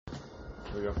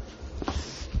Here we go.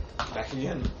 Back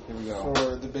again. Here we go.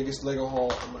 For the biggest Lego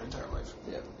haul of my entire life.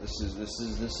 Yeah, this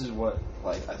is what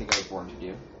like I think I was born to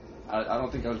do. I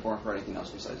don't think I was born for anything else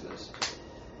besides this.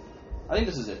 I think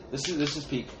this is it. This is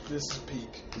peak. This is peak.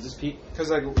 Is this peak? Because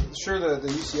like, sure the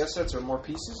UCS sets are more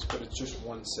pieces, but it's just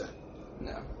one set.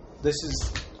 No. This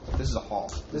is a haul.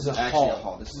 This is actually a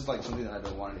haul. This is like something that I've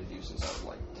been wanting to do since I was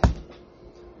like 10.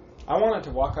 I wanted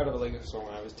to walk out of a Lego store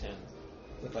when I was 10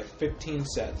 with like 15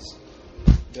 sets.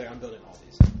 Be like, I'm building all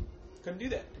these. Couldn't do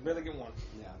that. Could barely get one.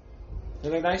 Yeah.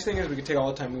 And the nice thing is we can take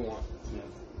all the time we want. Yeah.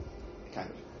 Kind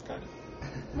of.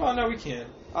 Well, no, we can.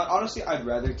 Honestly, I'd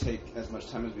rather take as much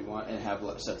time as we want and have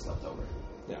sets left over.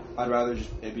 Yeah. I'd rather just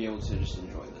be able to just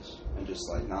enjoy this and just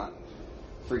like not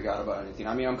freak out about anything.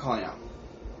 I mean, I'm calling out.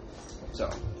 So,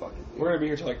 fuck it. We're going to be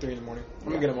here till like 3 in the morning. I'm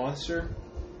going to get a monster.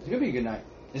 It's going to be a good night.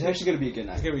 It's actually going to be a good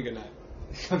night. It's going to be a good night.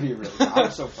 It's going to be really good.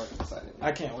 I'm so fucking excited.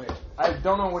 I can't wait. I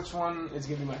don't know which one is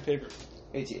going to be my favorite.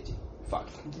 AT-AT. Fuck.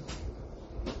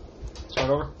 Start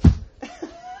over.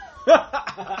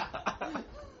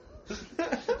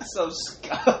 It's so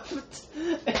scuffed.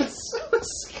 It's so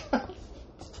scuffed.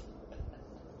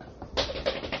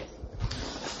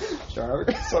 Start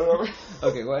over? Start over.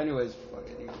 Okay, well, anyways, fuck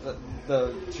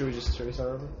it. Should we start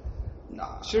over?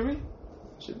 Nah. Should we?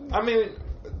 I mean,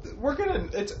 we're gonna.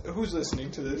 Who's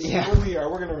listening to this? Yeah. When we are.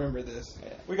 We're gonna remember this.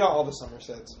 Yeah. We got all the summer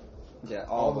sets. Yeah,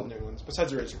 all the new ones.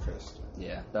 Besides the Razor Crest.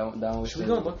 Yeah, that one. Should we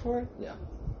go and look for it? Yeah.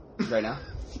 Right now?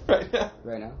 Right now.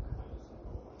 Right now?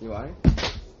 You want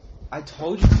it? I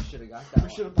told you we should have got that. We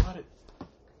should have bought it.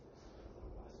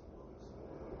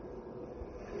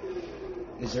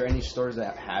 Is there any stores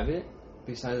that have it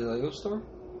besides the Lego store?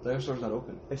 The Lego store's not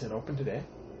open. Is it open today?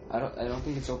 I don't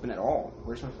think it's open at all.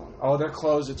 Where's my phone? Oh, they're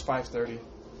closed. It's 5:30.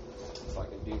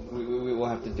 Fuck it, dude. We will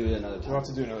have to do it another time. We'll have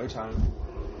to do it another time.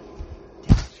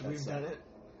 Should we have done it?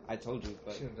 I told you,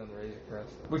 but Should have done the Razor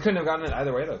Crest. We couldn't have gotten it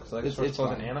either way though, because Lego store's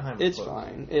closed in Anaheim. It's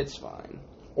fine. It's fine.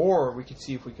 Or we could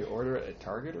see if we could order it at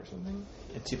Target or something,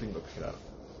 and see if we can go pick it up.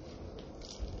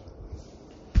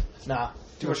 Nah,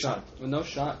 too much time. Well, no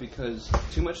shot because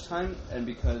too much time, and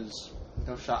because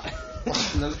no shot.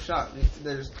 No shot.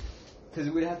 Because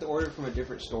we'd have to order it from a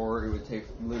different store. It would take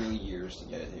literally years to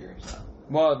get it here. So.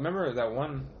 Well, remember that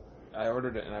one? I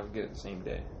ordered it and I would get it the same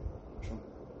day.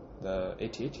 The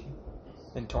AT-AT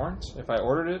in Torrance. If I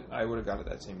ordered it, I would have got it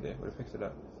that same day. Would have picked it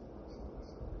up.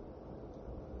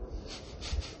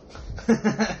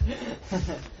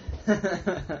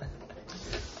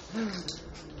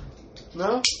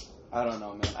 No? I don't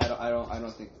know, man. I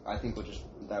don't think. I think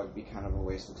that would be kind of a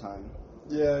waste of time.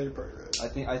 Yeah, you're probably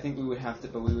right. I think we would have to,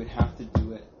 but we would have to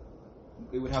do it.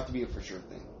 It would have to be a for sure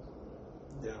thing.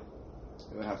 Yeah.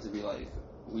 It would have to be like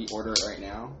we order it right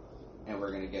now, and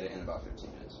we're gonna get it in about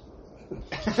 15 minutes.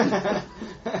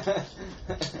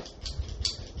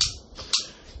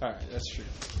 All right, that's true.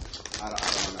 I don't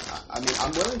know. I mean,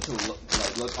 I'm willing to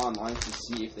look online to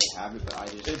see if they have it,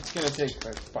 but It's gonna take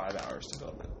like 5 hours to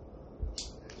build it.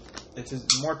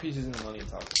 It's more pieces than the Millennium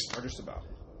Falcon, or just about.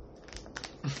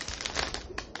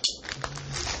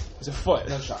 It's a foot.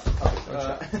 No shot. No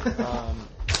shot.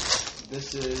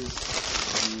 This is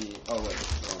the. Oh wait.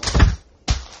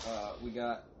 We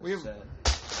got. A set.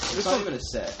 It's not even a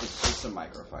set. It's just a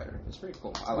microfighter. It's pretty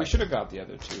cool. We should have got the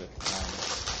other two at the time,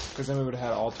 because then we would have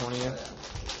had all 20.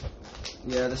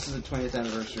 Yeah, this is the 20th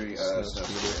anniversary of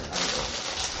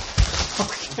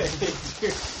Okay,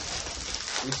 dude.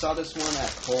 We saw this one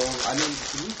at Kohl's. I mean,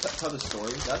 can you tell the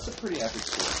story? That's a pretty epic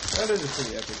story. That is a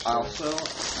pretty epic story. Also,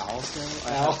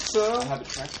 I have a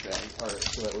trash bag,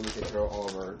 so that way we can throw all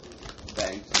of our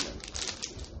bags in them.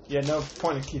 Yeah, no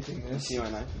point in keeping this. You see my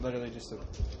knife? Literally just a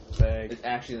bag. It's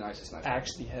actually the nicest knife.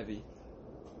 Actually heavy.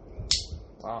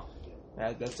 Wow.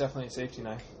 Yeah, that's definitely a safety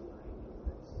knife.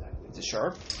 Is it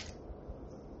sharp?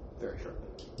 Very sharp.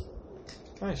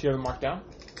 Nice. You have it marked down?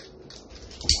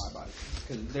 My body.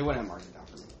 Because they wouldn't have marked it down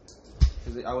for me.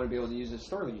 Because I wouldn't be able to use it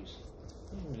store to use.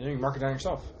 You can mark it down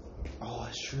yourself. Oh,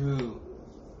 that's true.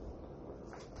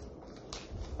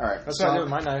 Alright. That's what I did with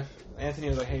my knife. Anthony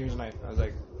was like, hey, here's a knife.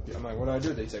 I'm like, what do I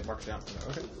do? They say, mark it down. I'm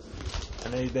like, okay.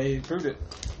 And they proved it.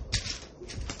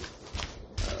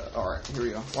 Alright, here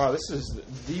we go. Wow, this is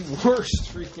the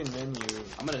worst freaking menu.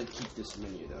 I'm going to keep this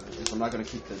menu, though. Because I'm not going to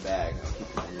keep the bag. I'll keep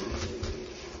the menu.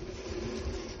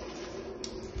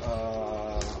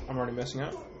 I'm already messing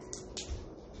up.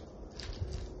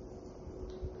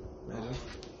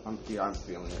 I'm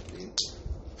feeling it, dude.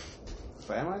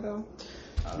 But am I, though?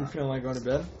 You're feeling like going to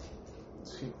bed?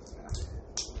 Yeah,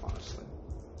 honestly.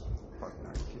 Fucking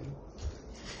are you kidding?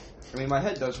 I mean, my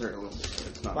head does hurt a little bit, but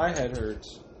it's not. My head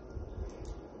hurts.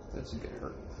 That's a good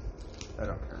hurt. I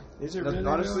don't care. Is it really?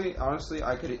 Honestly,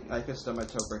 I could stub my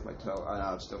toe, break my toe, and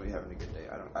I would still be having a good day.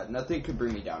 Nothing could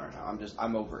bring me down right now.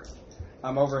 I'm over it.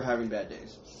 I'm over having bad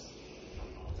days.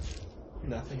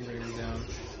 Nothing can bring me down.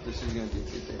 This is gonna be a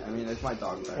good day. I mean, it's my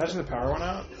dog back. Imagine the power went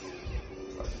out.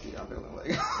 I'm building a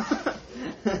leg.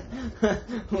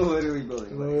 Literally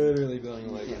building a leg. Literally building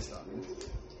a leg. You can't stop me.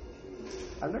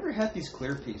 I've never had these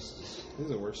clear pieces. This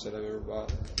is the worst set I've ever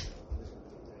bought.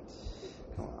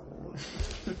 Come on,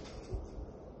 man.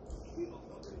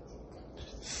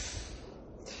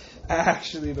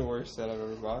 Actually, the worst set I've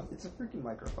ever bought. It's a freaking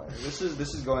microfiber. This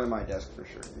is going on my desk for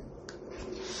sure, dude.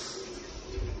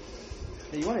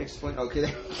 Hey, you want to explain? Okay, there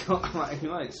you go. You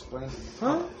want to explain?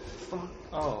 Huh?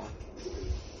 Oh.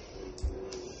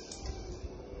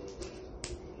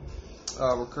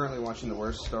 We're currently watching the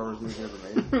worst Star Wars movie ever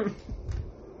made.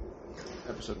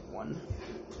 Episode 1.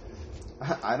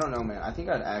 I don't know, man. I think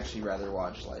I'd actually rather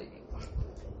watch, like...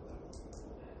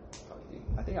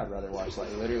 I think I'd rather watch, like,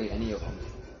 literally any of them.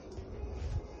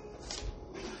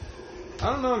 I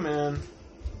don't know, man.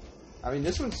 I mean,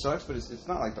 this one sucks, but it's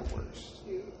not, like, the worst.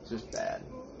 It's just bad.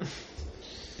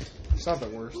 It's not the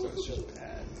worst, though. It's just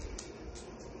bad.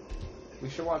 We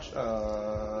should watch, The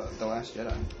Last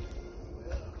Jedi.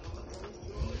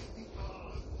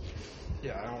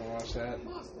 Yeah, I don't want to watch that.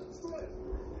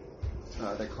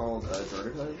 They're called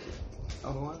Jordan Cutters.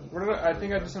 Oh, what? What did I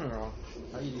think I did something wrong.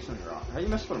 How do you do something wrong? How do you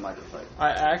mess up on a microfiber?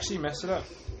 I actually messed it up.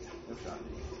 No shot.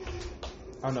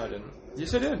 Oh, no, I didn't.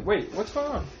 Yes, I did. Wait, what's going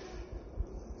on?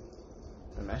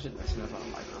 Imagine messing up on a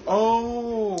microfiber.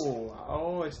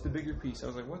 Oh, it's the bigger piece. I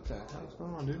was like, what the hell's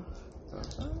going on, dude?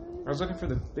 I was looking for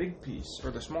the big piece,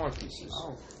 or the smaller pieces.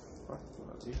 Oh, fuck,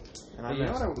 dude. And hey, you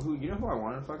know who I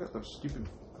wanted to fuck up? Those stupid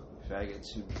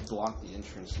faggots who blocked the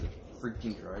entrance to the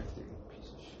freaking drive-thru. Piece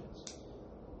of shit.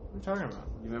 What are you talking about?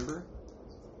 You remember?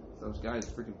 Those guys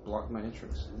freaking blocked my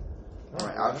entrance. Oh,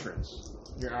 my outrance.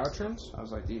 Your outrance? I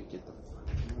was like, dude, get the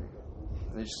fuck away.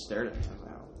 And they just stared at me. I was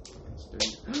like, oh, fucking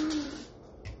staring.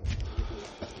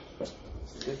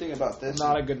 The good thing about this...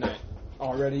 Not a good night.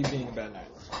 Already being a bad night.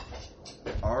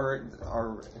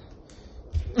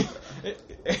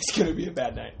 It's gonna be a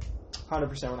bad night.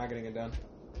 100% we're not getting it done.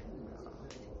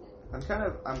 I'm kind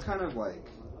of like...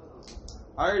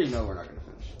 I already know we're not gonna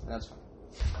finish. That's fine.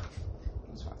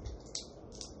 That's fine.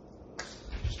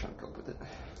 Just trying to cope with it.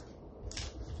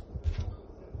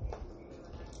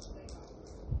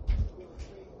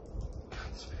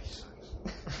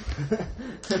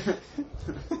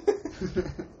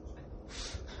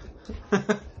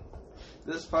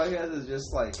 This podcast is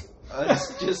just like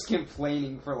us just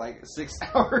complaining for like 6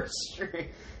 hours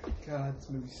straight. God, this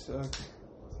movie sucks.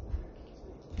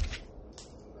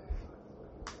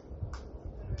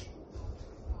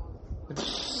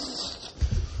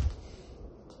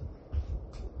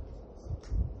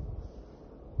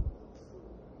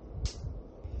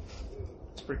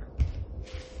 It's pretty cool.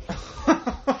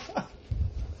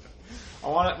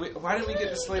 Why didn't we get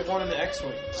the Slave 1 and the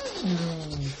X-Wing?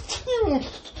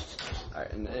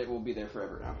 Alright, and it will be there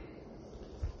forever now.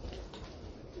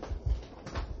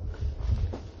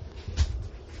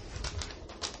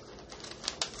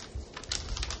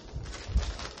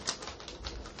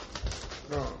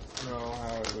 No,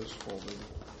 how it was folded.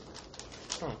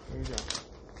 Oh, there you go.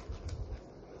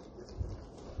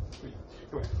 Sweet.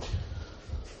 Go ahead.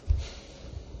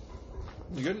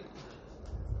 You good?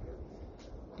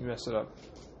 You messed it up.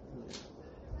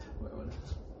 Wait, what?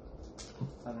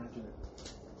 I don't do it.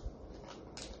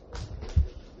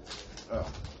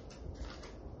 Oh.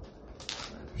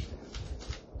 I understand.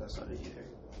 That's not it either.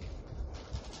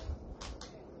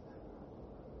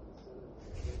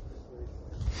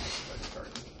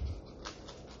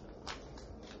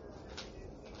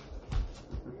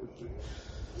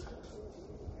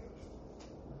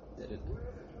 Did it?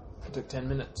 It took 10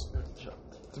 minutes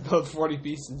to build 40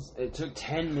 pieces. It took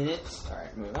 10 minutes?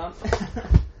 Alright, move on.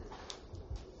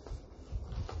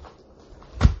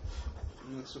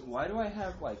 So why do I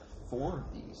have like 4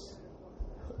 of these?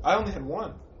 I only had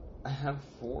 1. I have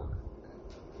 4.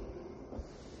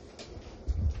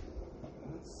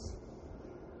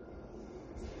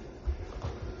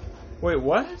 Wait,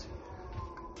 what?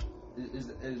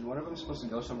 Is one of them supposed to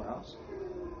go somewhere else?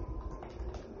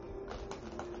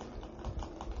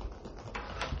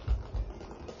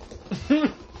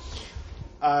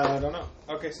 I don't know.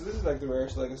 Okay, so this is like the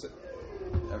rarest Lego set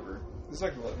ever. This is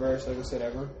like the rarest Lego set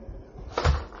ever.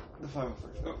 The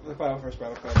 501st. Oh, the 501st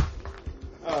Battle Card.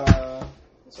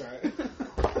 That's alright.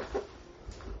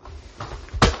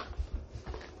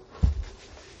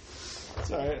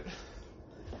 It's alright.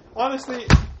 Honestly,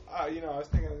 I was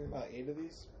thinking about 8 of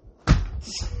these.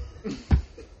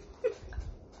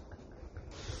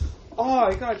 Oh,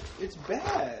 it's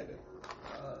bad.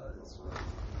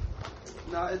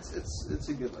 No, it's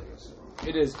a good Lego set.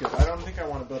 It is good. I don't think I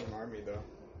want to build an army though.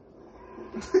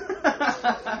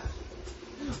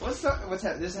 What's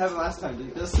happened? This happened last time,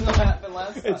 dude. This is what happened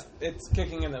last time. It's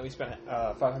kicking in that we spent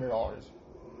 $500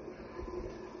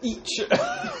 each.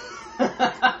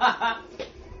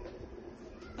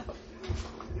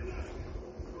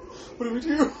 What do we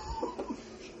do?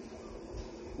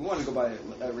 We want to go buy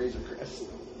a Razor Crest.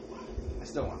 I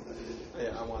still want that.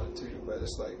 Yeah, I want it too, but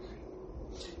it's like,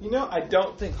 I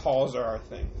don't think hauls are our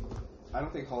thing. I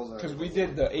don't think hauls are. Because we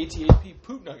did the ATAP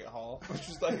Poop Nugget haul, which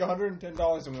was like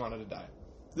 $110, and we wanted to die.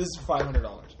 This is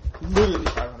 $500. Literally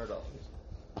 $500.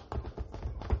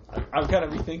 I'm kind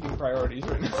of rethinking priorities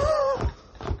right now.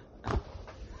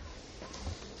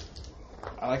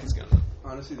 I like his gun.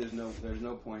 Honestly, there's no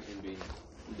point in being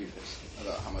pissed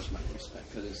about how much money we spent,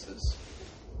 because it's this.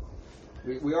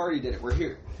 We already did it. We're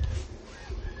here.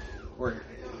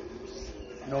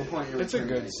 No point in It's a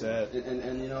good anything. set.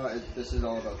 And this is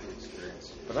all about the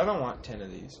experience. But I don't want 10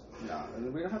 of these. No,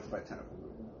 we don't have to buy 10 of them.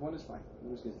 One is fine.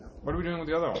 One is good enough. What are we doing with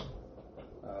the other one?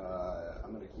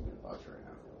 I'm going to keep it in the box right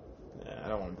now. Yeah, I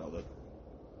don't want to build it.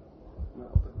 I'm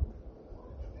gonna open it.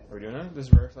 Are we doing it? This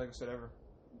is the rarest Lego set ever.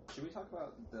 Should we talk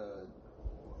about the...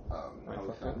 how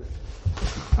we found it?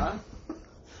 Huh?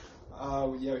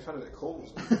 Yeah, we found it at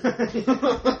Kohl's.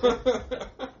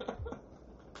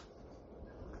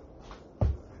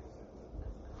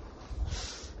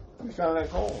 We found it at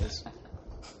Kohl's.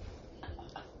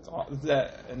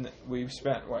 And we've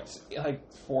spent, like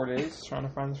 4 days trying to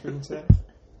find this freaking set?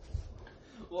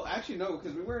 Well, actually, no,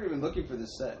 because we weren't even looking for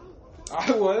this set.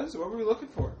 I was? What were we looking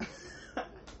for?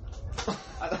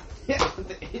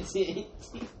 The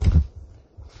AT-AT.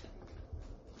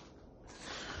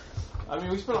 I mean,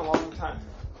 we spent a long time.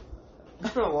 We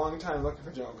spent a long time looking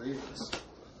for General Grievous.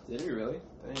 Did we really?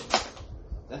 Dang.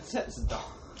 That set's dog.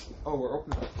 Oh, we're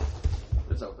opening it.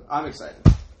 It's open. I'm excited.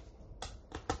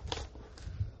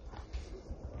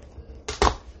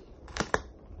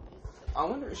 I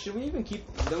wonder, should we even keep...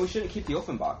 Then we shouldn't keep the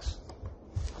open box.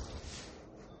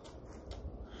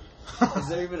 Is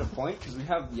there even a point? Because we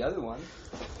have the other one.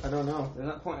 I don't know. There's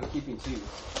not a point in keeping two.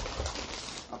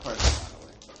 I'll probably throw that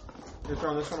away. You're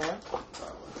throwing this one away?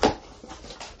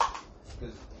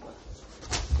 Because,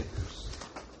 stickers.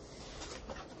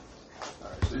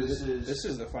 Alright, so this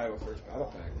is the 501st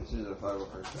Battle Pack. This is a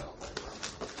 501st Battle Pack.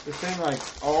 The thing, like,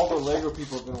 all the Lego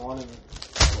people have been wanting...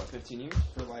 What, 15 years?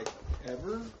 For, like,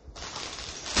 ever?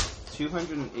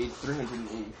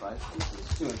 385 pieces?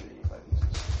 285 pieces.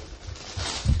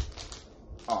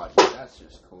 Oh, dude, that's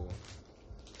just cool.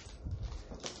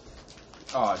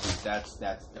 Oh, dude, that's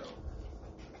dope.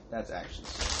 That's actually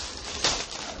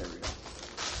sick. There we go.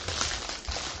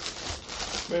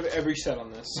 We have every set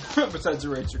on this, besides the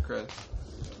Razor Cred.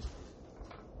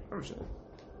 Oh, shit.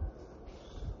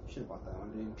 Should have bought that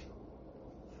one, dude.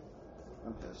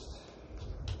 I'm pissed.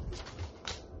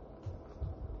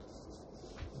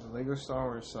 The Lego Star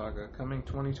Wars Saga, coming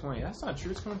 2020. That's not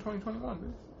true, it's coming 2021,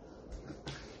 dude.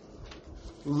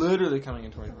 Literally coming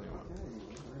in 2021.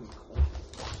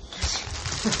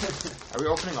 Are we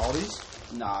opening all these?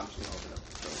 Nah, I'm just gonna open it up.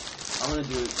 So, I'm gonna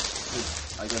do it,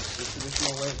 I guess, the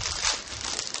traditional way.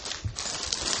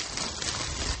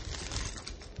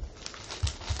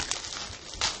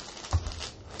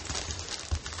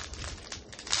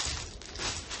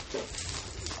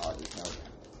 Oh, dude, hell yeah.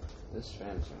 This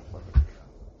fan is gonna fucking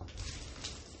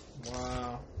go.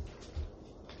 Wow.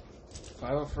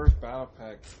 501st Battle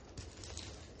Pack.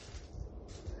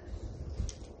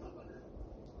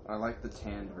 I like the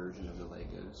tanned version of the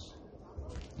Legos.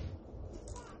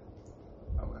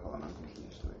 Oh wait, hold on, I'm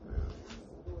confused. Wait.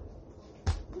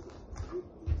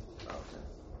 Oh, okay.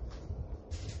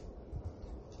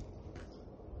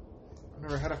 I've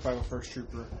never had a 501st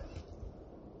Trooper.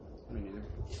 Me neither.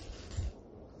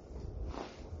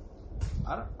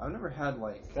 I've never had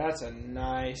like... That's a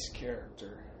nice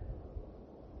character.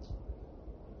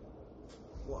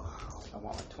 Wow. I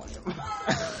want like 20 of them.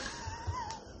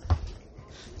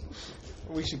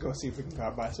 We should go see if we can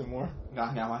buy some more.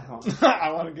 Nah, I don't.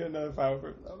 I want to get another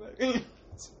 501st Battle Pack.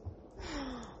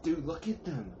 Dude, look at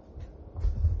them.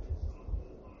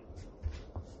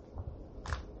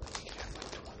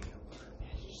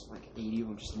 There's just like 80 of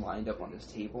them just lined up on this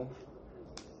table.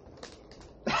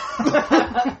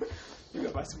 You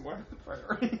gotta buy some more.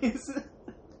 Priorities.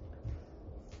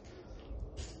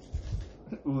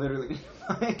 Literally,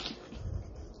 like,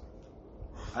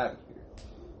 I have a computer.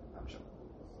 I'm sure.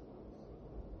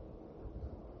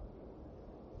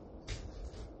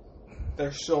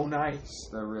 They're so nice.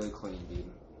 They're really clean,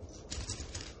 dude.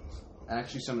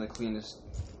 Actually, some of the cleanest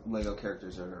Lego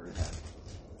characters I've ever had.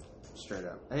 Straight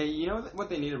up. Hey, you know what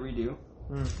they need to redo?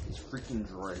 These freaking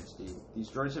droids, dude. These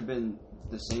droids have been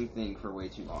the same thing for way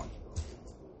too long.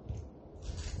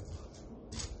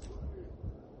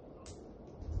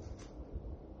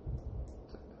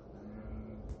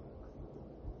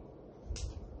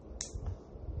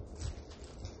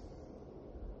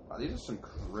 Wow, these are some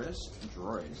crisp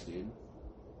droids, dude.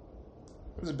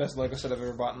 This is the best Lego set I've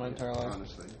ever bought in my entire life.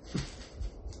 Honestly.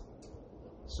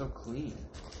 So clean.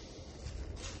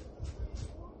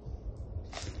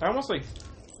 I almost, like,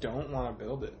 don't want to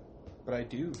build it. But I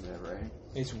do. Yeah, right?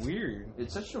 It's weird.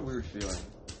 It's such a weird feeling.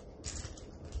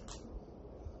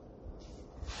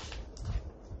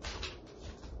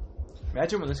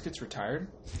 Imagine when this gets retired.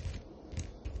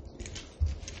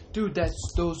 Dude,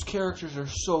 those characters are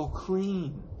so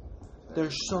clean.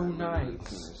 They're so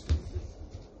nice.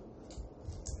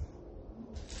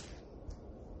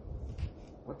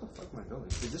 What the fuck am I building?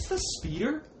 Is this the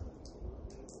Speeder?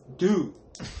 Dude.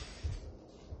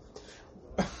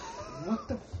 What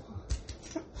the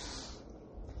fuck?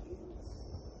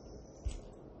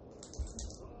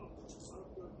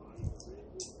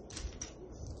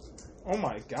 Oh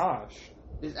my gosh.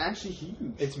 It's actually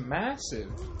huge. It's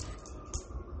massive.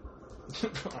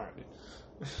 Alright, dude.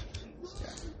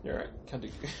 You're right. Can't do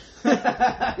good.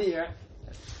 Yeah.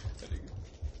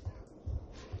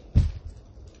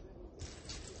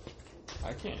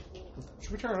 I can't.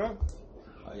 Should we turn it up?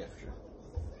 Oh, yeah, for sure.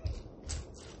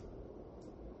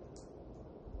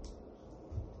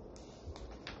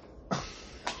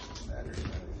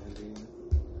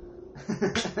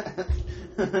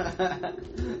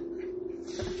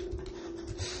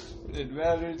 It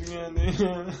matters again,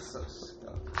 dude. So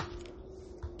stuck.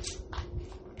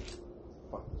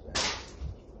 Fuck that.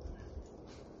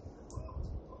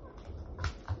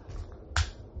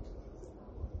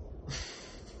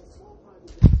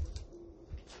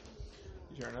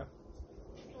 You turn it up?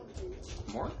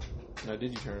 More? No,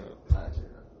 did you turn it up? I turned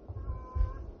it up.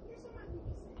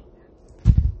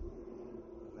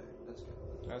 There, that's good.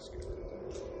 That's good.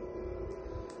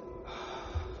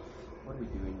 What are we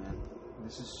doing, man?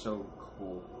 This is so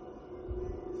cool.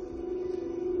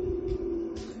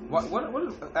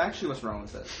 Actually, what's wrong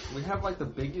with this? We have, like, the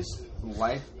biggest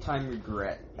lifetime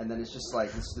regret, and then it's just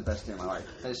like, this is the best day of my life.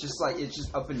 And it's just like, it's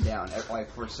just up and down, like,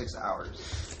 for 6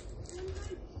 hours.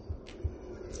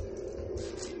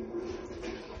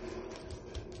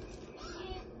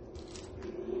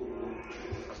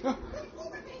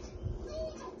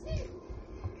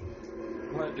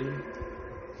 What, dude?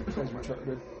 That's my truck,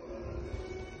 dude.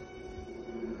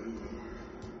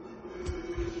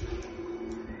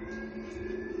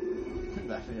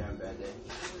 Definitely having a bad day.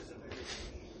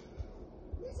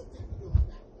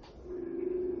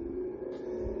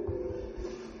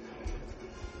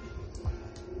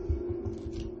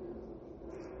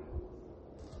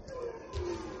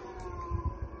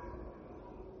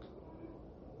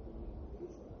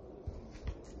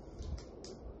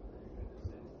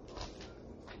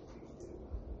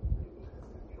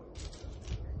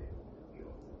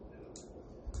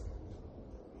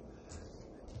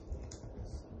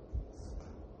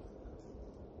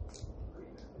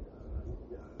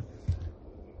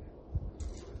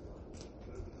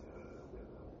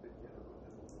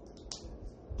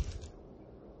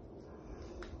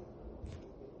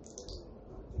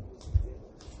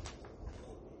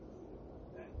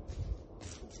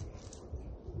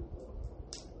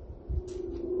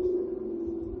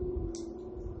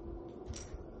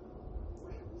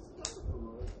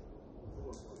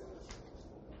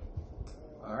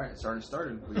 Alright, it's already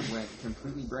started. We went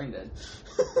completely brain dead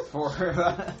for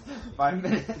 5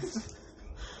 minutes.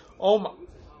 Oh my.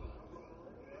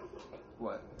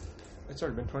 What? It's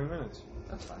already been 20 minutes.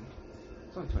 That's fine.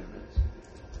 It's only 20 minutes.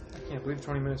 I can't believe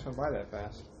 20 minutes went by that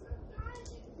fast.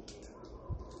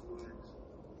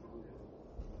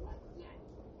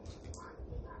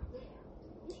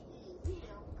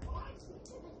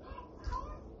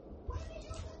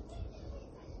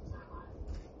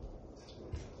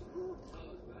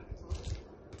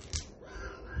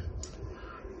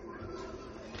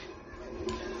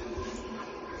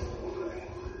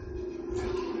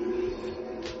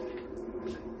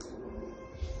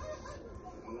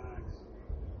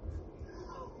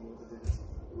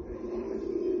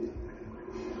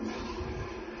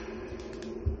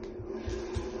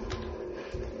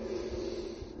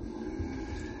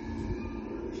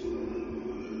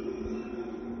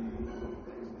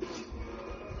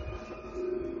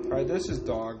 Alright, this is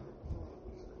dog.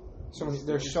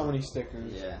 There's so many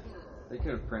stickers. Yeah. They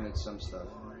could have printed some stuff.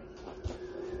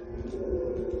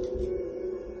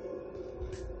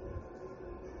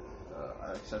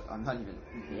 except I'm not even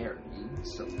there, dude.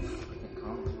 So freaking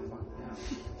calm the fuck down.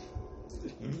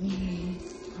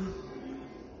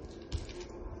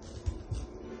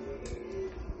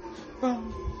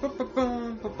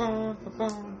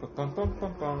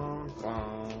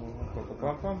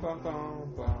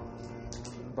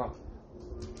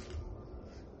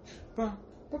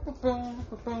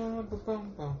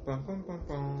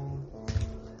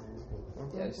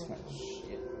 Yeah, it's kind of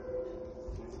shit.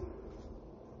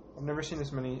 I've never seen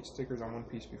this many stickers on one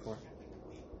piece before.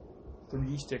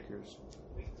 3 stickers.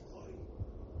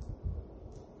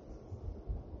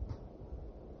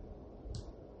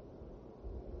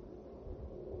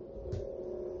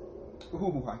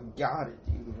 Ooh, I got it,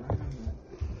 dude.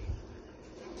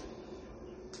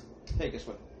 Hey, guess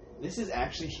what? This is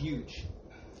actually huge.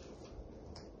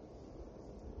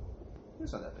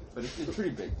 It's not that big, but it's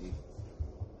pretty big, dude.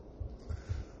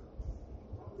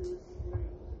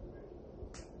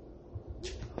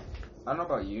 I don't know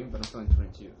about you, but I'm feeling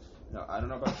 22. No, I don't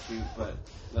know about you, but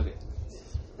look at.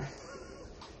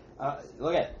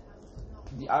 Look at.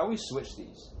 I always switch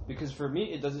these because for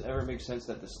me it doesn't ever make sense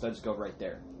that the studs go right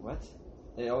there. What?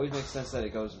 It always makes sense that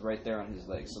it goes right there on his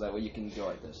leg, so that way you can go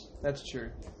like this. That's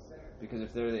true. Because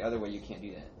if they're the other way, you can't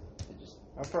do that. It just.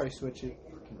 I'll probably switch it.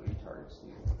 Freaking retards,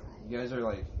 dude. You guys are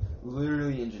like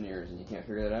literally engineers, and you can't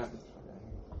figure that out.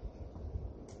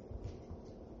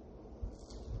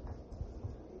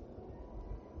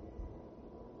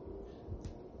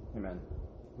 Hey man,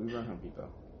 we run Home Depot.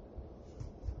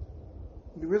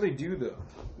 We really do, though.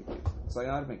 We do. It's like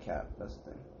not even cap. That's the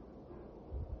thing.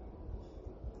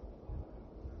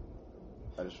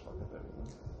 I just fucked up everything.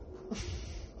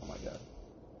 Oh my god.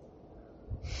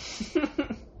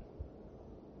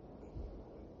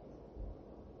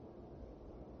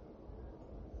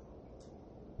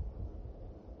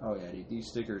 Oh yeah, dude, these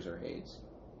stickers are AIDS.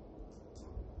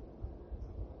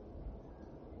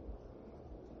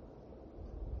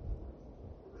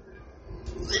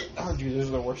 Oh, dude, those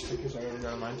are the worst stickers I've ever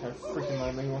got in my entire freaking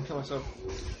life. Maybe I want to kill myself.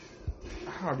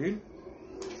 Ow, dude.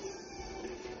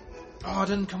 Oh, it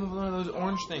didn't come with one of those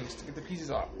orange things to get the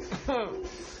pieces off.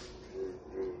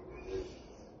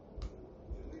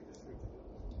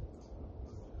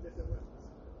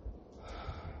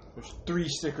 There's 3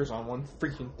 stickers on one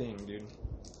freaking thing, dude.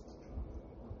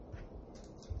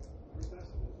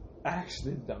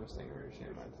 Actually, the dumbest thing I've ever seen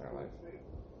in my entire life.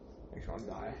 Makes me want to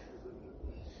die.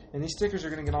 And these stickers are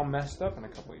going to get all messed up in a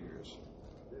couple of years.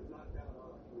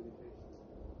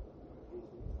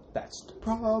 That's the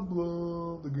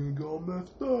problem. They're going to get all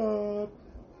messed up.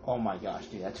 Oh my gosh,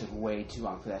 dude, that took way too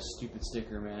long for that stupid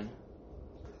sticker, man.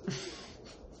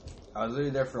 I was literally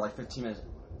there for like 15 minutes.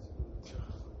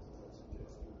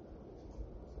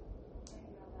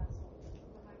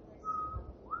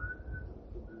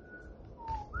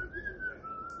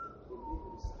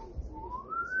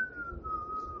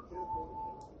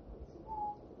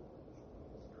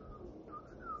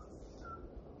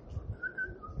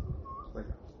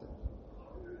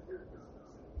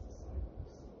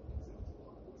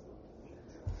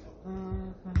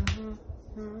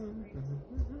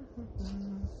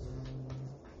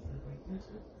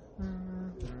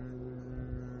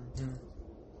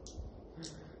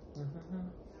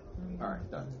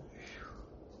 Alright, done.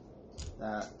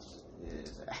 That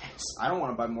is ass. I don't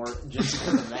want to buy more just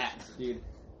because of that, dude.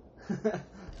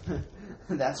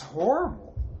 That's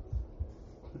horrible.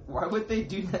 Why would they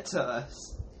do that to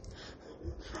us?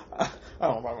 I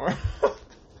don't buy more.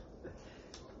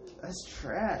 That's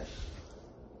trash.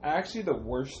 Actually, the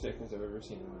worst stickers I've ever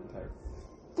seen in my entire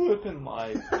flipping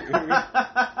life, dude.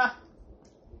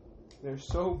 They're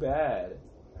so bad.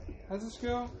 How's this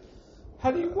go? How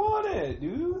do you want it,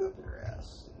 dude? Up your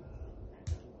ass.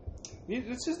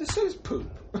 This says poop.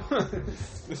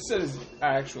 This says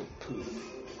actual poop.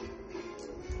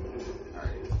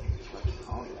 Alright,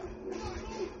 calm down.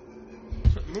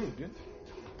 Move, dude.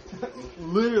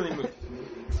 Literally move.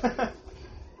 Hey,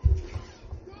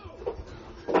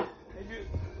 dude.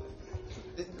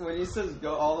 When he says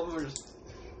go, all of them are just.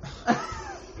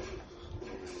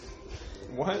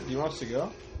 What? Do you want us to go?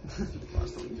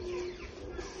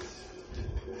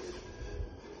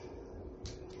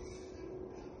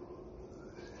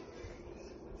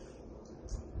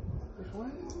 Which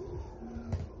one?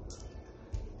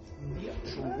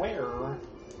 Where?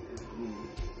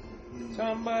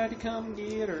 Somebody come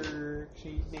get her.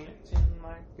 She's dancing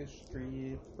like a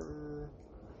stripper.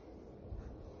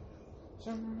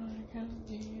 Somebody come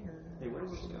get her. Hey, where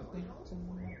does this go? Dancing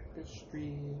like a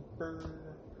stripper.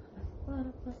 Like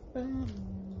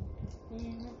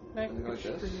Something like a this?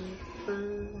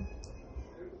 stripper.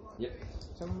 Yep.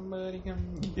 Somebody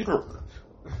come get her.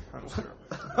 I'm just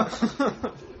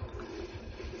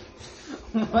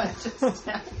What just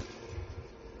happened?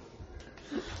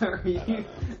 Are you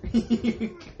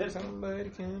good? Somebody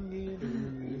come get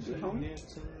her. She's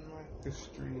dancing like a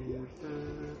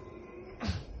stripper.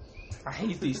 I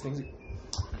hate these things.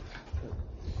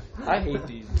 I hate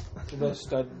these little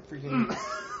stud freaking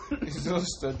these little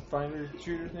stud finder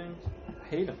shooter things. I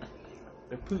hate them.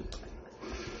 They're poop.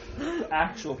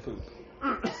 Actual poop.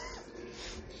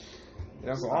 They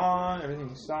don't go on.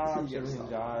 Everything stops. Everything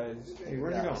dies. Hey,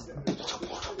 where'd you go?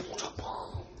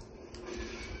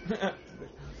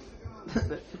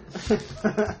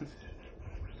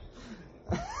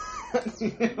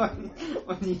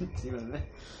 What are you doing there?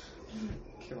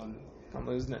 Killing me. I'm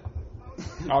losing it.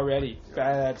 Already.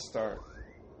 Bad start.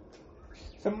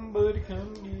 Somebody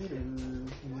come get her.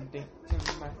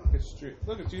 Dancing like a strip.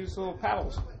 Look at these little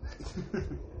paddles.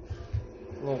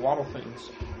 Little waddle things.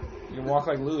 You can walk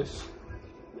like Lewis.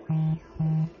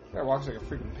 That walks like a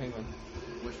freaking penguin.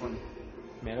 Which one?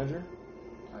 Manager?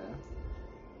 Oh, yeah.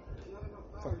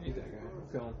 Fuck, eat that guy. I'm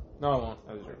feeling. No, I won't.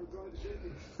 I was joking.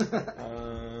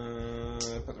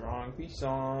 Put the wrong piece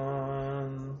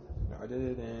on. No, I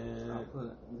didn't. I'll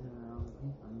put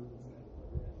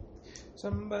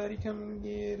Somebody come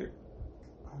get her.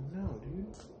 Oh no,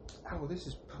 dude. Oh, this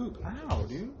is poop. Ow,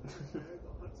 dude.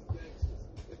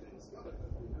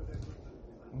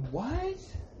 What?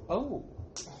 Oh.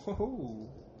 Oh.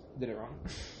 Did it wrong.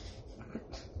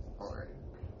 Alright.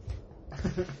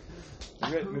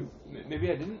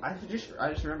 Maybe I didn't. I just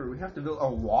remember we have to build a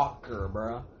walker,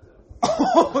 bro.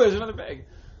 Oh, there's another bag.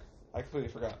 I completely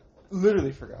forgot.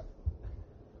 Literally forgot.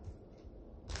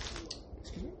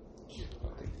 Excuse me? Oh,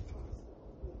 thank you.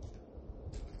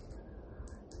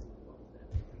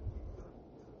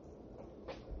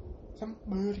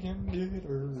 Somebody can get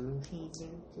her. She's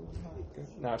dancing like a...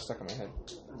 Now it's stuck in my head.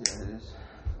 Yeah, it is.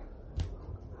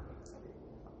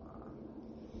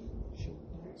 She's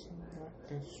dancing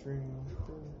like a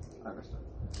stripper. I messed up.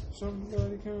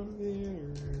 Somebody come get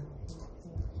her.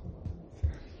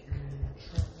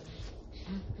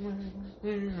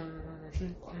 She's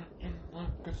dancing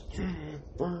like a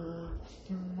stripper.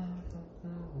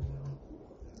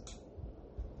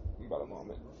 About a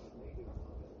moment.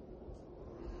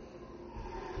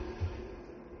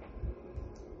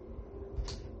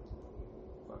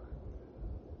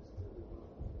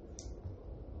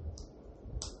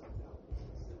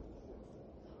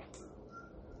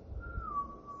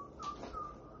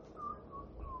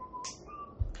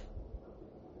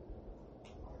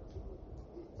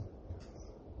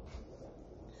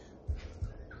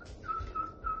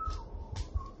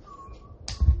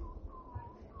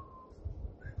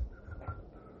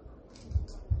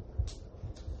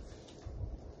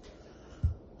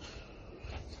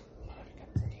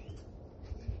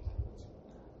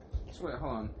 Wait,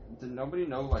 hold on. Did nobody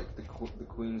know like the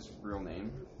queen's real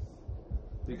name?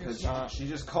 Because she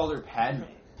just called her Padme.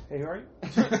 Hey, who are you?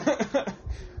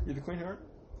 You're the queen, who are you?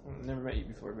 I've never met you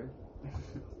before, babe.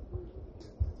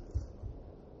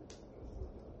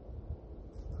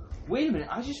 Wait a minute!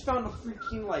 I just found a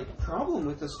freaking like problem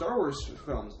with the Star Wars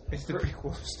films. It's the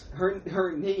prequels.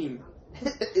 Her name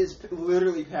is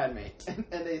literally Padme,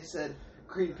 and they said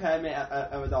Queen Padme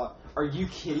Amidala. Are you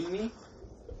kidding me?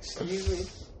 Excuse me.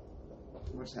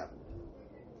 What just happened?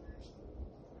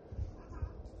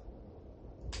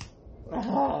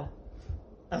 Oh!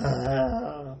 I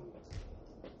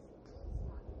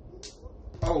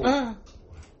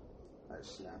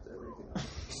snapped everything up.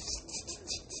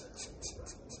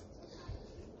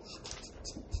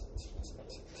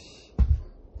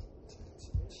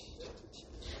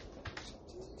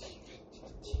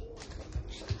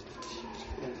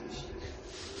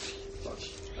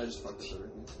 I just fucked up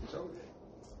everything. It's over.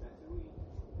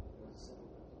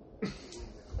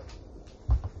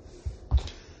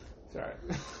 It's alright.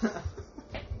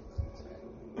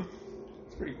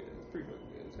 It's pretty good. It's pretty good.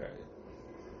 It's alright.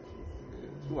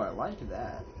 Ooh, I like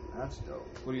that. That's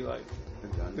dope. What do you like? The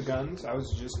guns. The guns? I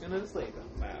was just gonna say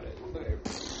about it. Look at it.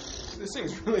 This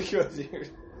thing's really good,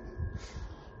 dude.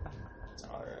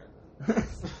 Alright.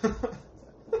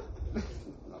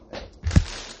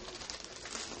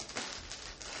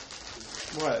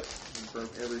 What? You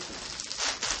broke everything.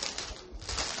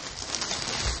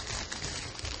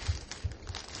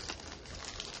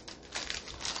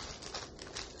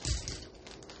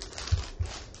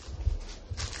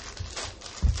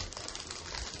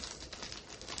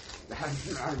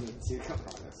 I need to come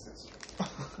on this.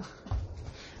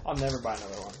 I'll never buy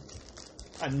another one.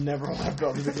 I never want to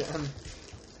build it again.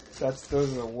 Those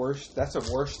are the worst. That's the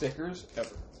worst stickers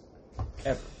ever.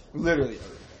 Ever. Literally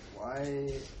ever.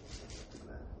 Why?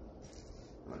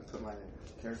 Put my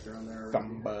character on there.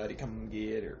 Somebody come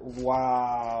get her.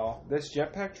 Wow. This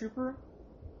jetpack trooper?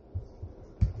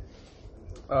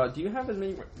 Do you have as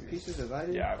many pieces as I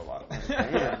do? Yeah, I have a lot.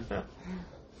 Damn.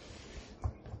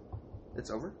 It's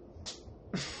over?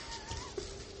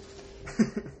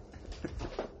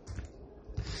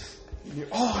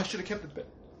 Oh, I should have kept the bit.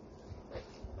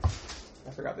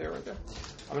 I forgot they were right there.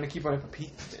 I'm going to keep one for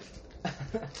pieces in.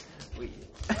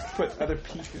 Put other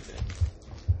pieces in.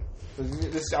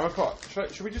 This, I'm gonna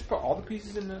put, should we just put all the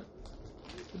pieces in the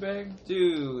bag?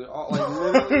 Dude,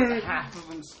 literally half of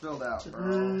them spilled out,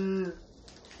 bro.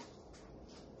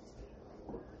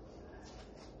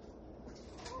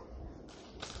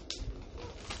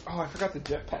 Oh, I forgot the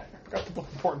jetpack. I forgot the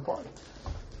most important part.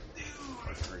 Dude,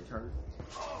 that's retarded.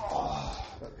 Oh,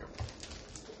 there we go.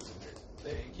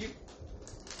 Thank you.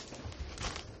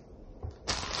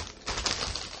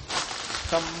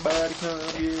 Somebody come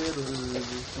get her.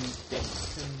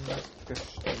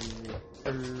 I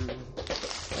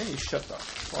need to shut the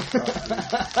fuck up,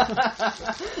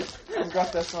 dude. I've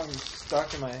got that song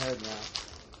stuck in my head now.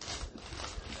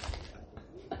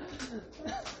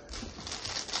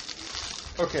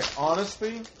 Okay,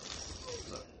 honestly.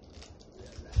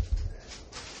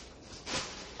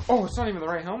 Oh, it's not even the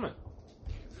right helmet.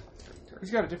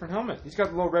 He's got a different helmet. He's got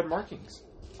the little red markings.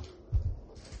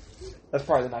 That's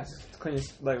probably the nicest,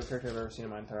 cleanest Lego character I've ever seen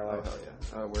in my entire life. Oh,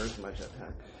 yeah. Where's my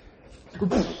jetpack?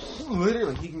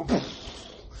 Literally, he can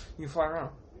fly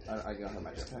around. I don't have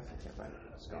my jetpack. I can't find it.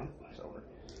 It's gone. It's over.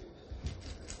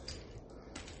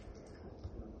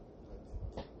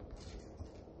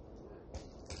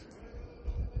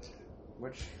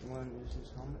 Which one is his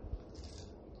helmet?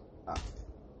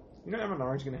 You know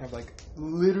MNR is going to have, like,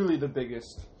 literally the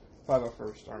biggest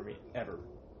 501st army ever.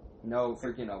 No,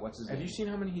 freaking, what's his name? Have you seen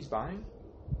how many he's buying?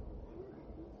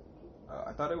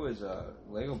 I thought it was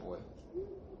Lego Boy.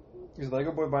 Is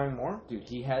Lego Boy buying more? Dude,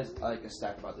 he has, like, a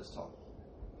stack about this tall.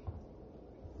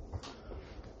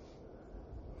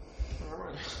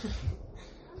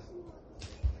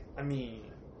 I mean...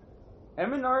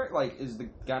 MNR, like, is the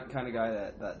kind of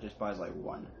guy that just buys, like,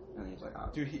 one. And he's like,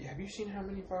 Dude, have you seen how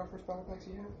many 501st battle packs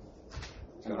he has?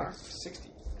 He's got like 60.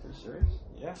 Are you serious?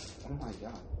 Yeah. Oh my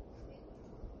god.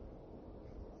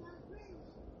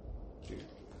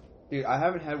 Dude, I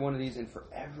haven't had one of these in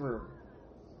forever.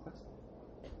 What?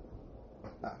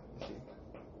 Let's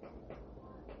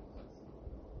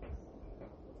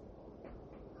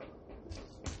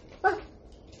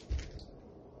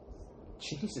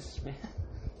see. Jesus, man.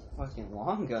 Fucking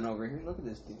long gun over here. Look at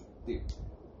this dude.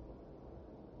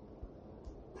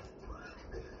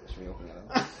 Should we open that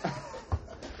up?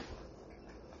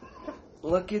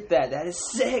 Look at that. That is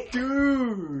sick.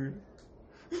 Dude.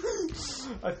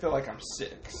 I feel like I'm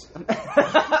 6.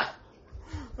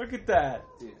 Look at that.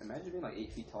 Dude, imagine being like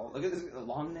 8 feet tall. Look at this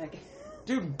long neck.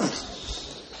 Dude.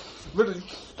 Literally.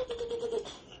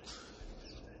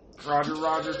 Roger.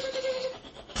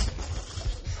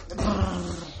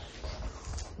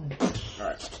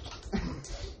 Alright.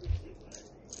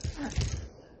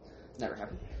 Never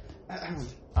happened.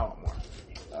 I want more.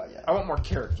 Yeah. I want more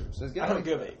characters. Let's get I don't like-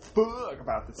 give a fuck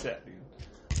about the set, dude.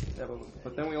 Yeah,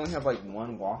 but then we only have like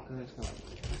one walker. It's kind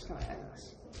of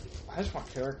ass. I just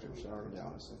want characters. Yeah,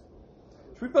 honestly.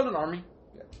 Should we build an army?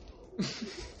 Yeah. I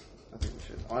think we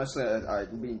should. Honestly,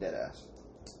 I'm being dead ass.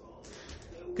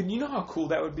 Can you know how cool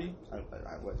that would be? I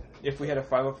would. If we had a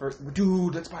 501st...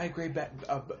 Dude, let's buy a gray let's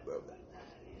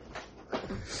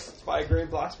buy a gray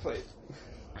blast plate.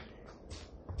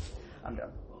 I'm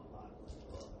done.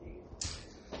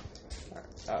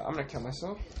 Alright, I'm gonna kill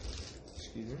myself.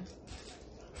 Excuse me.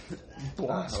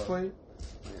 Blast plate.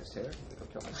 My name's Taylor. I'm gonna go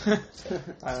kill myself.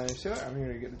 My name's Taylor. I'm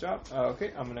here to get the job.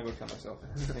 Okay, I'm gonna go kill myself.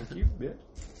 Thank you, bitch.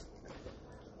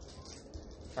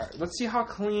 Alright, let's see how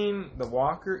clean the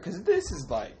walker... Because this is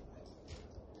like...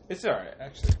 It's alright,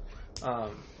 actually.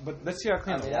 But let's see how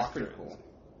clean the walker is. Cool.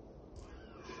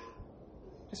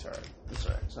 It's alright. It's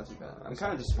alright. It's not too bad. I'm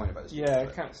kind of disappointed by this. Yeah,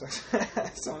 it kind of sucks.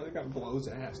 Someone that kind of blows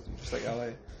ass, dude. Just like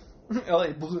LA.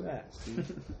 LA blew ass,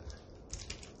 dude.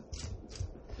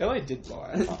 LA did blow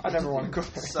ass. I never want to go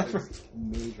there. Sucks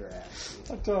major ass.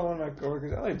 I told one of my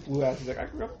coworkers, LA blew ass. He's like, I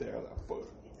grew up there. I was like, fuck.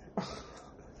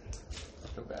 I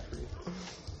feel bad for you.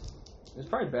 It was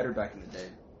probably better back in the day.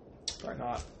 Probably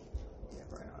not. Yeah,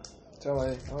 probably not. It's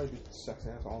LA. LA just sucks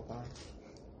ass all the time.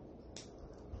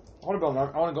 I want to build.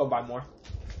 I want to go buy more.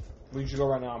 We should go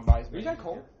right now and buy. Are you that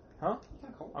cold? Huh? You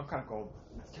kind of cold. I'm kind of cold.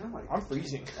 Kind of like. I'm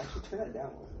freezing. Actually, turn that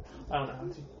down. I don't know how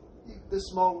to. The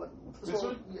small one. This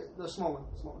one? Yeah, the small one.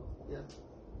 Small one. Yeah.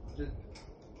 Just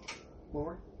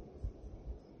more.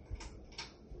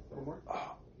 One more.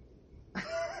 Oh.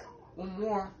 One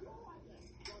more.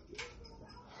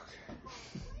 Okay.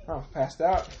 Oh, passed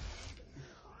out.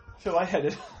 I feel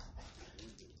lightheaded.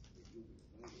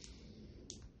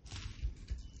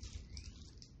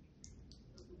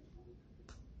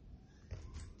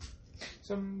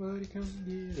 Somebody come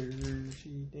get her. She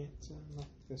dancing like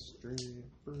a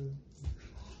stripper.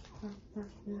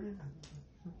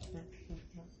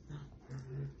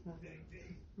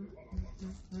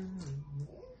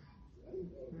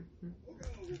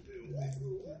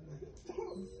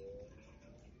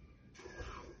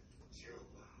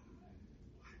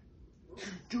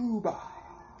 Juba.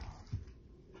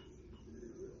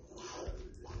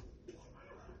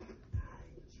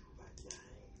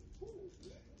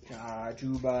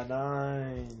 Juba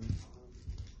 9.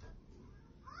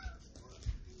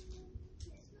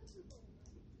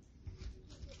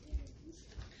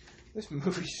 This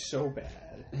movie's so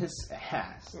bad. It's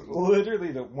ass.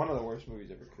 Literally one of the worst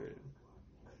movies ever created.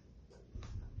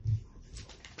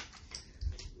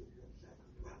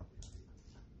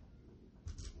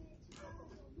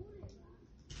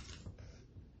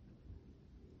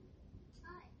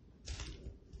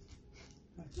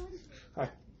 Hi.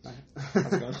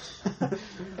 How's it going?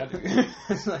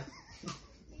 It's like...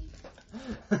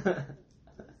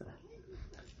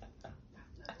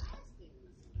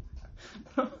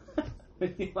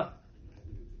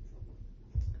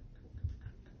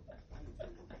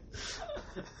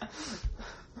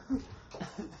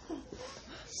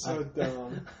 So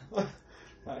dumb. Hi,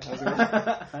 how's it going?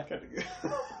 Kinda good.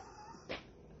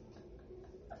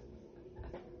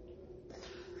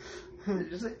 Did you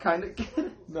just say kind of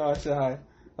good? No, I said hi.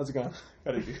 How's it going?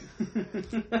 Kinda good.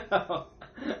 No.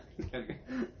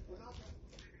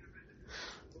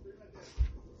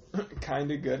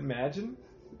 Kinda good, imagine?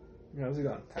 How's it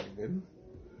going? Kinda good.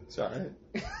 It's alright.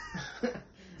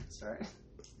 It's alright.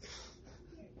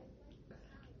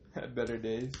 Had better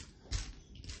days.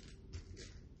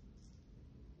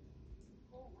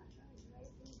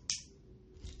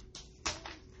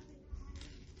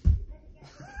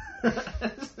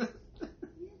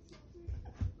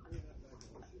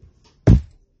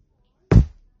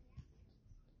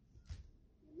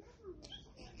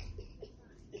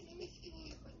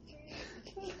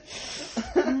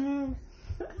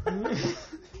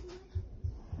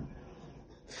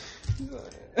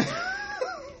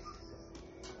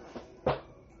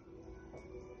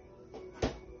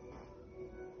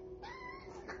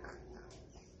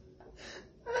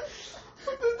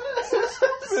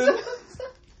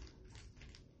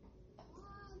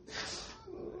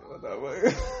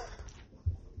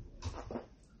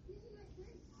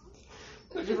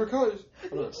 They're different colors.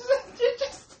 Wow,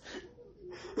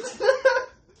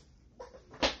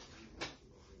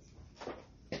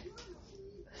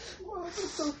 this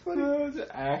is so funny.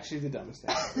 It's actually the dumbest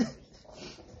thing.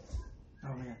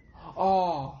 Oh man.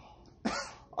 Oh,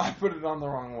 I put it on the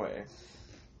wrong way.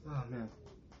 Oh man.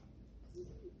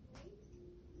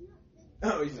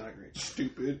 Oh, he's not great.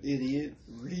 Stupid idiot,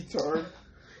 retard.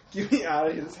 Get me out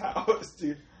of his house,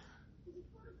 dude.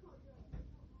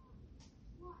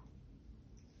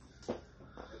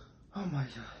 Oh my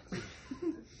god.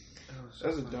 That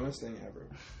was the dumbest thing ever.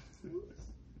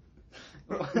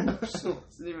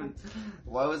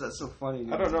 Why was that so funny?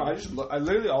 Dude? I don't know. I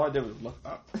literally all I did was look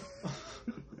up.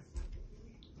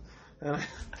 And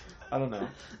I don't know.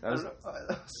 That was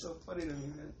so funny to me,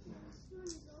 man.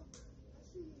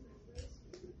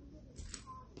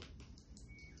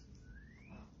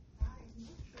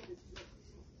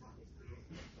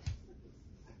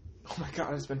 Oh my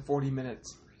god, it's been 40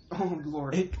 minutes. Oh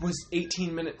lord. It was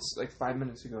 18 minutes, like 5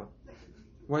 minutes ago.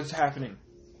 What's happening?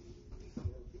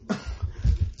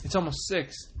 It's almost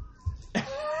 6.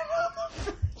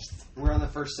 We're on the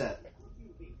first set.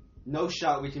 No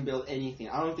shot we can build anything.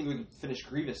 I don't think we can finish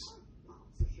Grievous.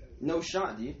 No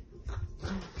shot, dude.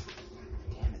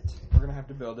 Damn it. We're gonna have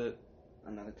to build it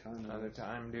Another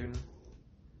time, dude.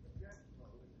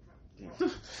 Damn.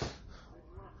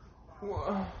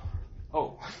 Whoa.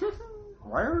 Oh.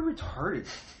 Why are we retarded?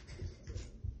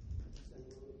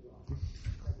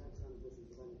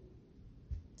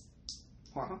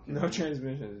 Wow. No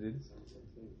transmissions, dude.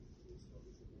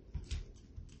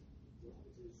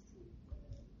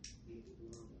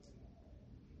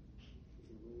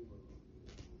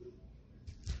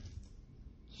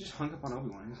 She just hung up on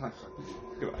Obi-Wan. He's like,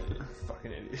 Goodbye, you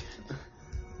fucking idiot.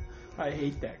 I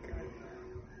hate that guy.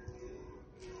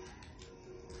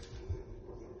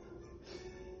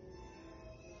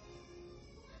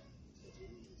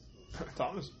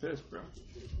 Thomas is pissed, bro.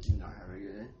 not having a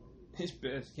good day. He's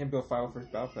pissed. He can't build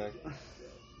 501st Battle Pack.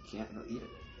 Can't go eat it.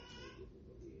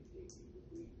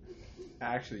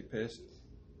 Actually pissed.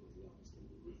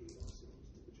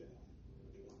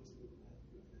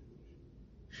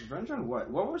 Revenge on what?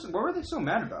 What were they so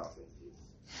mad about?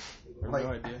 I have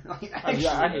no idea. Actually,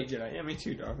 I hate Jedi. Yeah, me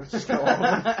too, dog. Let's just kill all of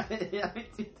them. Yeah, me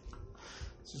too.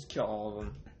 Let's just kill all of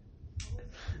them.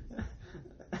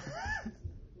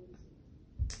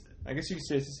 I guess you could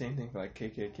say it's the same thing for like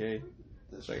KKK.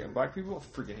 It's like black people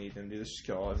freaking hate them, dude. Let's just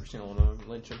kill every single one of them,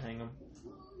 lynch them, hang them.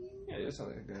 Yeah, that sounds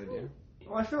like a good idea.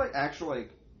 Well, I feel like actual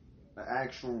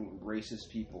racist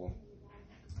people.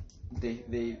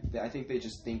 They I think they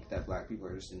just think that black people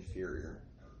are just inferior.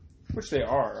 Which they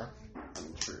are. I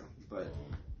mean, true, but.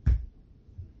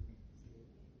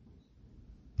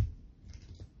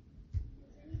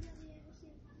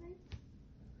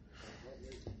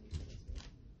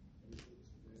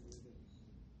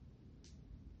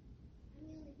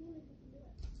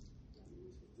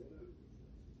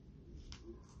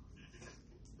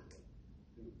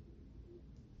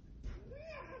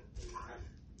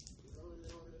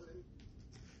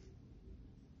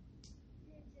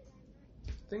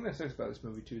 The thing that sucks about this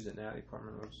movie too is that Natalie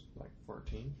Portman was like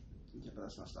 14. Yeah, but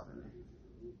that's not stopping me.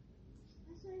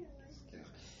 Okay.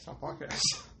 It's not podcast.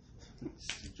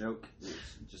 It's a joke.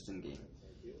 It's just in game.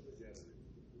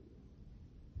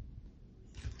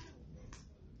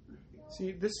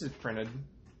 See, this is printed.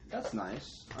 That's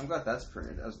nice. I'm glad that's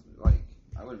printed. I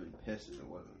would have been pissed if it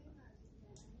wasn't.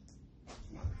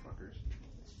 Motherfuckers.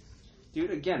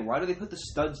 Dude, again, why do they put the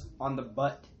studs on the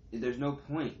butt? There's no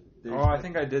point. I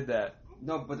think I did that.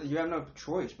 No, but you have no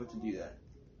choice but to do that.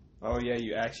 Oh yeah,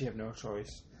 you actually have no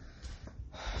choice.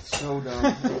 It's so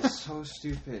dumb. It's so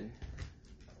stupid.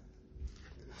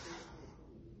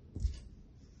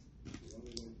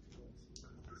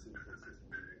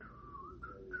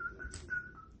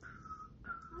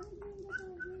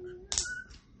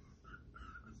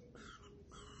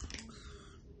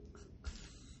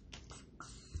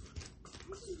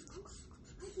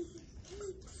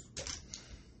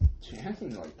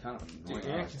 Anakin's like kind of annoying.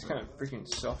 Dude, Anakin's kind of freaking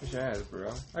selfish ass,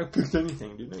 bro. I picked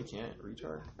anything, dude. No, you can't,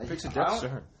 retard. Fix a Death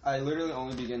Star. I literally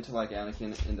only begin to like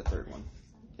Anakin in the third one,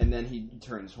 and then he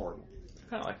turns horrible.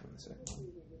 Kind of like him in the second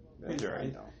one. He's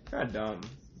alright. Kind of dumb,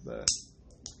 but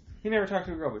he never talked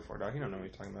to a girl before, dog. He don't know what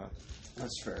he's talking about.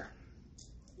 That's fair.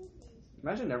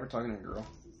 Imagine never talking to a girl,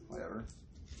 whatever.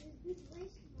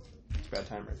 It's a bad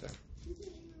time right there.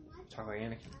 Talk like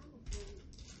Anakin.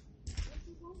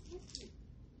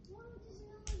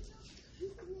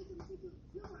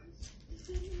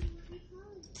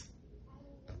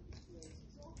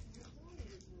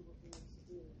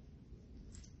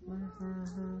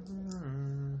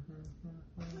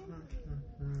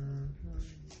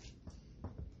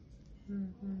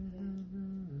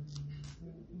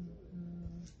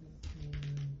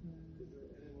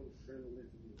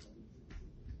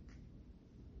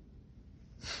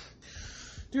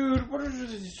 Dude, what are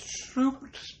these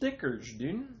stupid stickers,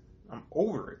 dude? I'm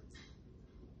over it.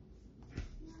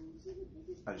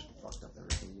 I just fucked up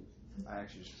everything. I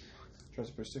actually just tries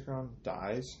to put a sticker on,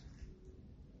 dies.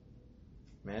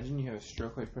 Imagine you have a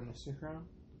stroke like putting a sticker on.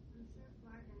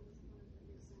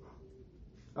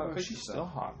 Oh, because she's still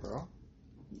hot, bro.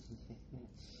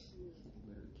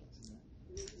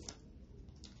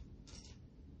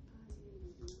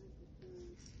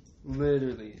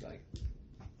 Literally, like,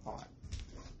 hot.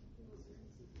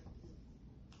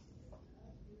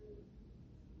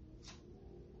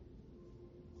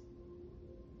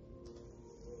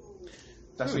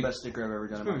 That's the best sticker I've ever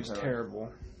done. This movie's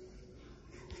terrible.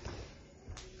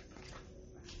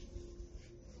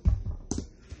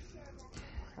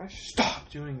 I stop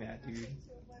doing that, dude.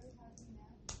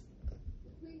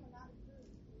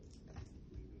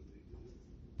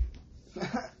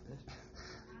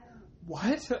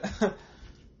 What?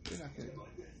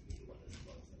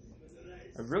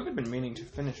 I've really been meaning to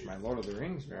finish my Lord of the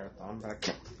Rings marathon, but I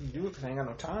can't do it because I ain't got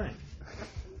no time.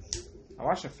 I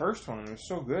watched the first one and it was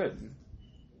so good.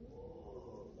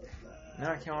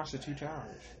 Now I can't watch the Two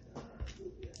Towers.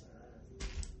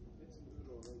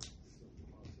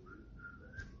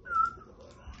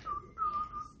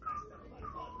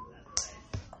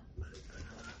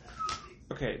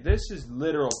 Okay, this is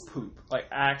literal poop. Like,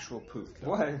 actual poop.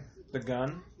 What? The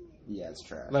gun? Yeah, it's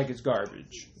trash. Like, it's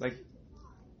garbage. Like,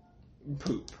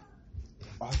 poop.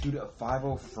 Oh, dude, a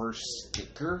 501st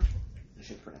sticker? You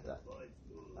should print that.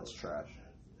 That's trash.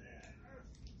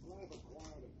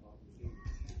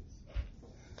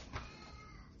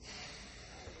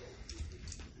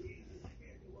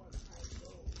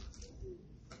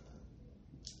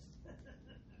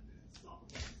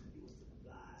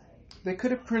 They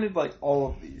could have printed, like, all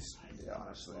of these. Yeah,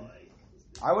 honestly.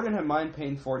 I wouldn't have mind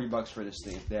paying $40 for this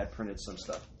thing if they had printed some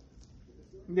stuff.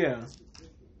 Yeah.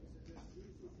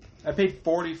 I paid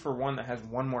 $40 for one that has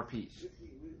one more piece.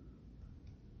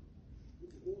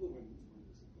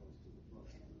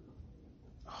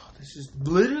 This is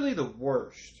literally the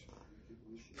worst.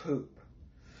 Poop.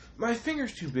 My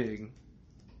finger's too big.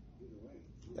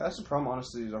 Yeah, that's the problem,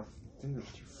 honestly, is our fingers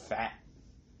too fat.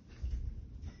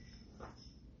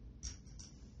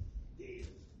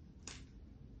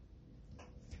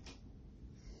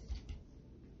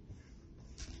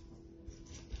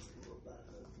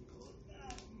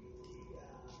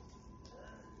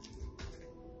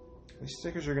 These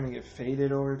stickers are gonna get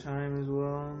faded over time as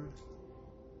well.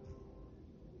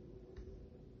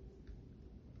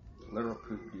 Literal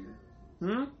poop, dude.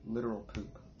 Hmm? Literal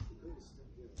poop.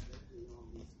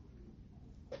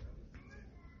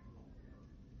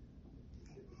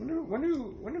 When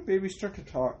do babies start to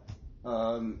talk?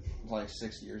 Like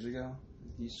 6 years ago.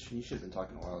 He should have been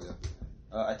talking a while ago.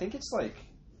 I think it's like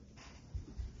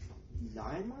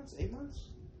 9 months, 8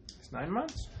 months. It's 9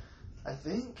 months. I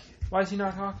think. Why is he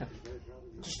not talking?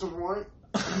 Just doesn't want it.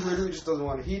 He literally just doesn't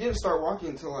want it. He didn't start walking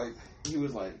until like he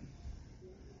was like.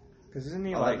 Because isn't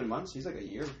he 11 like months? He's like a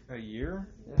year. a year?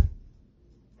 Yeah.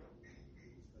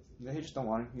 Yeah, he just don't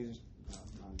want it. He's just.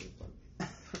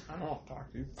 I don't want to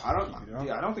talk to you. I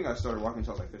don't think I started walking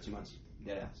until I was like 15 months.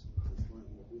 Deadass.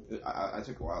 I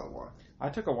took a while to walk. I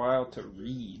took a while to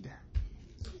read.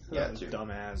 Yeah, that was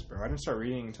dumbass, bro. I didn't start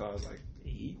reading until I was like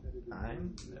 8,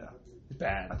 9. Yeah. It's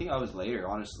bad. I think I was later,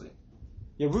 honestly.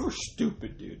 Yeah, we were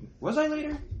stupid, dude. Was I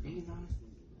later? 8, 9?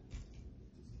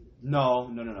 No.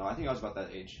 I think I was about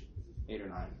that age. 8 or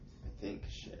 9. I think.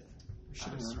 Shit. We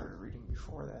should have started reading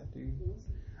before that, dude.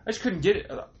 I just couldn't get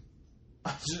it.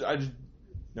 I just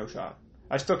no shot.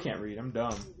 I still can't read. I'm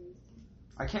dumb.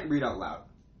 I can't read out loud.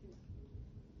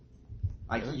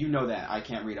 Really? You know that. I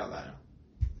can't read out loud.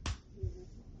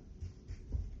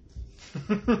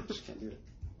 Just can't do it.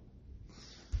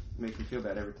 Make me feel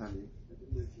bad every time you.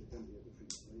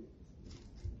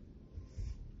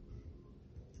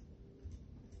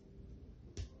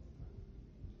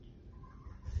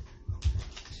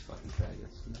 These fucking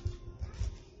faggots.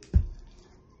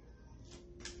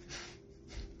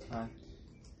 Hi.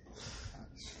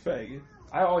 Faggot.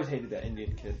 I always hated that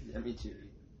Indian kid. Yeah, me too.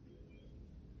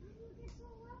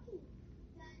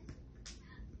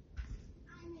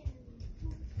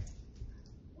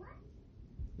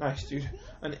 Nice, dude.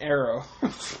 An arrow.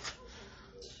 Get the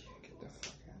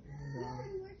fuck out of here, dog.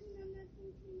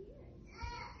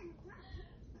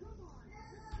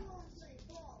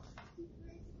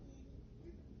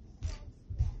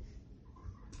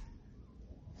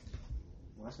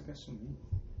 Why is that guy so mean?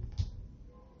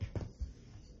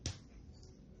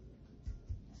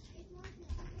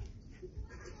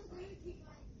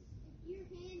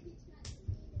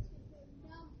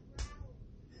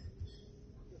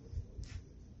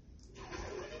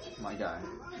 My guy.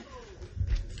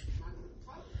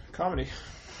 Comedy.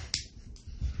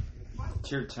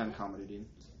 Tier 10 comedy, dude.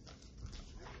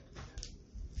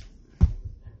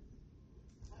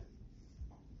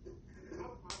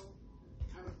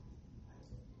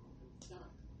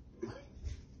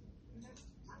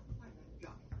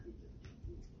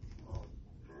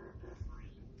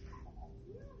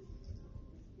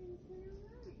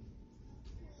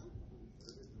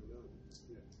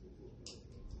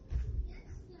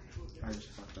 I just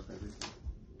fucked up everything.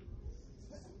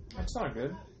 That's not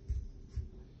good.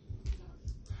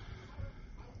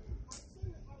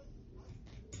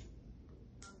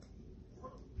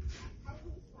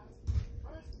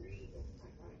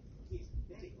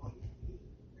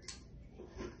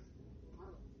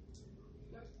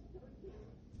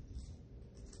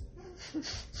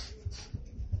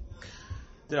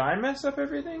 Did I mess up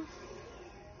everything?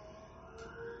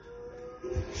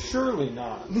 Surely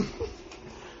not.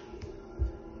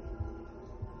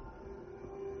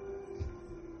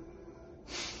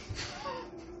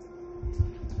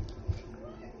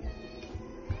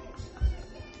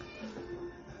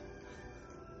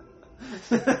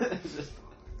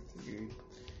 You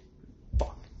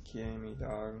fucking kidding me,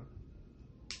 dog.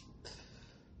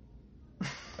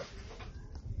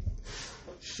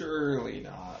 Surely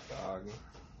not, dog.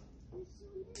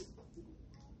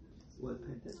 What,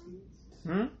 pay attention?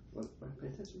 Hmm? What, pay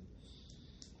attention?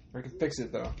 I can fix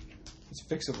it, though. It's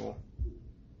fixable.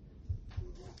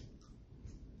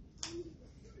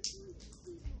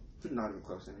 Not even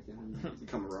close, Anakin. You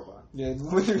become a robot. Yeah,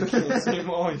 literally the same.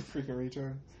 Oh, you freaking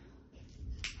retard.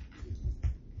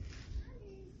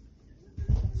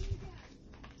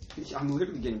 I'm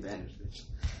literally getting bandaged, bitch.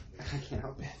 I can't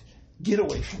help it. Get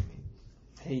away from me.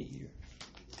 I hate you.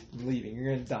 I'm leaving.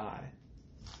 You're gonna die.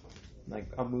 Like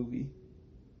a movie.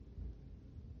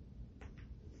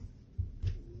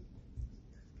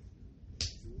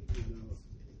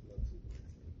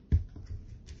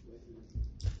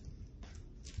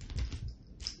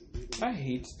 I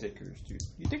hate stickers, dude.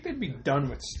 You think they'd be done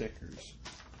with stickers?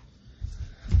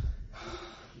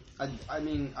 I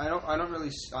mean, I don't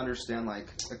really understand, like,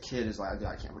 a kid is like,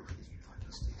 I can't wait for these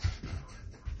fucking stickers.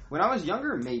 When I was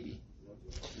younger, maybe.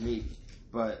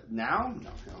 But now, no,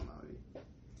 hell no, dude.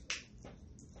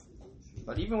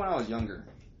 But even when I was younger,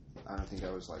 I don't think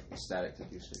I was, like, ecstatic to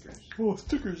do stickers. Oh,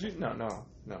 stickers, no. No.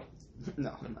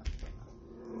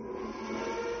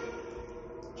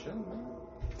 Chill, man.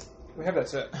 We have that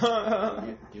set.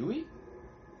 Do we?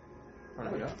 Oh, no,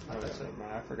 we don't. Oh, that's it.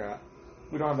 I forgot.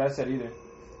 We don't have that set either.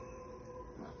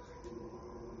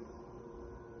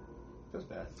 Feels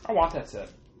bad. I want that set.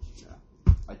 Yeah.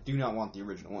 I do not want the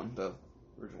original one. The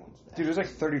original one's bad. Dude, it was like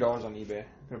 $30 on eBay. I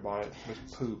could have bought it. It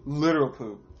was poop. Literal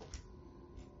poop.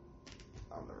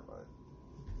 I'll never buy it.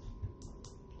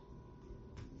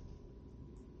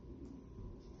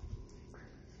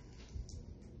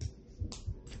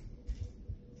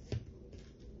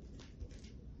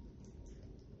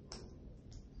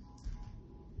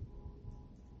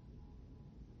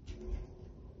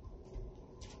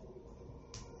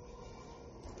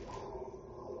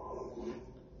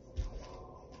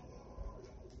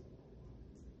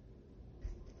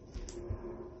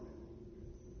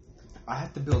 I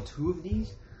have to build 2 of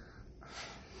these?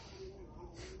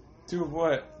 2 of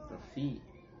what? The feet.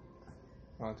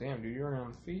 Oh, damn, dude, you're already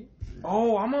on the feet?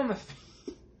 Oh, I'm on the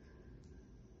feet.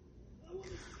 I want to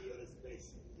see your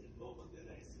space the moment the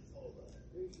race is over.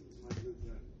 Patience, my good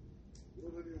friend.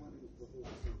 You'll have your winnings before the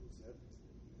sun is set.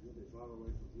 You'll be far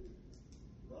away from here.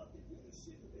 Not if your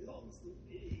ship belongs to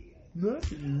me.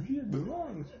 Nothing really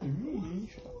belongs to me.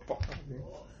 Shut the fuck up, dude.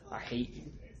 I hate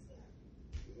you.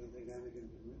 You don't think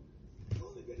Anakin can win?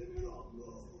 Don't get me wrong, no.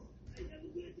 I have a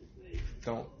great faith.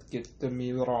 Don't get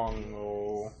me wrong,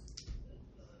 oh.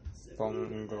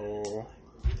 Bongo.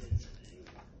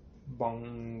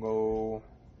 Bongo.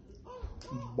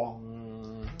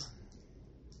 Bong.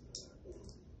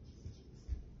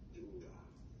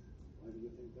 Why do you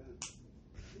think that?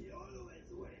 He always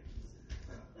wins.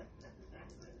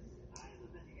 I'm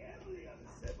betting heavily on the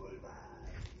Sebul man.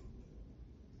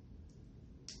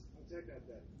 I'll take that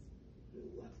bet.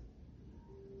 What?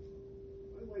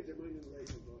 I wager my new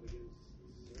racing boat against,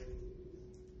 say,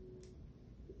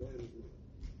 the boy who's new.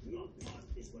 Not what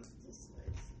is worth the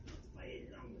slaves. Not by a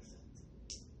long shot.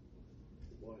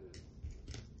 The boy now.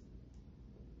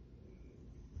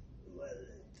 Well,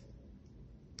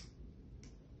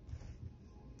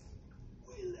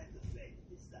 we'll let the fate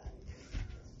decide.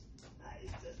 I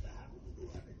just happen to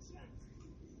have a chance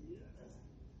here.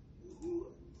 Who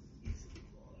is the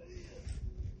boy?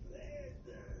 Fred.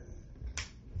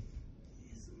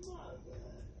 His mother.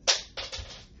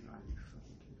 Are you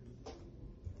fucking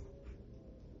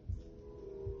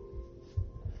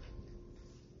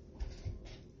kidding me?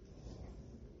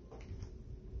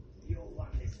 You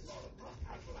want this small top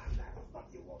Outlander, but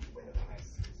you won't win the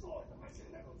race. So the match is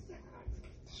level second.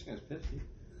 This guy's pissy.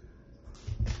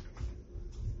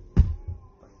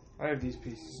 I have these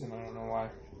pieces and I don't know why.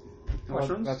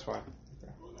 Mushrooms? That's why.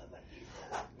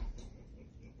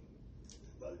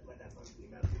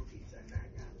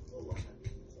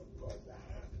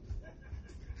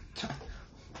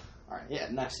 Alright, yeah,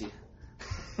 next you.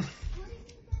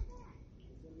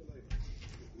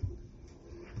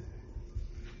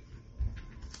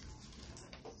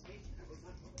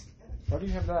 Why do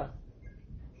you have that?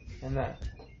 And that?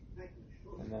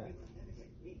 And that?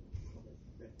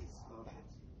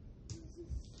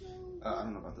 I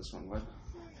don't know about this one. What?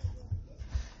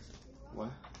 What?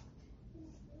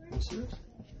 Are you serious?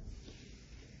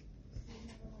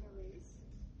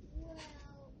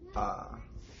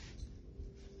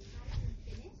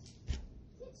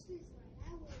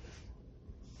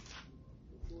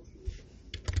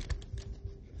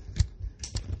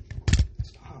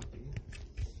 Stop, dude.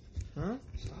 Huh?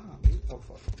 Stop, dude. Oh,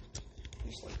 fuck.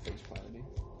 Just like face planted, dude.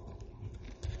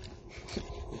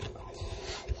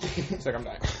 It's like I'm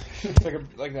dying.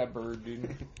 It's like that bird,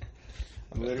 dude.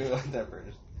 I'm literally like that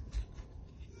bird.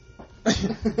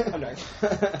 I'm dying.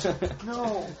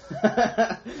 No.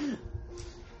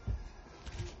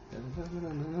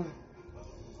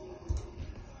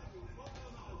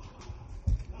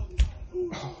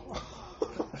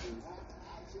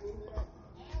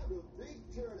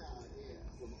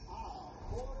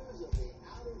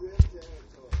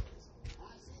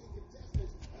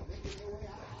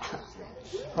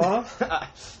 Huh?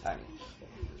 I mean,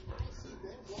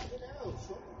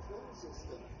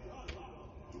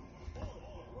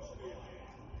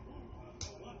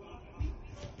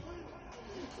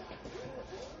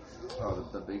 oh,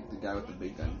 the guy with the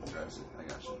big gun drives it. I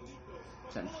got you.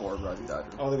 10-4, Roger Dodger.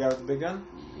 Oh, the guy with the big gun?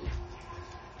 Yeah.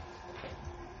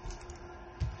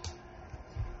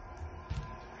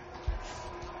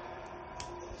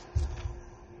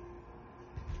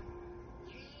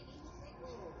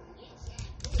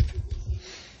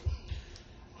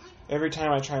 Every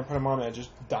time I try and put them on, it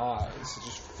just dies. It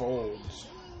just folds.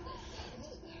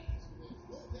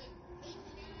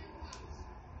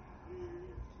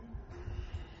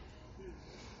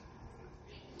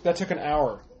 That took an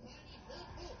hour.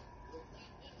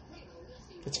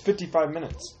 It's 55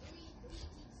 minutes.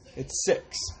 It's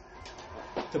 6.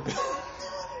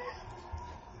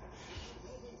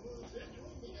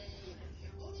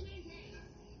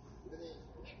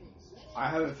 I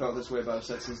haven't felt this way about a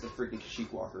set since the freaking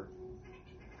Sheik Walker.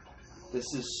 This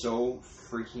is so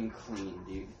freaking clean,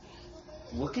 dude.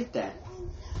 Look at that.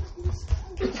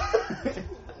 And then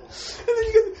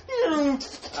you get...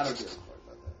 I don't give a fuck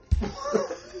about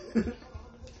that.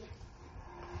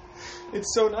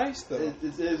 It's so nice, though. It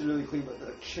is really clean, but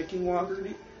the chicken Walker,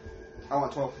 dude. I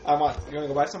want 12. You want to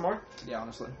go buy some more? Yeah,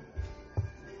 honestly.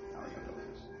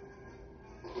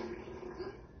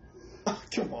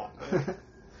 Come on, man.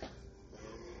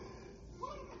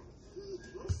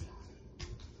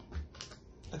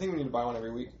 I think we need to buy one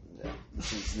every week. Yeah,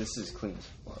 this is clean as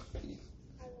fuck, dude.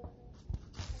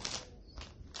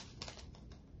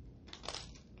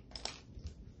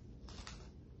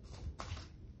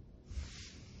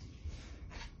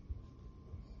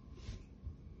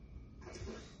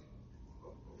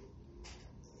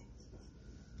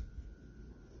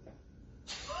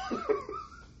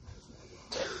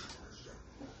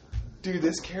 Dude,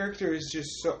 this character is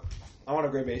just so... I want a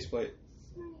gray base plate.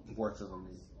 Worth of them,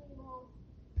 dude.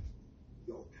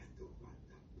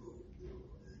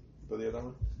 But the other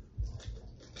one?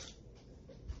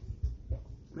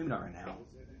 Maybe not right now.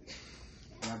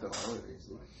 I have to earlier,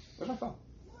 dude. Where's my phone?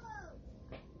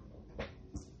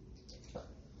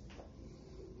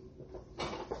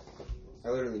 I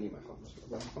literally need my phone.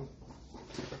 Where's my phone?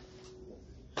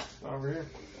 Over here.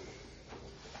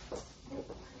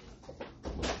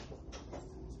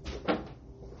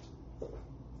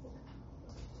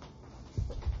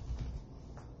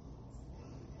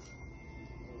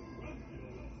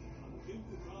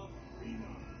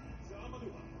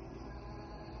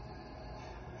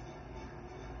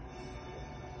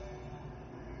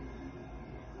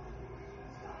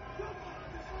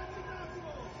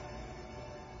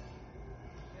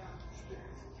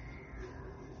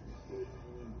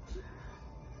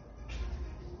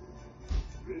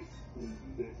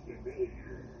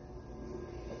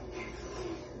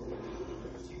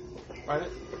 Find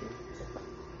it?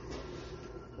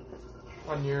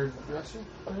 On your dresser,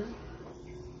 maybe?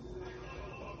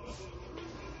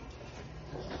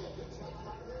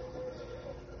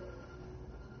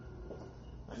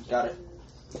 Got it.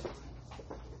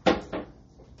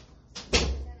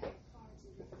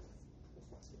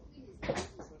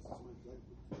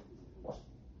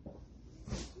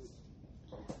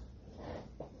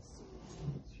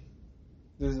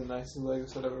 This is the nicest Lego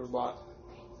set I've ever bought.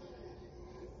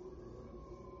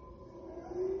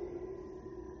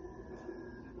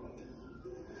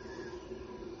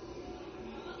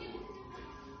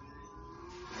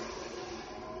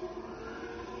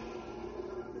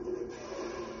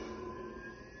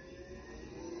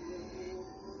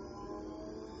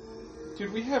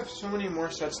 Dude, we have so many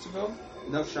more sets to build.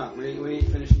 No shot. We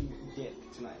ain't finishing it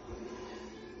tonight.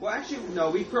 Well, actually, no.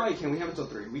 We probably can. We have until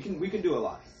 3. We can do a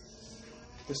lot.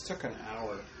 This took an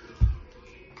hour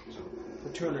for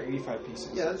 285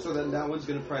 pieces. Yeah. So then that one's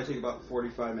gonna probably take about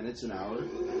 45 minutes, an hour.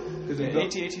 Because The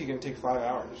AT-AT is gonna take 5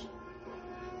 hours.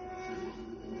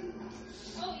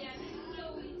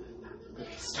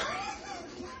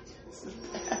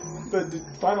 The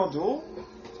final duel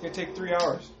is gonna take 3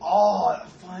 hours. Oh, the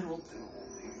final duel.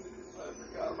 I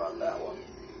forgot about that one.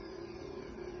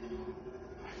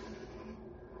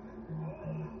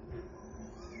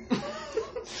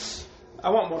 I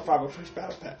want more 506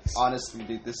 battle packs. Honestly,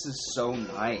 dude, this is so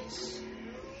nice.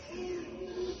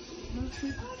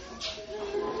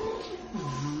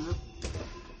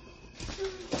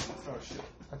 Oh shit!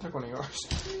 I took one of yours.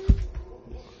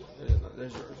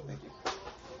 There's yours. Thank you.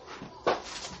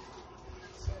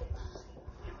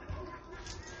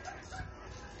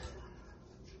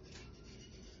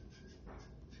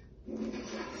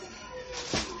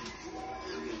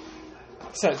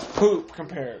 It says poop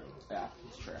compared. Yeah,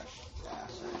 it's trash.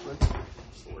 Ass, actually.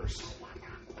 It's the worst.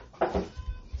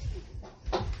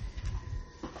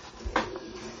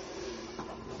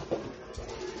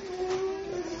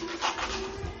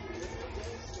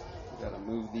 Gotta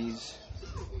move these.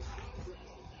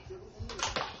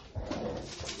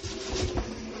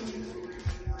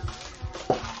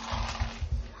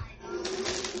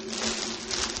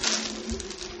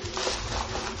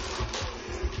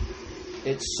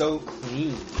 It's so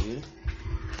clean, dude.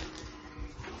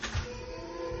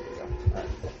 There we go. Alright.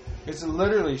 It's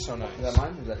literally so nice. Is that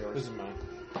mine or is that yours? This is mine.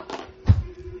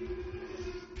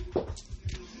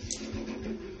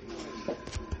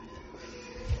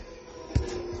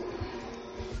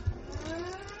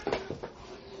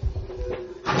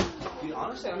 Dude,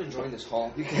 honestly, I'm enjoying this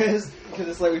haul because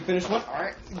it's like we finished one. All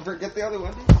right, forget the other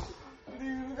one.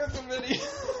 Dude, we got so many.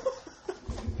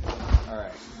 All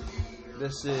right,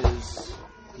 this is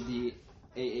the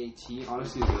AAT.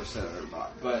 Honestly, the worst set I've ever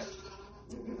bought, but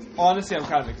Honestly, I'm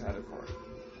kind of excited for it.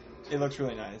 It looks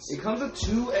really nice. it comes with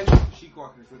 2 extra Sheik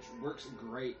Walkers, which works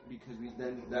great because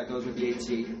that goes with the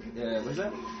AT. What is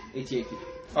that? AT-AT.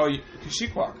 Oh,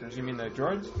 Sheik Walkers. You mean the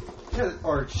droids? Yeah,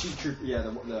 or Sheik Troop. Yeah,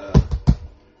 the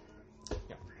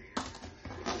Yeah.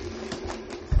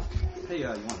 Hey, you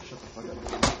want to shut the fuck up?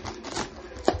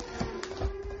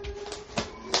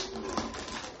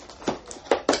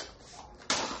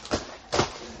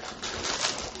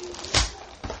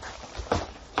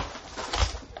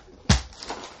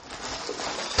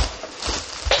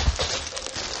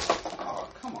 Oh,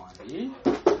 come on, dude.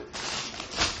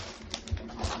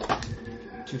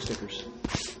 2 stickers.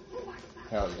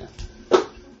 Hell yeah.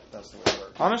 That's the way it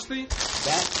works. Honestly,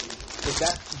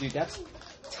 Dude, that's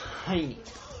tiny.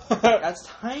 That's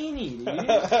tiny, dude.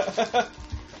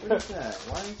 What is that?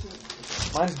 Why is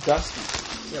it? mine's dusty.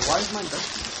 Yeah, why is mine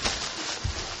dusty?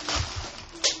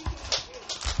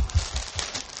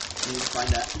 You need to find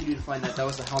that. You need to find that. That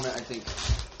was the helmet, I think.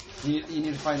 You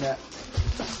need to find that.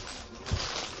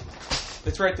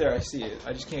 It's right there. I see it.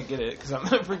 I just can't get it because I'm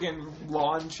in a freaking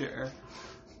lawn chair.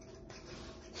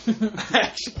 I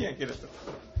actually can't get it.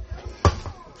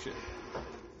 Oh, shit.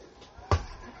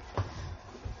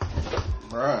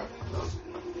 Bruh.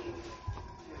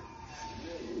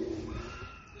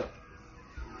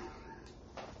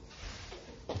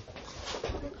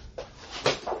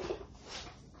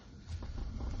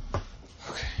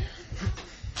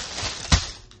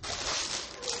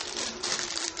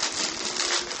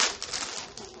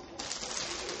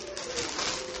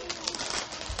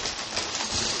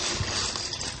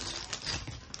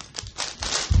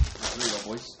 There you go,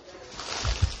 boys.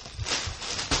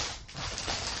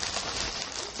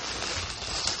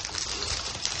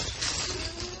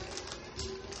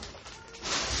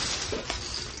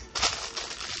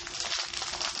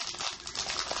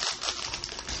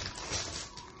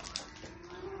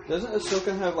 Doesn't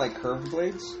Ahsoka have like curved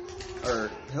blades or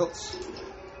hilts?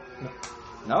 No.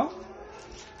 No?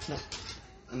 No.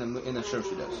 In the show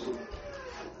she does.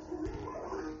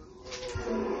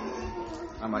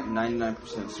 I'm like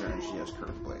 99% certain she has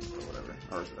curved blades or whatever,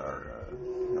 or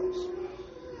hilts.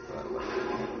 But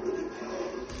whatever.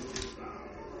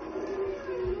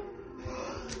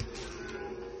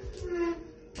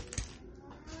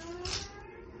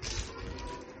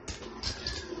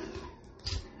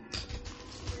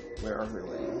 Where are her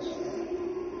legs?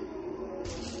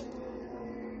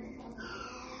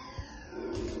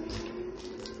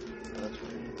 Oh, that's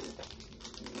weird.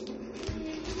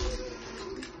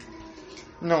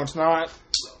 No, it's not.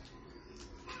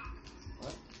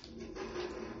 What?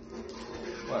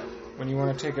 What? When you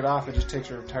want to take it off, it just takes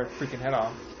your entire freaking head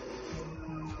off.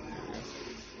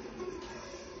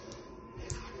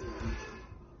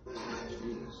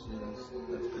 Jesus,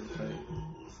 that's pretty tight.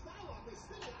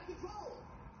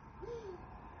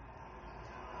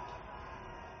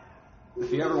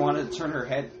 If you ever wanted to turn her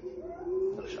head,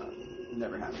 no shot.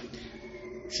 Never happened.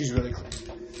 She's really clean.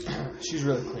 She's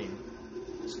really clean.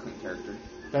 It's a clean character.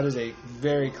 That is a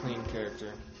very clean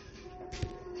character.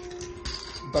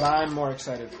 But I'm more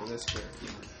excited for this character.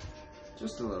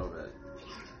 Just a little bit.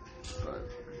 But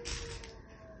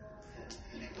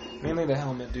Mainly the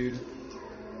helmet, dude.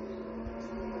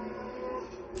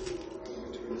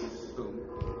 boom.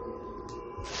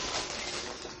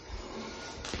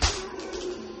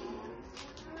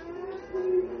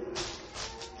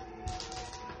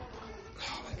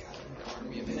 Oh my god, I need an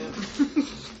army of him.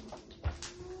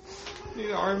 Need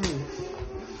an army.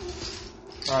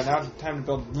 Alright, now it's time to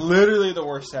build literally the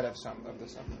worst set of the summon.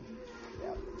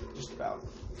 Yeah, just about.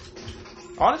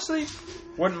 Honestly,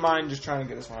 wouldn't mind just trying to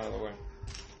get this one out of the way.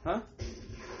 Huh?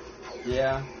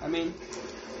 Yeah, I mean,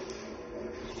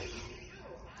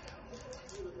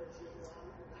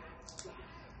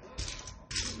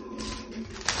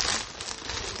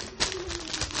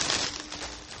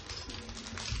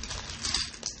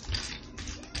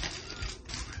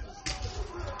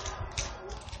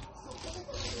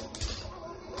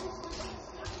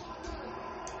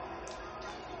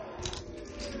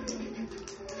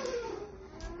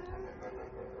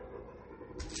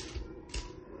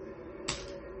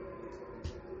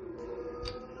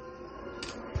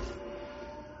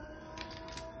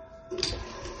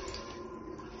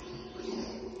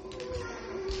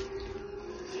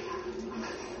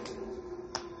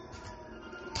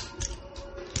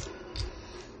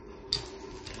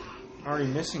 Already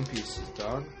missing pieces,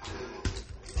 dog.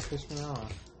 Piss me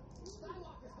off.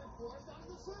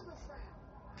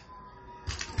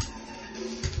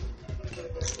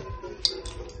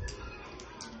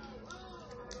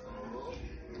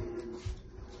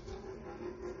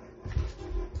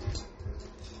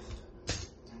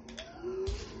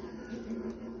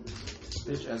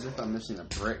 Bitch, as if I'm missing a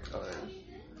brick. Oh, there it is.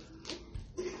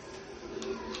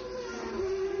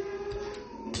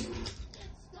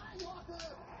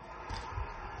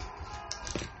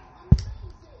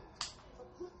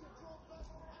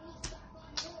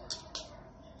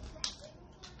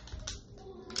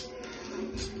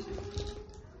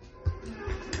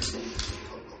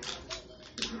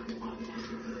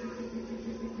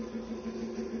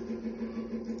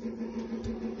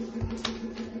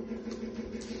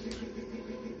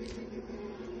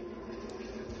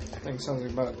 I think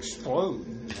something's about to explode.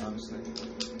 Honestly.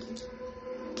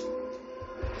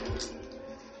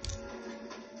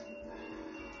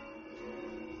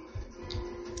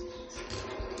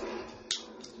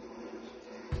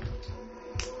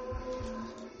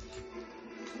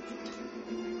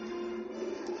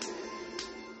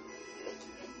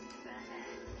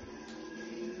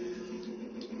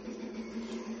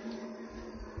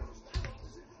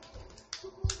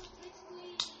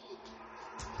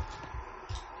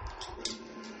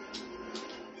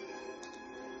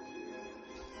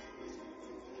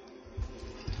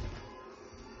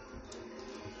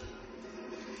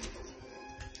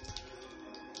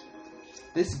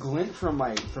 This glint from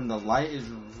the light is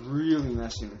really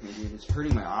messing with me, dude. It's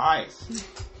hurting my eyes.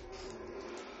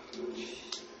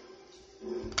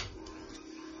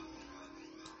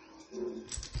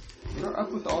 They're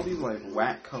up with all these like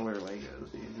whack color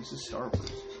Legos, dude. This is Star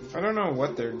Wars. I don't know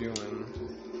what they're doing.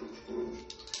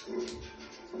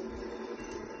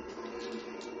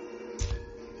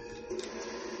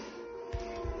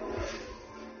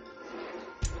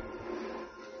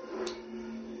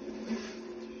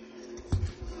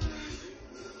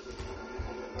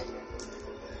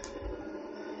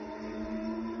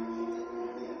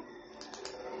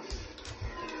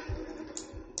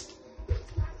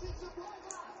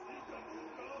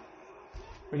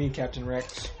 We need Captain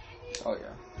Rex. Oh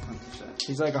yeah, 100%.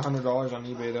 He's like $100 on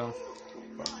eBay though.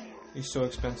 He's so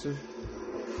expensive.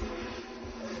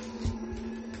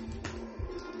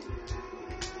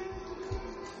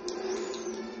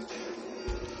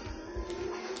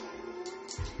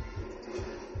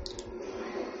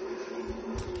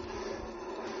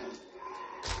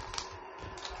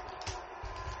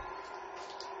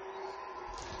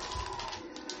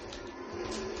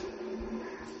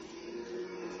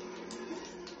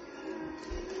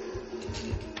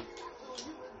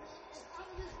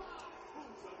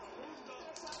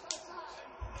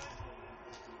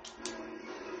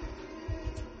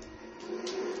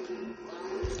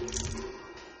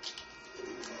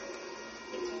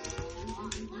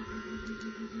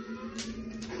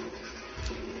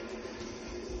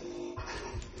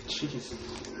 Jeez.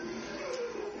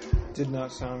 Did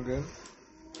not sound good.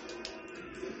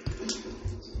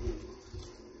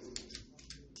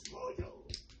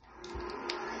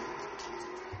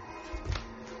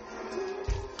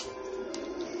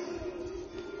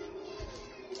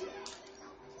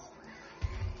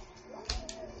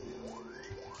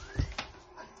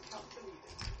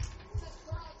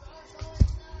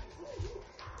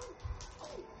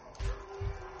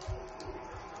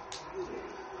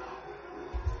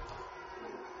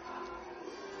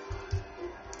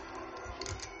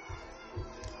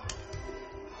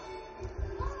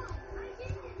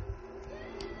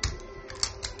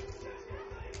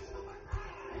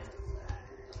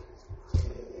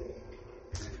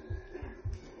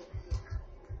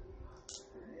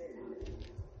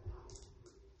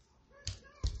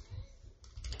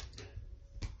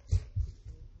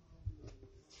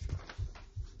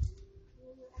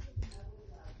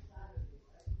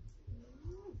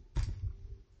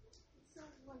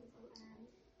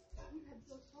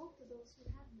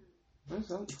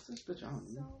 What's this bitch on?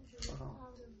 Fuck off.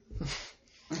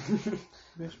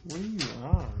 Bitch, what are you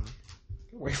on?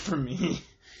 Get away from me.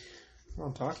 I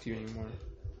don't talk to you anymore.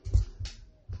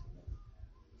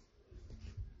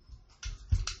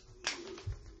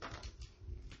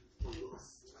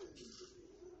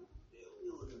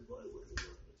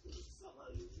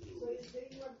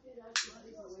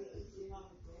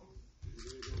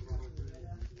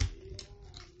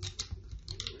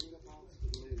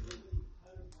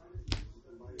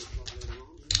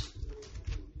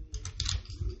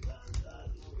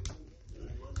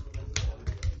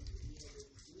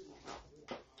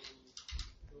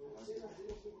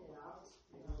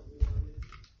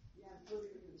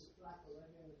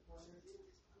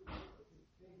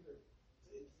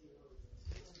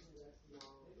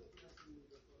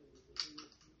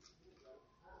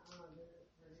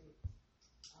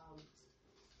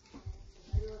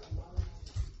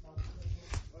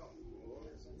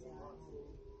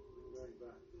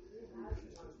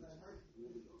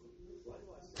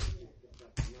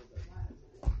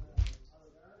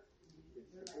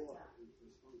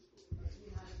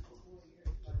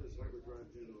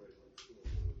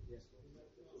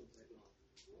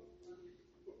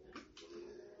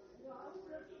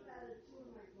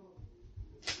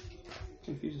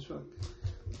 Confused as fuck.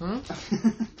 Hmm?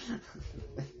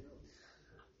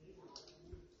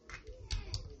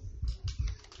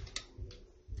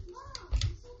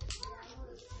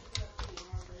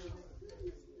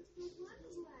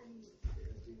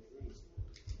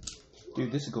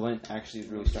 Dude, this glint actually is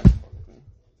really starting to fuck with me.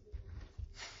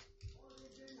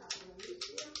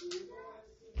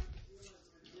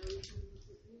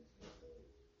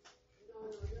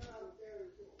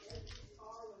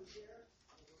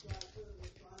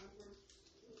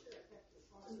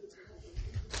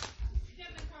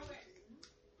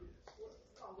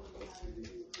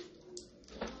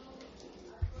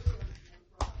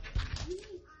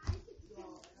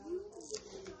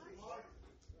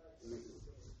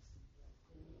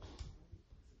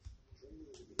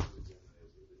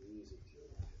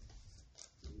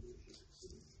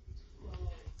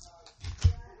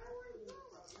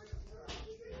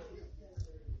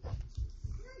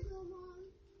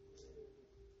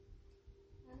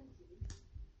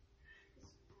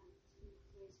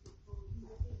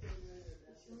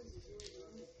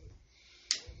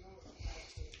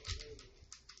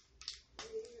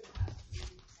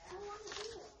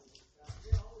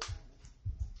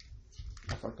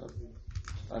 I fucked up.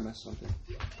 I messed something.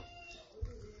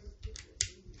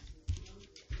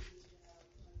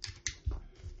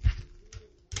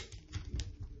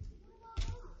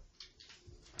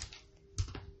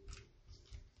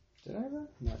 Did I ever?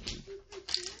 No.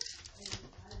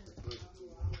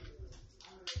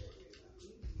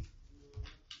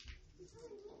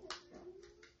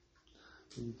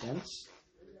 Dense?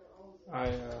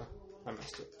 I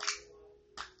messed it.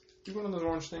 You one of those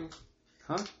orange things?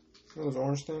 Huh? One of those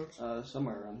orange things?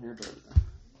 Somewhere around here, but.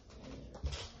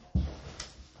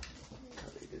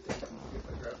 Probably a good thing. If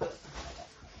I grab it.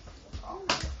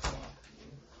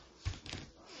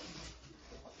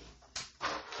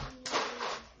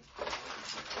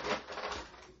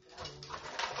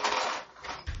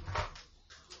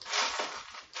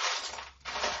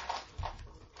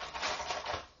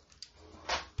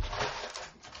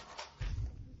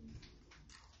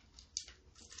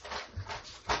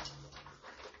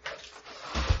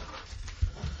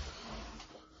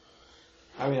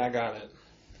 I mean, I got it.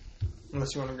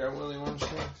 Unless you want to grab one of the orange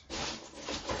things.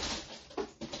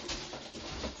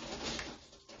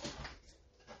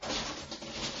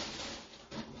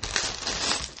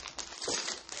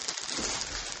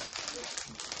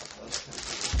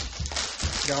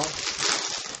 Go.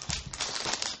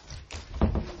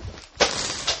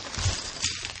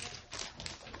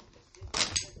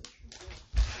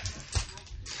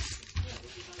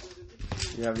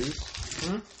 You have these?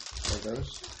 Hmm? Or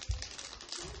those?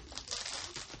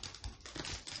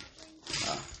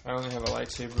 I only have a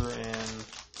lightsaber and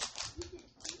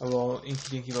a little inky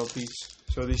dinky little piece.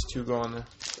 So these two go on there.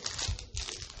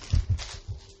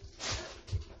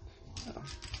 Oh.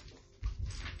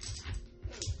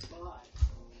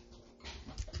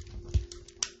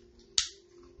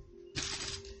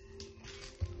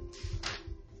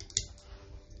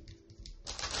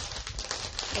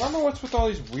 I don't know what's with all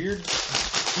these weird.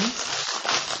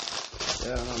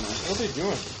 Yeah, I don't know. What are they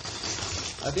doing?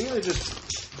 I think they're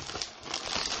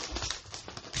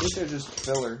just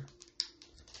filler.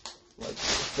 Like,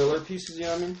 filler pieces, you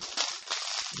know what I mean?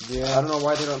 Yeah. I don't know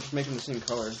why they don't just make them the same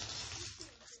color.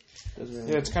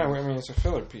 Yeah, it's kind of weird. I mean, it's a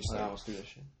filler piece. I Though. almost do this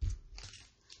shit.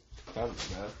 That would be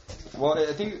bad. Well,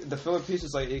 I think the filler piece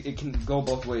is like, it can go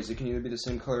both ways. It can either be the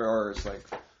same color or it's like,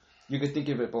 you could think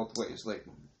of it both ways. Like,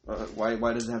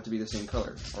 why does it have to be the same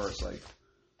color? Or it's like,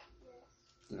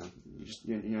 you know,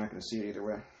 you're not going to see it either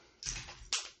way.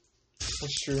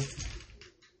 That's true.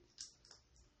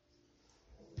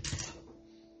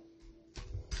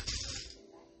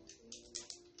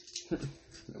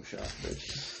 No shot,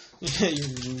 bitch. Yeah,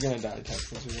 you're gonna die,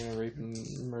 Texans. They're gonna rape and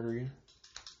murder you.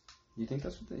 You think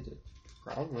that's what they did?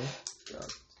 Probably. God,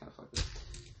 it's kind of fucked up.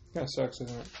 Kind of sucks,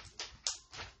 isn't it?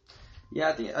 Yeah,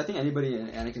 I think anybody in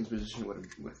Anakin's position would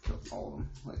have killed all of them.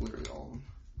 Like, literally all of them.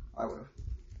 I would have.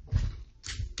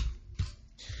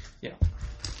 Yeah.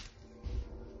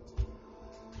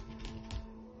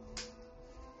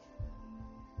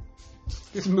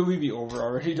 This movie be over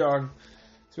already, dog.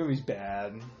 This movie's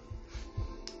bad.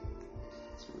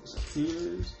 This movie's like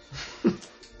theaters.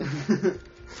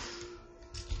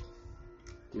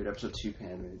 Dude, episode 2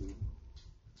 pan,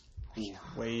 dude.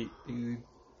 Wait, dude.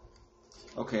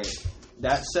 Okay,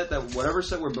 that set, whatever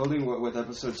set we're building with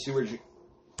episode 2, we're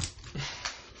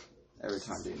every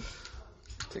time, dude.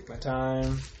 Take my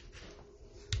time.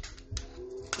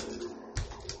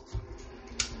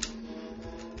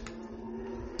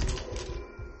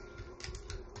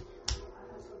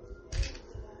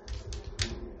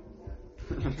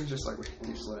 Just like,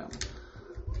 dude, slow down.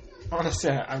 Honestly,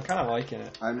 I'm kind of liking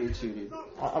it. I me too, dude.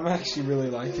 I'm actually really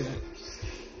liking it.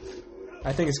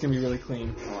 I think it's going to be really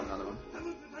clean. I want another one.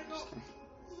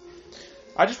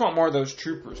 I just want more of those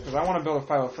troopers, because I want to build a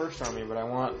 501st army, but I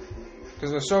want...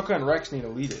 Because Ahsoka and Rex need to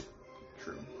lead it.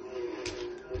 True.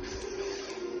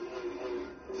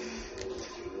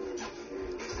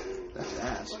 That's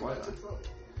ass. Why?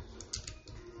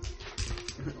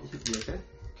 You okay?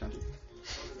 Can't do.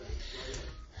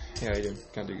 Yeah, I do.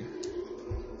 Can't do.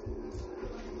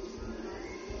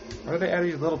 Why do they add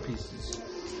these little pieces?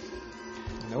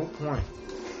 No point.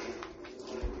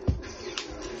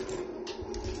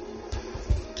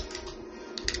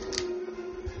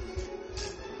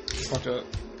 Fucked up.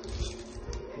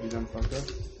 You done fucked up?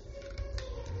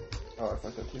 Oh, I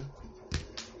fucked up too.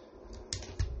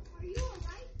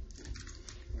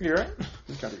 You alright?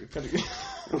 Can't do. Can't do.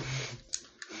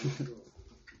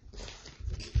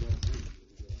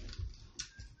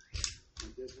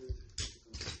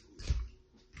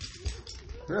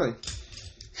 Really?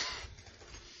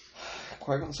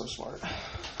 Qui-Gon's so smart.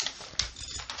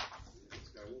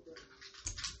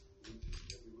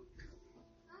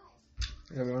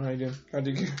 Everyone, how you doing? How'd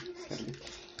you do?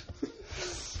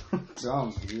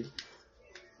 Dumb, dude.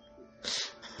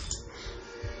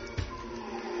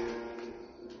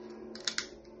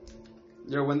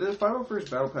 Yo, when the 501st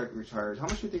Battle Pack retires, how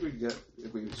much do you think we'd get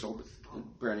if we sold it?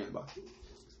 Brand new in the box.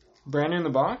 Brand new in the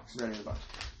box? Brand new in the box.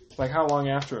 Like how long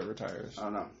after it retires? I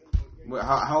don't know.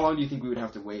 How long do you think we would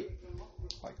have to wait?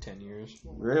 Like 10 years.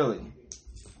 Really?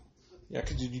 Yeah,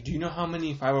 because do you know how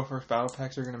many 501st Battle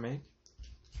Packs they're going to make?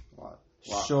 Wow.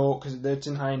 So, because it's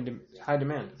in high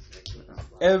demand.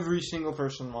 Every single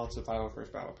person wants a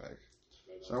 501st Battle Pack.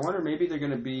 So I wonder, maybe they're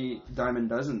going to be dime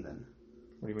dozen then.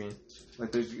 What do you mean?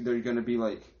 Like, there's going to be,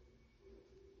 like,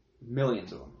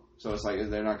 millions of them. So it's like,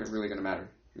 they're not really going to matter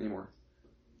anymore.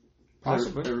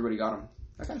 Possibly. Everybody got them.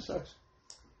 That kind of sucks.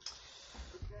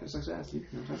 That sucks ass, dude.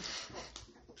 You know what I'm saying?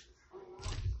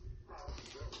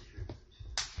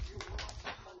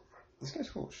 This guy's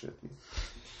cool as shit, dude.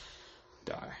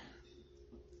 Die.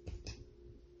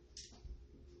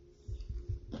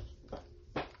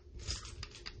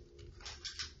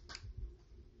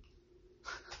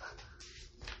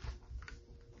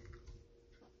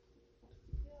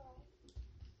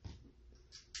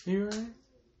 You alright?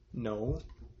 No.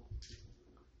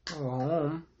 Go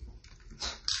home.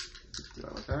 Do I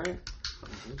look alright?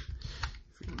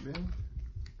 Feeling bad?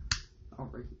 I'll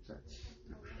break it. Sorry.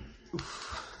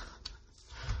 Oof.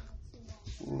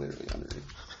 Literally underneath.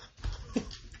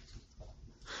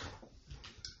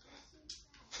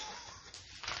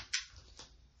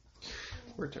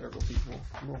 We're terrible people.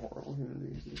 We're horrible human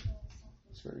beings, dude.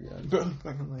 I swear to God. But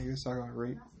fucking like this talk about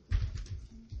rape.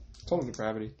 Total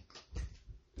depravity.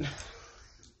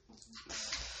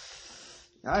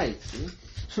 Yikes,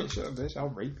 dude. Shut up, bitch. I'll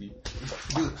rape you.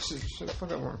 Dude, shut the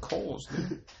fuck up. We're in Coles,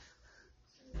 dude.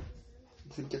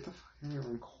 Get the fuck out of here,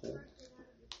 we're in cold.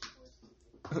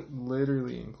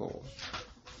 Literally in Coles.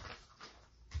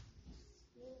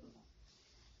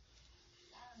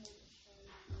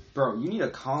 Bro, you need to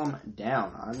calm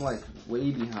down. I'm like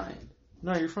way behind.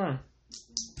 No, you're fine.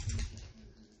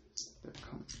 Better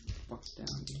calm the fuck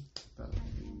down, dude. Better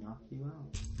knock you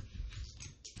out.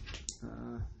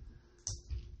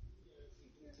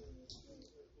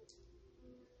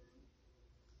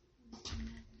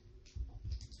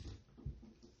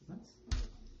 What?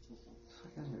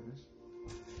 Fuck out of here, bitch.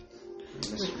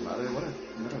 Miss your mother?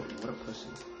 What a pussy.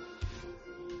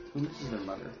 Who misses their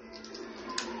mother?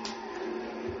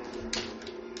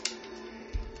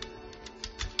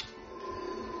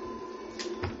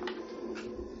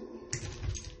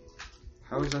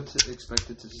 How is that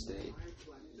expected to stay?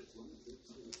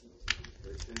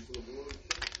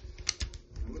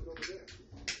 Look over there.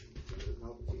 Senator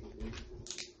Palpatine.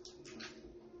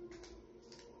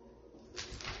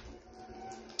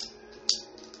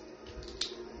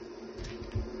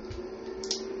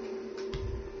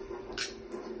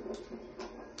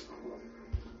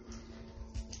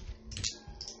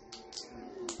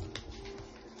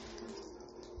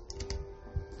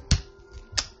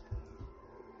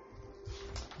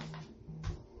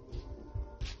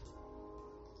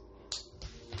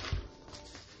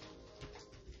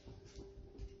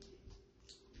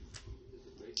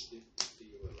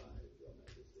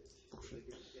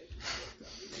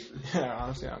 Yeah,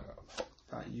 honestly,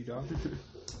 not you, dog.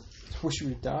 I wish you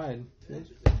would have died. Then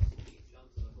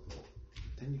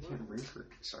you can't raise her.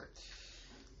 Sorry.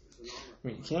 I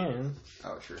mean, you can.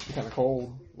 Oh, sure. It's kind of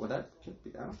cold. Well, that could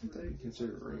be. I don't think that'd be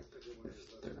considered rape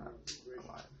if they're not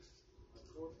alive.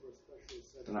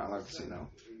 They're not allowed to say no.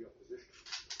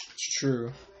 It's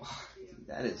true.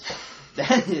 That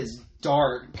is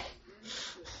dark.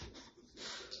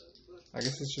 I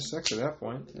guess it's just sex at that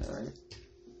point. Yeah, right.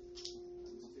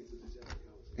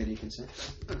 And you consent.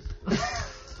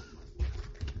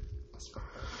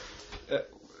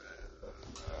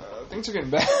 Things are getting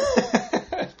bad.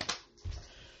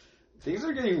 Things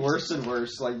are getting worse and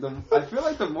worse. Like I feel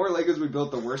like the more Legos we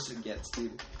build, the worse it gets,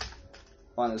 dude.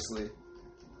 Honestly.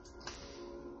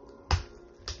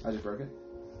 I just broke it.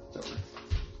 It's over.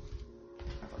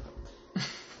 I fucked up.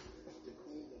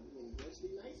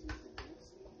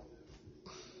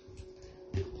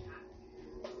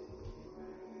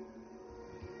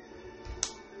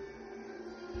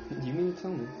 You mean to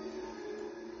tell me?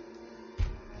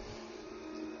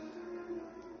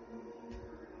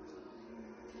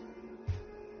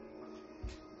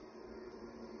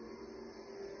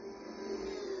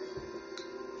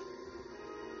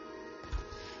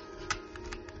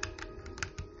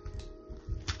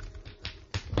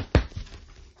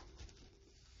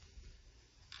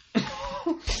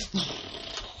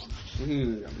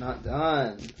 Dude, I'm not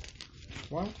done.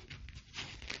 What?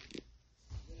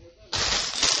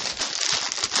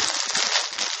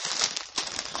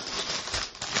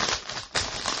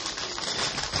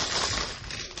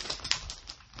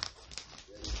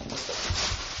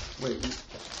 Wait.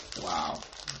 Wow.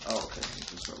 Oh, okay. You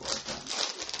can sort of like that.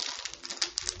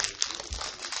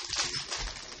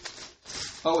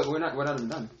 Oh wait, we're not even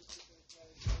done.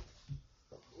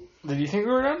 Did you think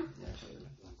we were done? Yeah, actually.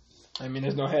 I mean,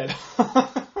 there's no head.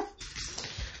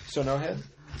 So no head?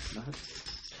 No.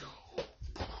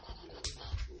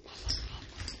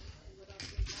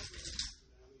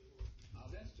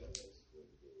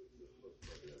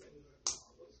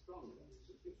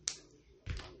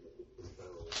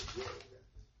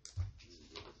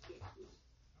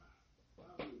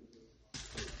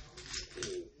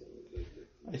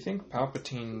 I think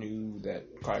Palpatine knew that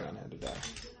Qui-Gon had to die.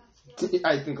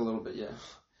 I think a little bit, yeah.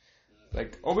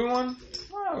 Like, Obi-Wan?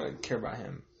 I don't care about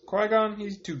him. Qui-Gon,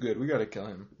 he's too good. We gotta kill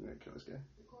him. I'm gonna kill this guy.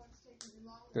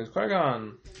 Because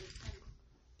Qui-Gon...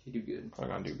 He do good.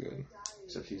 Qui-Gon do good.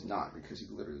 Except he's not, because he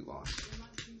literally lost.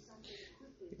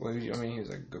 Well, I mean, he was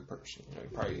like a good person. You know,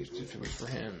 probably if it was for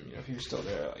him, you know, if he was still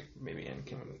there, like, maybe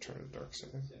Anakin would turn to the dark side.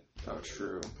 Oh,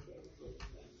 true.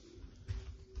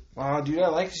 Wow, dude, I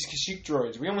like these Kashyyyk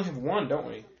droids. We only have one, don't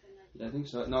we? Yeah, I think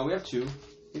so. No, we have two.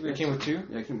 It came with two?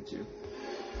 Yeah, it came with two.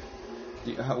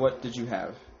 What did you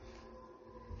have?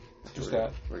 Just we're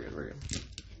that. Good. We're good.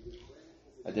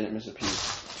 I didn't miss a piece.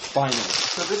 Finally.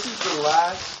 So this is the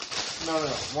last... No.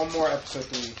 One more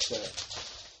episode to each set.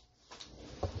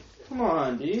 Come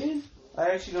on, dude. I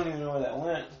actually don't even know where that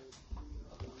went.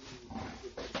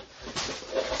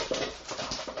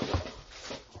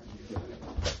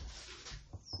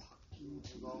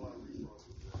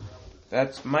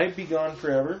 That might be gone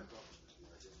forever.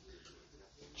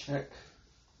 Check.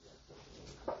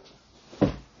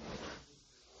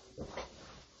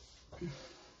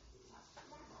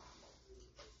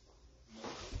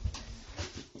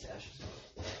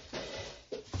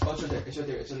 Oh, it's right there. It's right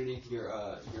there. It's underneath your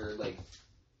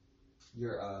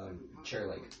chair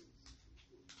leg.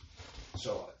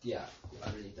 So yeah,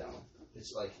 underneath that one.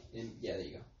 It's like in. Yeah, there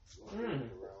you go.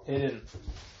 Hidden.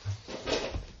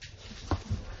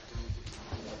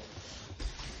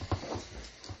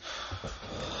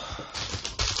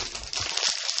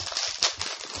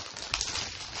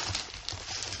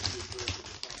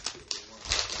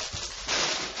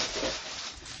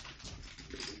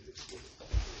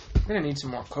 We're gonna need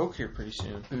some more Coke here pretty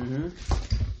soon. Mm-hmm.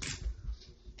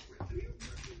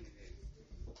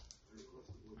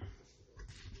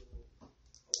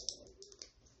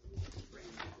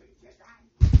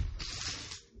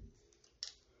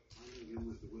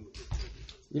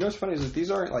 You know what's funny is that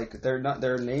these aren't like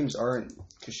their names aren't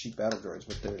Kashyyyk battle droids,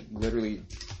 but they're literally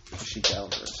Kashyyyk battle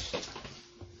droids.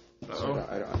 So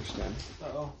I don't understand.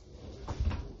 Uh-oh.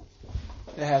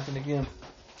 It happened again.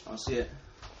 I see it.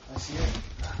 I see it.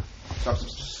 Stop.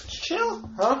 Just chill.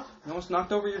 Huh? You almost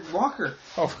knocked over your walker.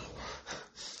 Oh.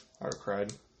 I would have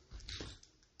cried.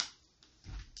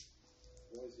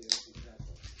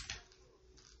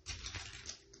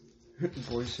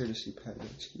 Boys here to see Patty.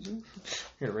 Excuse me?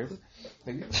 You're a raper?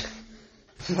 Maybe.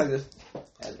 Like this.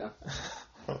 Head down.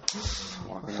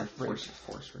 Walking our force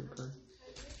raper.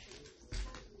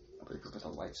 A raper with a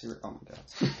lightsaber. Oh my god.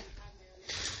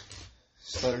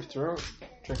 Slit her throat,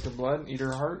 drink her blood, eat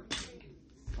her heart.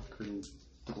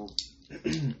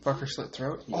 Fuck her slit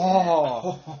throat. Yeah.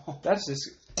 Oh, that's just.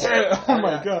 Oh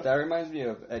my god. That reminds me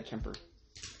of Ed Kemper.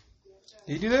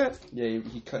 Did he do that? Yeah,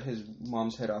 he cut his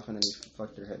mom's head off and then he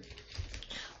fucked her head.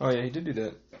 Oh yeah, he did do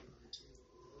that.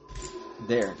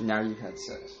 There, now you've had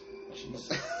sex. Jesus.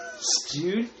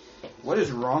 Dude, what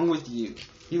is wrong with you?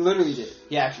 He literally did it.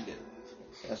 He actually did it.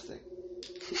 That's the thing.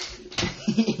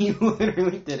 He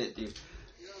literally did it, dude.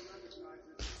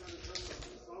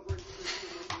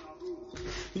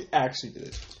 He actually did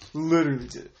it. Literally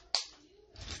did it.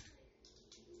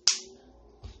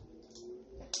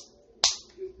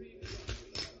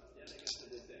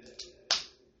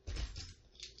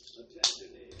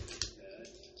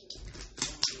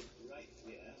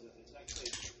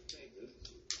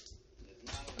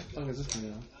 What is this one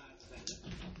now?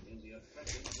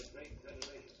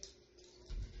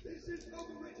 This is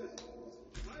overrated.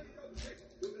 I object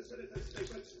to the senator's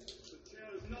statement. The chair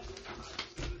is not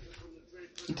senator from the trade.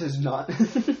 It does not.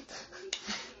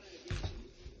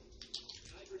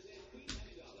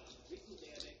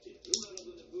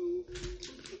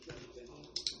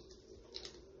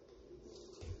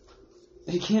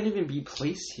 He can't even be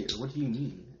placed here. What do you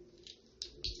mean?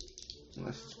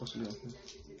 Unless it's supposed to be like that.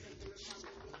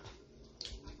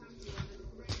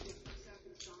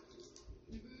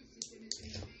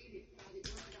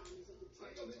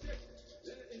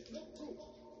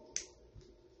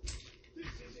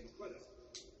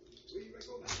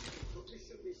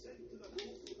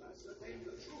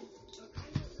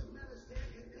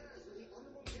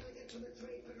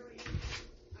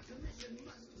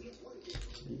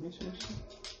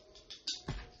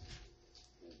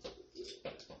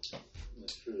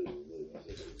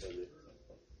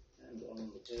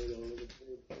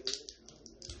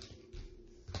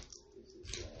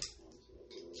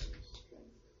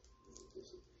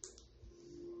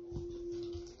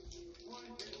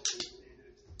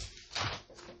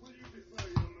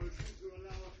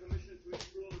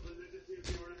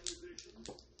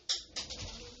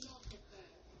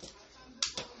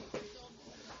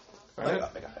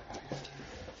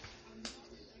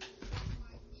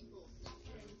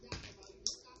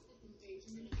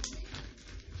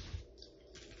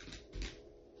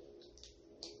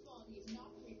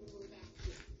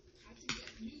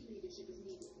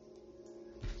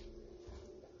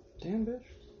 Damn, bitch.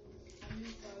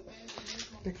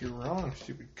 I think you're wrong,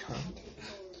 stupid cunt.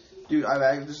 Dude,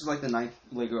 this is like the 9th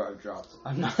Lego I've dropped.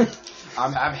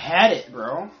 I've had it,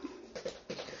 bro.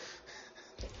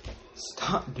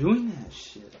 Stop doing that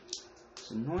shit. It's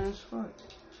annoying as fuck.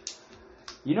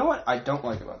 You know what I don't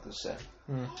like about this set?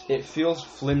 It feels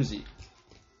flimsy.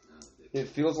 It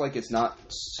feels like it's not,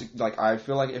 like, I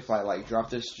feel like if I, like, drop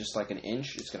this just like an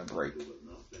inch, it's gonna break.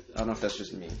 I don't know if that's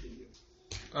just me.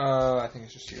 I think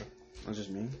it's just you. That's just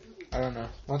me? I don't know.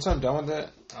 Once I'm done with it,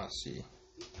 I'll see.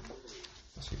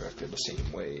 I'll see if I feel the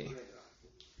same way.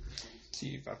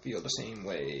 See if I feel the same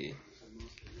way.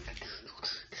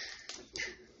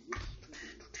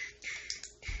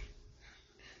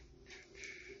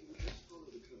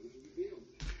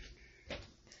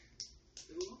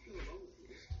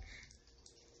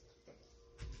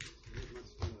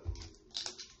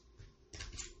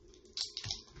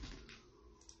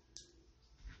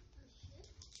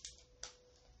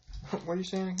 What are you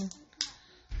saying again?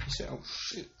 He said, "Oh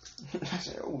shit." I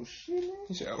said, "Oh shit."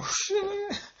 He said, "Oh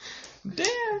shit."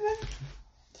 Damn, man.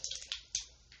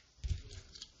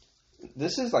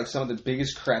 This is like some of the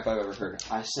biggest crap I've ever heard.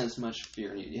 I sense much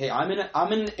fear in you. Hey, I'm in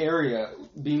an area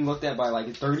being looked at by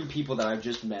like 30 people that I've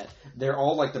just met. They're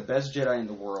all like the best Jedi in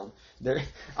the world.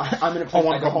 I'm in a place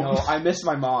I don't know. I miss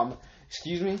my mom.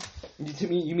 Excuse me?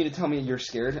 You mean to tell me you're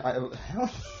scared? Hell,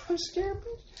 I'm scared,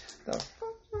 bitch. The fuck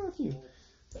is wrong with you?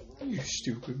 You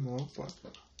stupid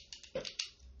motherfucker.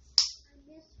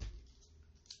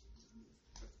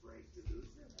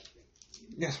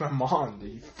 Yes, my mom,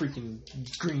 you freaking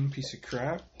green piece of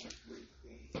crap.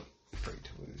 Afraid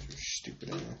to lose your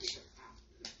stupid ass.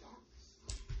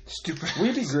 Stupid.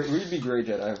 We'd be great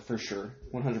Jedi for sure.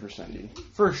 100%, dude.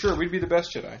 For sure, we'd be the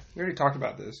best Jedi. We already talked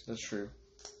about this. That's true.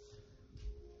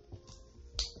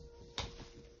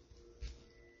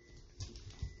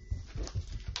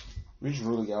 We just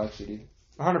rule the galaxy, dude.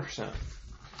 100%.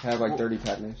 Have like 30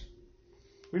 Padmes.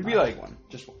 We'd be like one.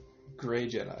 Just one. Gray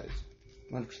Jedis.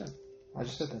 100%. I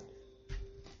just said that.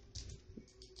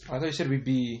 I thought you said we'd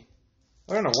be.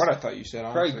 I don't know what I thought you said.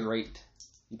 Honestly. Probably great.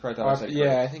 You probably thought I said great.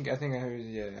 Yeah, I think I heard.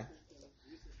 Yeah.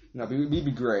 No, we'd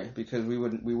be gray because we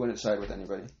wouldn't side with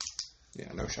anybody.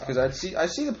 Yeah, no shot. Because I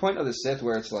see the point of the Sith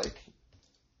where it's like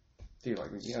Dude,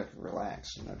 like, you gotta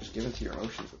relax, you know, just give into your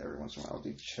emotions every once in a while,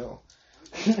 dude, chill.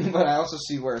 But I also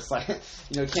see where it's like,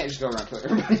 you know, you can't just go around killing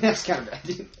everybody. That's kind of bad,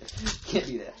 dude. Can't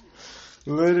do that.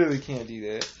 Literally can't do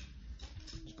that.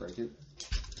 Just break it.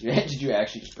 Did you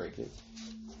actually just break it?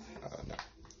 No.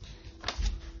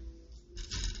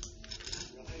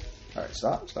 Alright,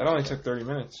 stop. That only took 30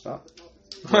 minutes. Stop.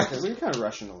 Okay, we were kind of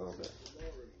rushing a little bit.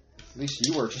 At least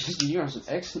you were. You're on some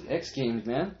X games,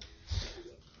 man.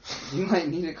 You might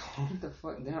need to calm the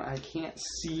fuck down. I can't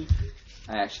see.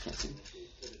 I actually can't see.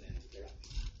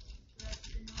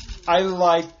 I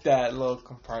like that little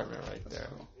compartment right there.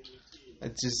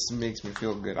 It just makes me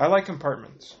feel good. I like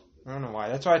compartments. I don't know why.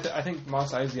 That's why I think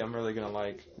Mos Eisley I'm really gonna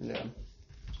like. Yeah.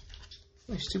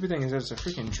 The stupid thing is that it's a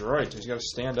freaking droid, so he's gotta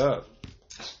stand up.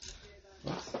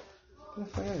 What? Get the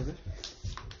fuck out of here.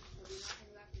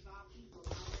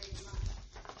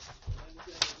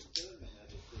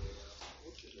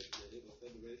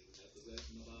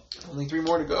 Only 3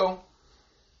 more to go.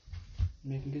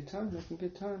 Making good time. Making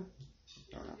good time.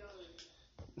 Oh,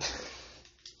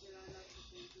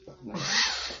 no.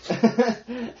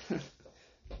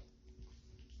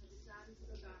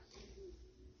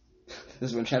 This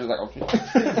is when Chad is like, oh shit.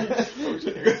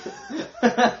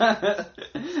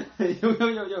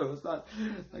 Yo, let's not.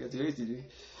 I got too hasty, dude.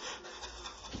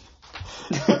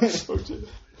 Oh shit.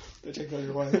 They check out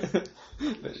your wife.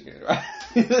 They check out your wife.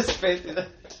 That's crazy.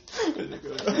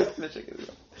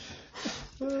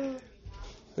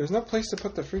 There's no place to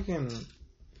put the freaking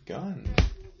gun.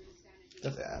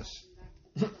 That's ass.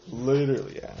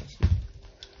 Literally ass.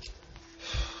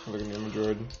 Look at me, I'm a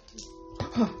droid.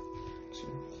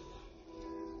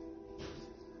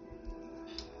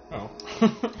 Oh.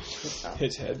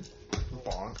 His head.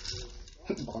 Bonk.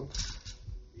 Bonk.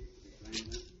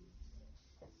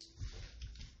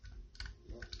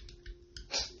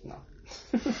 No.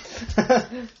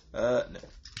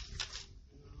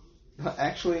 No.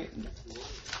 Actually, no.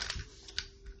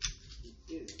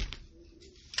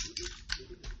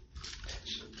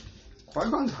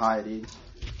 Qui-Gon's high, dude.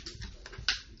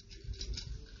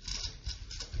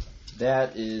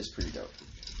 That is pretty dope.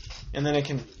 And then it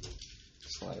can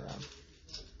slide around.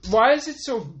 Why is it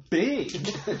so big?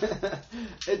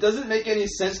 It doesn't make any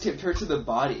sense compared to the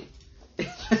body.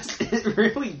 It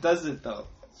really doesn't, though.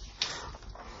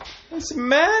 It's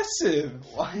massive.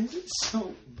 Why is it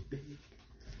so big?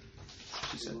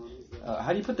 She said.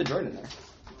 How do you put the droid in there?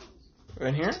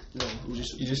 In here? Yeah, you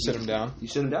just sit him down. You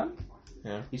sit him down?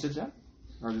 Yeah. He sits down?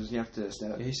 Or does he have to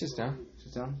stand up? Yeah, he sits down.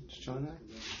 Sits down? Just chilling there?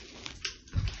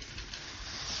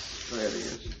 There he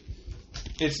is.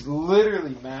 It's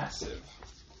literally massive.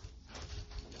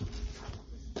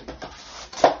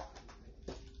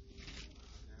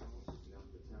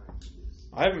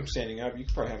 I have him standing up. You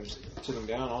could probably have him sitting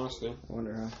down, honestly. I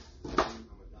wonder how.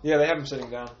 Yeah, they have him sitting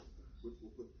down.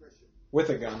 With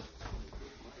a gun.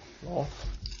 Oh.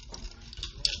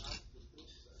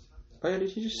 Oh yeah,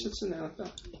 dude, he just sits in there like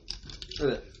that.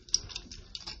 Look at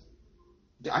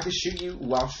that. I can shoot you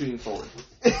while shooting forward.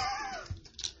 I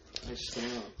just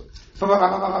stand on quick.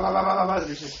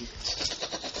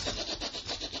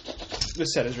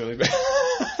 This set is really bad.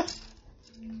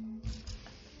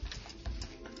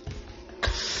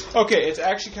 Okay, it's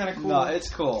actually kind of cool. No, it's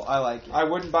cool. I like it. I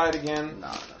wouldn't buy it again. No,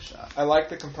 no shot. I like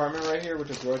the compartment right here with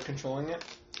the droid controlling it.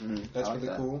 That's like really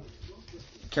that. cool.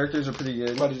 Characters are pretty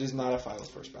good. But it is not a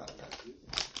 501st battle pack.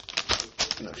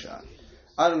 No shot.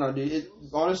 I don't know, dude.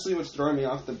 Honestly, what's throwing me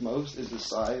off the most is the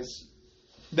size.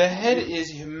 The head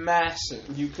is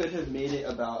massive. You could have made it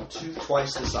about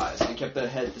twice the size and kept the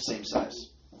head the same size.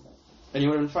 And you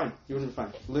would have been fine. You would have been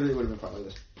fine. Literally would have been fine like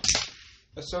this.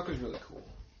 Ahsoka's really cool.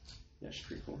 Yeah, she's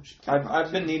pretty cool.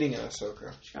 I've been needing an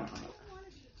Ahsoka. She's kind of hung up.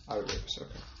 I would rip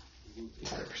Ahsoka.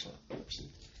 100%.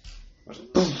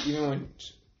 100%. Even when...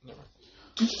 Never mind.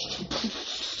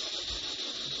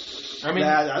 I mean...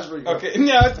 Yeah, that's pretty good. Okay,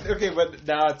 no, okay, but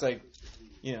now it's like,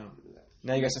 you know...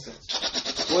 Now you guys have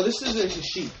to... Well, this is a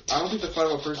Kashyyyk. I don't think the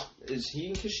 501st... Is he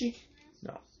in Kashyyyk?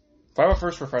 No.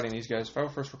 501st for fighting these guys.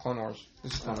 501st for Clone Wars.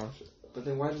 This is Clone Wars. But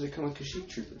then why does it come with Kashyyyk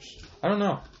troopers? I don't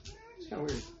know. It's kind of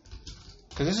weird.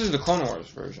 Because this is the Clone Wars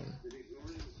version.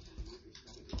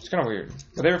 It's kind of weird.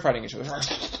 But they were fighting each other.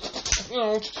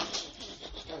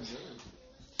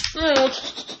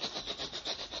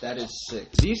 That is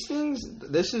sick. These things,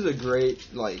 this is a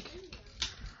great, like,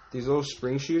 these little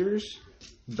spring shooters,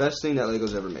 best thing that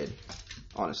Lego's ever made.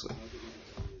 Honestly.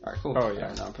 Alright, cool. Oh, yeah.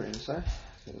 Right, now I'm putting it aside.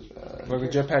 Look, the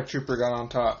jetpack trooper got on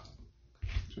top.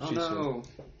 Oh, no.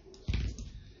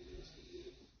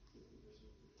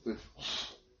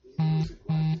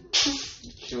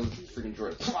 Killed the freaking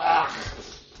droid.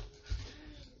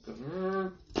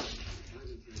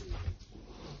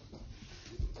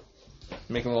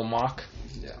 Make a little mock.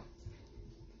 Yeah.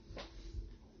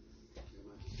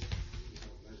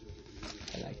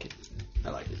 I like it.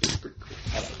 I like it. It's pretty cool.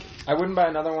 I like it. I wouldn't buy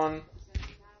another one,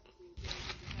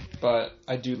 but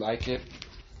I do like it,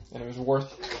 and it was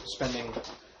worth spending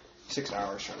 6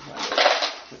 hours trying to find it.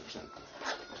 100%.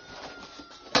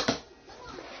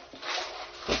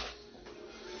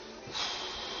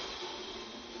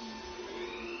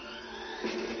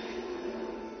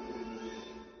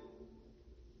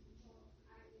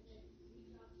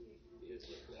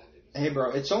 Hey,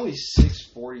 bro, it's only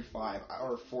 6:45,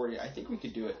 hour 40. I think we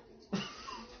could do it.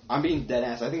 I'm being dead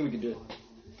ass. I think we could do it.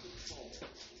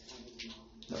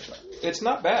 No shot. It's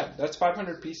not bad. That's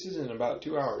 500 pieces in about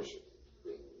 2 hours.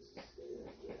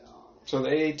 So the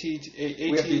AAT...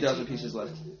 We have 3,000 pieces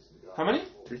left. How many?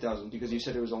 3,000, because you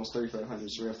said it was almost 3,500,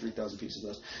 so we have 3,000 pieces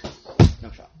left. No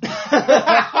shot.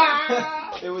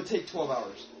 It would take 12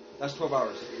 hours. That's 12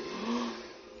 hours.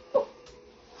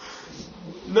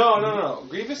 No.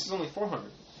 Grievous is only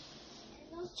 400.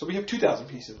 So we have 2,000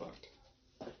 pieces left.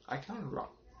 I counted wrong.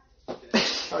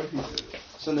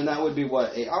 So then that would be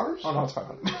what, 8 hours? Oh no, it's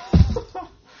 500.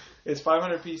 It's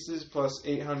 500 pieces plus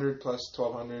 800 plus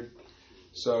 1,200.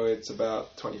 So it's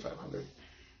about 2,500.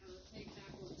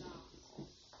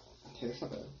 Okay, that's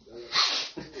not bad.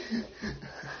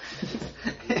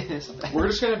 We're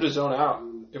just going to have to zone out.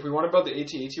 If we want to build the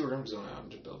AT-AT, we're going to zone out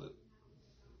and just build it.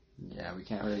 Yeah, we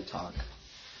can't really talk.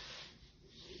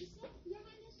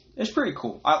 It's pretty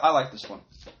cool. I like this one.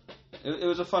 It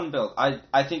was a fun build.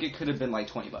 I think it could have been like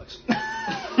 $20.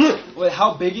 Wait,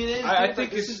 how big it is? I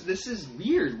think this is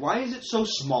weird. Why is it so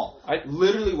small?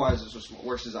 Literally, why is it so small?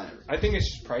 Worst design ever. I think it's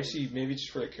just pricey, maybe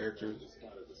just for the characters.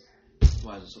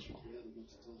 Why is it so small?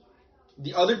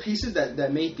 The other pieces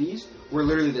that made these were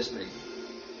literally this big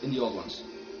in the old ones.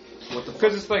 What the fuck?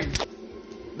 Because it's like,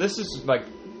 this is like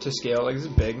to scale, like this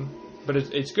is big, but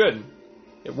it's good.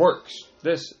 It works.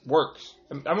 This works.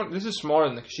 This is smaller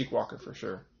than the Kashyyyk Walker for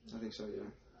sure. I think so, yeah.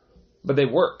 But they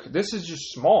work. This is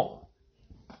just small.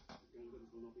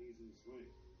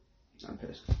 I'm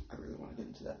pissed. I really want to get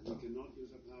into that, though.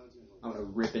 I'm going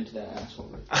to rip into that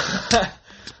asshole.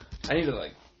 I need to,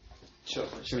 like, chill.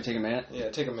 Should we take a minute? Yeah,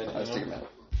 take a minute. Let's take a minute.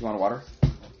 You want a water?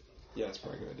 Yeah, that's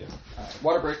probably a good idea. Alright,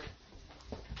 water break.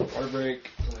 Water break.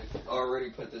 I already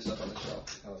put this up on the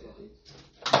shelf. Oh, yeah, dude.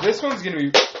 This one's going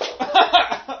to be...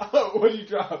 What did you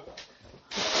drop?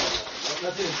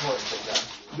 Nothing important, but that.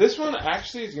 This one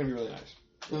actually is going to be really nice.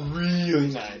 Really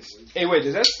nice. Hey, wait,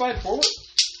 does that slide forward?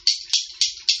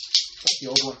 That's the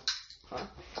old one. Huh?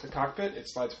 The cockpit, it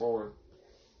slides forward.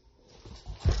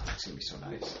 That's going to be so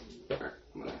nice. Alright,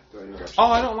 I'm going to go ahead and grab some.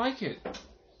 Oh, I don't like it.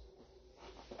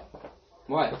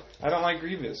 Why? I don't like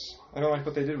Grievous. I don't like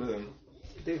what they did with him.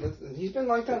 Dude, he's been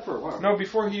like that for a while. No,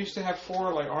 before he used to have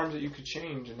 4 like arms that you could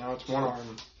change, and now it's 1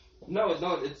 arm. No,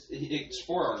 it's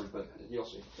 4 arms, but you'll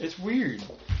see. It's weird.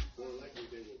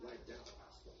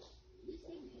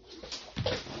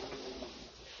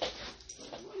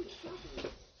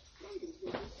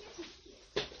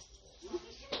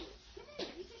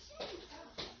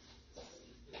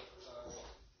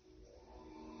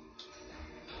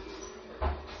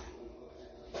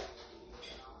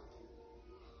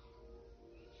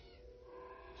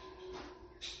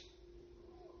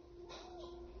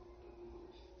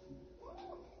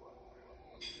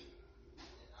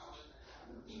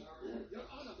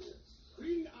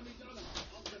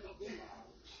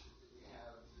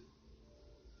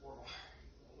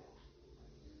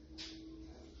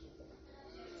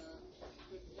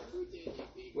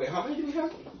 Wait, how many do we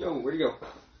have? Yo, where'd he go?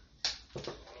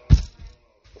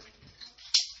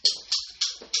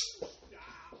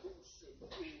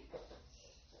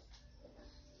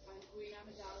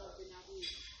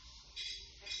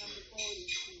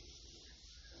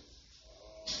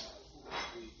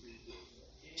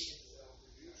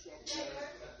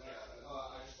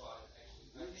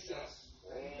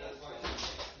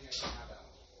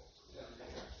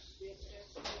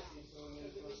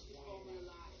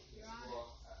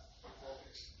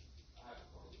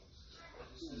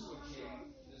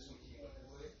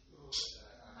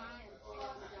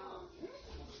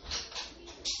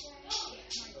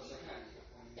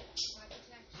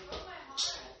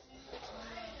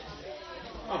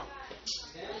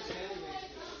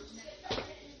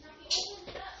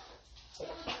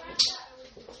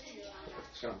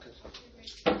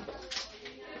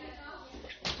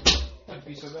 That'd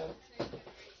be so bad.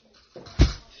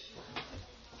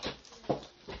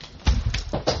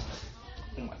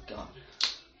 Oh my god.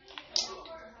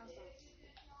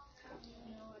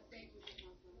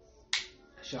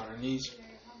 She's on her knees.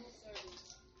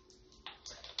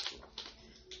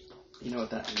 You know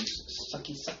what that means?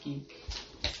 Sucky, sucky.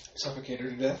 Suffocate her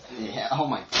to death. Yeah. Oh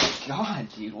my god,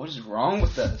 dude. What is wrong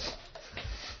with us?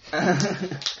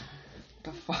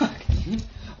 The fuck, dude?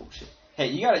 Oh shit. Hey,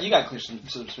 you gotta clear some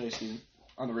space, dude.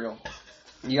 On the real.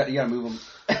 You gotta move them.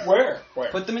 Where?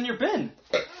 Put them in your bin.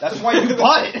 That's why you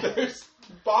bought it. There's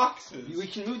boxes. We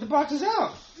can move the boxes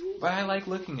out. But I like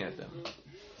looking at them.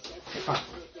 Fine.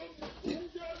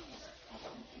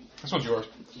 This one's yours.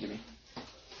 Give me.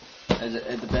 Is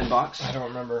it the bin box? I don't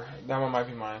remember. That one might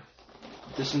be mine.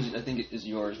 This one, I think, is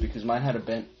yours because mine had a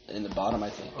bent in the bottom, I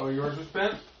think. Oh, yours was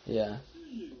bent? Yeah.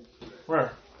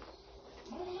 Where?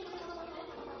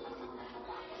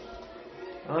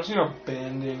 I don't see no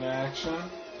bending action.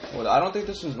 Well, I don't think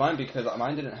this one's mine because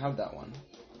mine didn't have that one.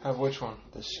 Have which one?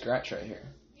 The scratch right here.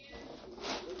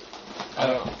 I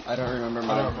don't remember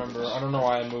mine. I don't remember. I don't know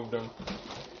why I moved them.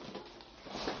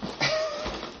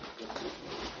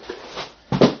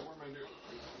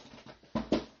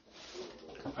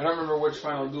 I don't remember which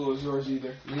Final Duel is yours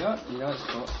either. You know it's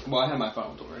cool. Well, I have my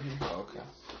Final Duel right here. Oh, okay.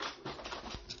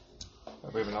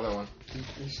 We have another one.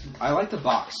 I like the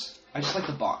box. I just like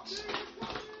the box.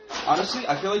 Honestly,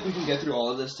 I feel like we can get through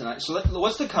all of this tonight. So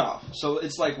what's the cutoff? So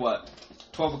it's like what?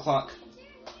 12 o'clock?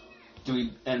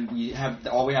 We have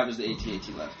all we have is the AT-AT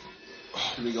left.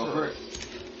 Do we go for it?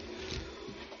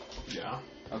 Yeah.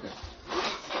 Okay.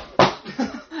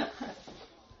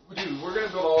 Dude, we're gonna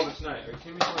build all this tonight. Are you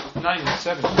kidding me? It's not even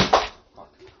 7. Fuck.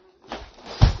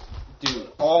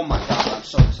 Dude, oh my god, I'm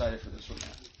so excited for this one, man.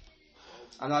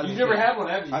 I'm not. You've never had one,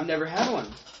 have you? I've never had one.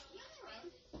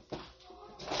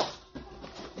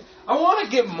 I want to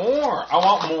get more. I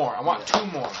want more. I want 2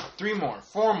 more, 3 more,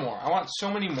 4 more. I want so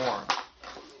many more.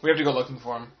 We have to go looking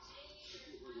for them.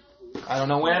 I don't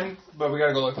know when, but we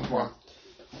gotta go looking for them.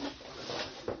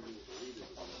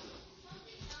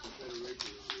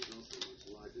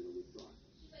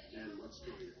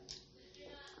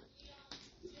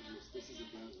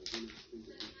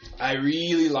 I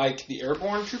really like the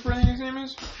airborne trooper, I think his name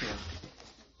is. Yeah.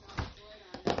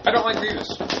 I don't like Grievous.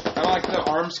 I don't like the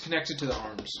arms connected to the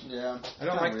arms. Yeah. I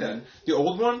don't like that. The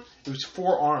old one, it was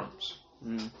 4 arms.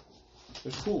 Mm. It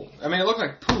was cool. I mean, it looked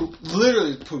like poop.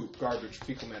 Literally poop. Garbage.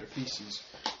 Fecal matter. Feces.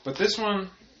 But this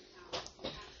one...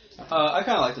 I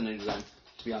kind of like the new design,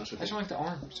 to be honest with I you. just don't like the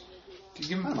arms.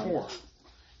 Give him 4.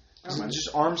 It's mind. just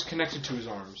arms connected to his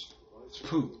arms. It's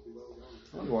poop.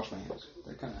 Let me wash my hands.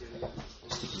 They're kind of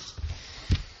sticky.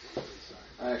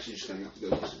 I'm actually just going to go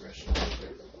use the restroom.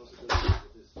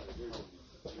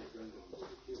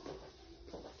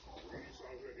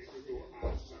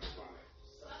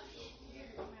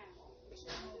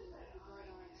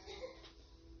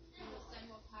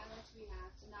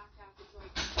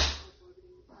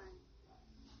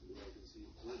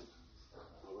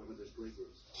 However, this great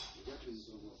weapons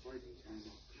are more frightening and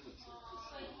more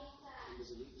penetrating. It was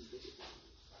an even difficult.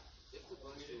 If the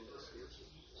Viceroy escapes,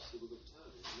 he will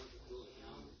return and not deploy.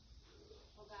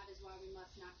 Well, that is why we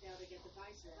must not fail to get the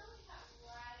Viceroy.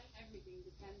 Everything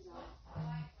depends on it.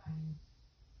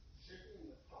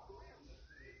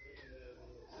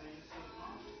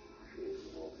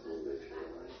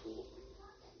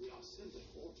 We are sending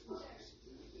all troops.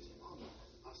 It is honor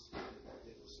us to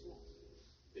they were small.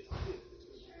 It appeared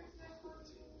that it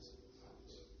was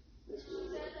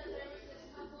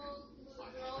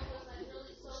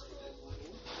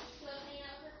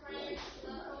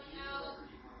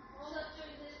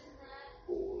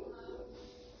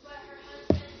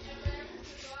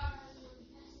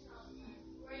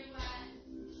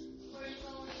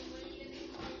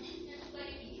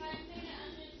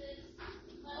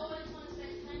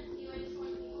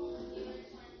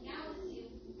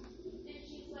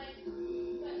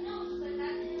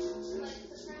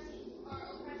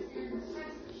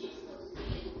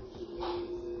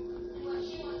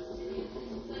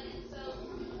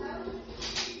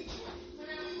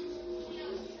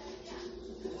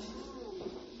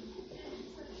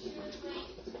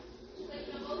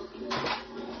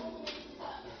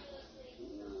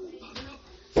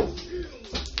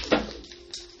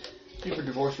You ever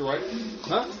divorce your wife?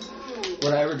 Huh?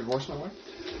 Would I ever divorce my wife?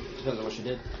 Depends on what she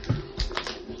did.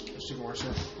 Just divorce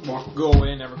her. Go away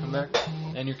and never come back.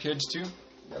 And your kids too?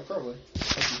 Yeah, probably.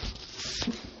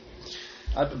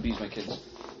 I'd abuse my kids.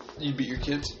 You beat your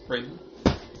kids? Right.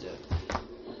 Yeah.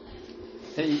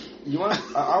 Hey, you want?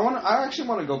 I actually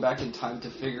want to go back in time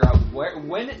to figure out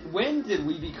when did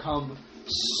we become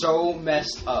so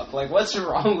messed up? Like, what's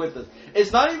wrong with us?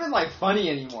 It's not even like funny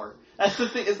anymore. That's the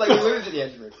thing. It's like we're literally the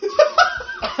edge of it.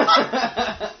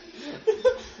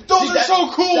 Those are so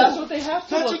cool. That's what they have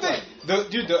to That's look what they. like.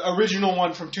 The original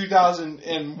one from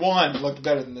 2001 looked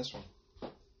better than this one.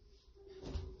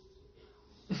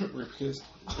 Rip kiss.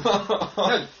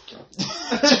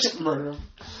 Just murder him.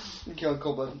 Kill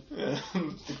cold-blooded. Yeah.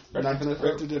 Knife in the Right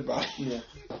throat. to dead body. Yeah.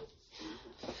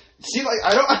 See, like,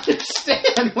 I don't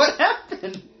understand what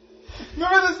happened.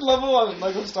 Remember this level on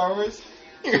Lego Star Wars?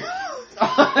 Yeah.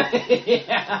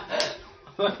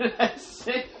 What did I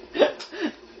say?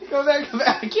 Go back.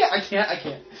 I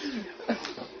can't.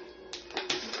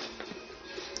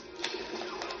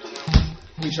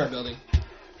 We start building.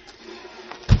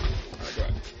 Alright, go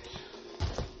ahead.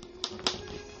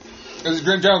 This is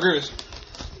Grim John Grievous.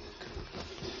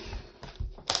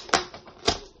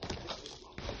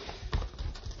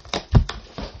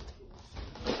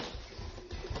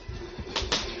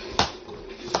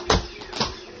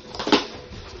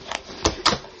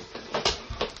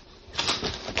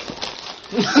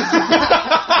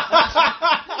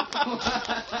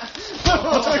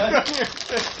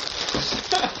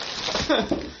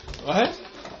 What?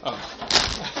 Oh. I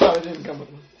thought it didn't come with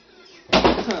one.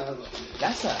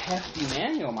 That's a hefty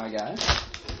manual, my guy.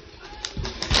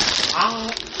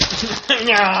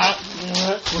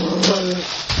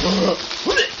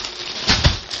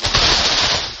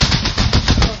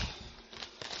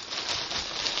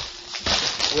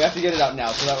 We have to get it out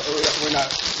now, so that we're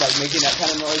not like making that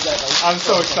kind of noise. I'm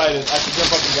so excited. I can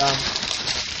jump up and down.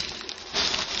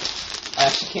 I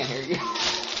actually can't hear you.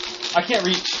 I can't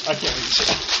reach.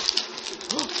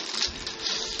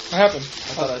 What happened? I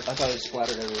thought it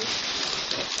splattered everywhere.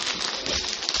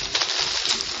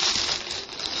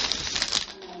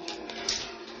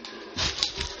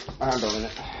 I'm building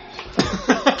it.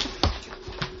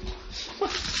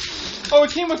 Oh,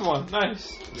 it came with one.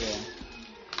 Nice. Yeah.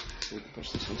 So we can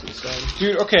push this one to the side.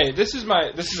 Dude, okay, this is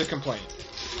a complaint.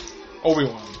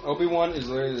 Obi-Wan. Obi-Wan is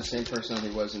literally the same person that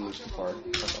he was in Mustafar.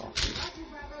 That's all.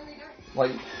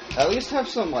 Like, at least have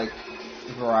some, like,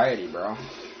 variety, bro.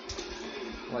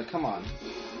 Like, come on.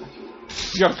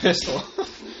 You got a pistol.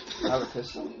 I have a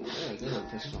pistol? Yeah, I do have a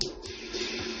pistol.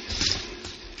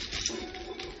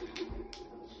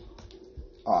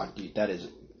 Aw, dude, that is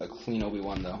a clean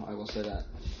Obi-Wan, though. I will say that.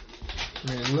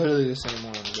 I mean, literally the same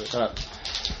one, but...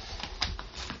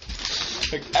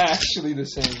 like, actually the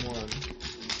same one.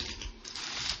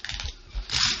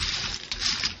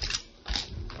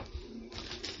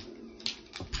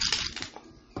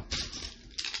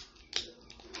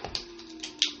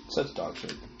 Such dog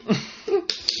shit.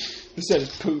 He said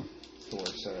it's poop. The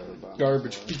worst I've ever bought.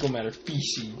 Garbage, fecal matter,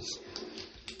 feces.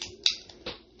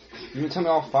 You gonna tell me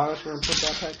all 5 of us were gonna put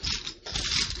that pack?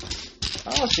 I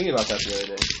was thinking about that the other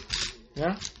day.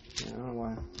 Yeah? Yeah, I don't know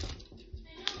why.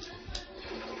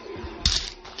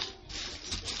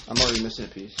 I'm already missing a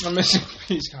piece. I'm missing a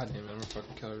piece. God damn it, I'm gonna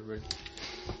fucking kill everybody.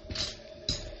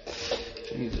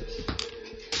 Jesus.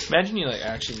 Imagine you, like,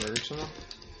 actually murder someone.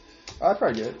 I'd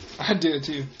probably do it. I'd do it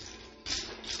too.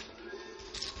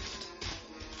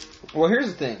 Well, here's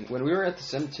the thing. When we were at the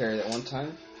cemetery that one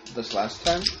time, this last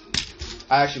time,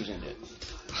 I actually was gonna do it.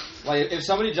 Like, if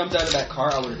somebody jumped out of that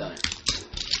car, I would have done it.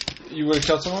 You would have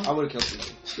killed someone? I would have killed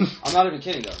somebody. I'm not even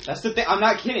kidding, though. That's the thing. I'm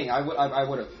not kidding. I would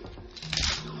have.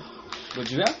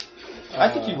 Would you have? I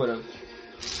think you would have.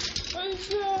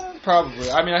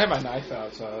 Probably. I mean, I had my knife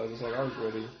out, so I was like, I was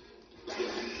ready.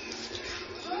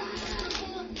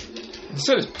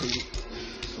 Instead it's poop.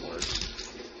 It's the worst.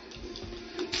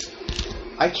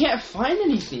 I can't find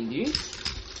anything, dude.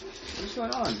 What's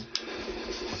going on?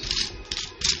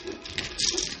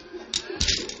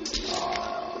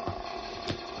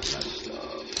 Messed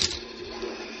up.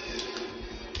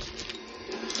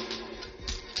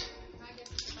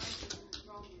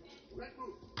 Red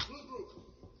group, blue group.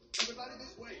 Everybody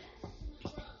this way.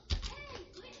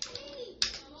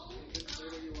 Stay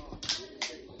where you are.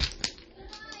 Stay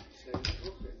in the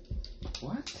cockpit.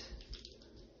 What?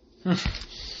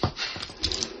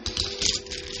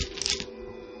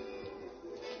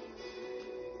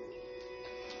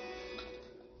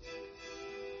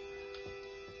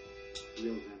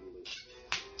 We'll handle this.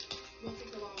 We'll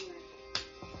take the long way.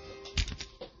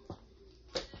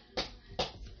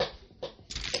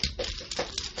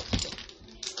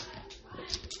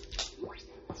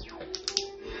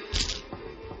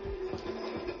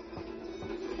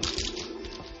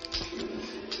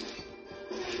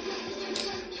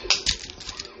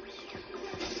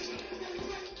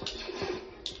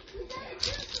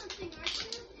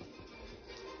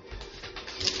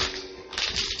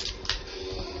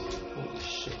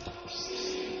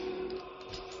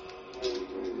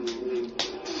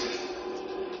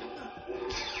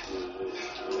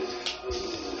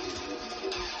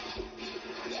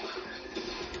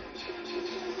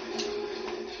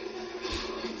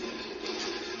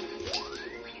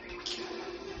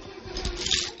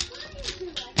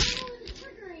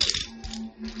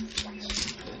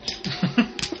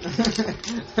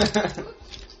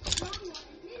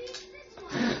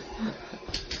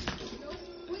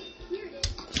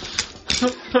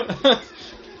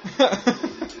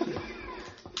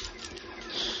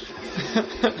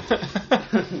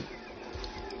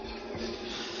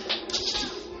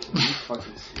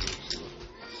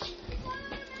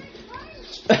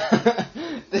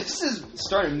 This is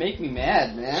starting to make me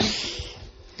mad, man.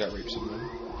 Got raped someone.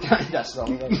 That's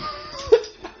all of it.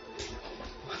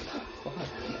 What the fuck,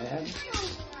 man?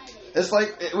 It's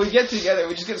like we get together,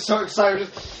 we just get so excited.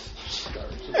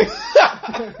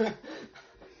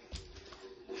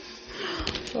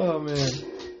 Oh man.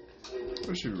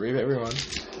 We should rape everyone.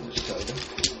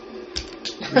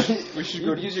 We should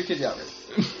go use your kid out.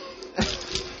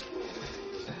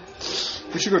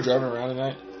 We should go driving around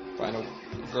tonight. Find a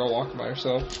girl walking by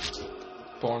herself.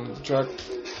 Pull her in the truck.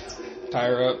 Tie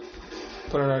her up.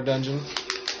 Put her in our dungeon.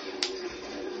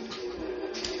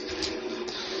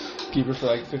 Keep her for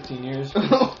like 15 years.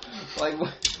 Like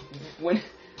when?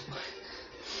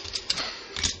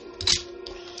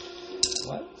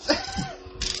 What?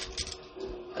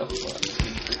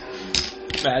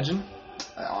 Imagine.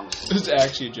 Honestly. It's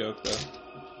actually a joke though.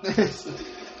 It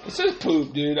says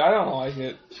poop, dude. I don't like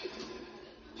it.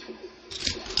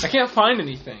 I can't find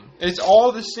anything. It's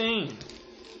all the same.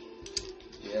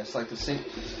 Yeah, it's like the same.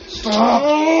 Stop!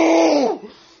 Oh!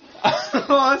 I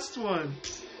lost one.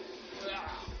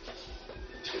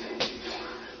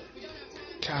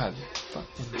 God,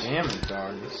 fucking damn it,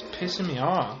 dog. It's pissing me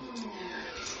off.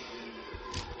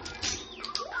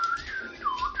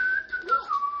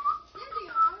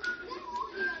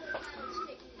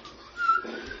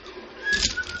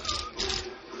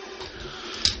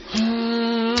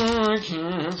 I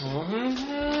can't find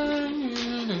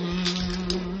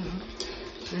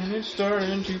and it's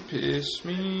starting to piss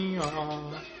me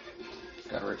off.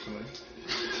 Gotta rape somebody.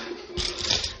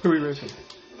 Who are we raping?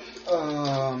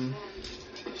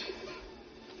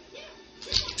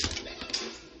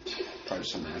 Probably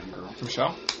some random girl.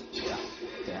 Michelle? Yeah.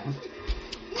 Yeah.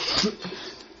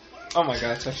 Oh my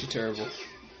god, it's actually terrible.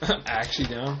 Actually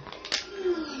down.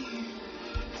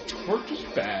 We're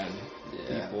just bad.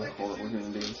 Yeah, people. we're horrible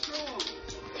human beings.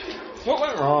 What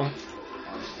went wrong?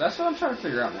 That's what I'm trying to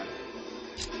figure out, man.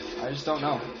 I just don't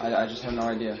know. I just have no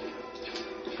idea.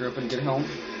 Grew up in a good home.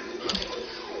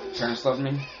 Parents loved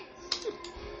me.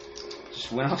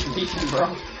 Just went off the deep end, bro.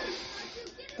 I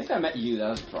think I met you.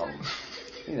 That was the problem.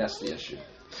 I think that's the issue.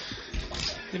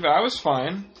 Yeah, but I was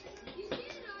fine.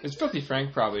 It's Filthy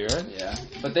Frank, probably, right? Yeah,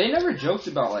 but they never joked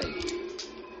about like.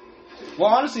 Well,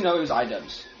 honestly, no. It was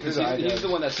iDubbbz. Because he's the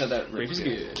one that said that rape is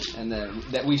good. And then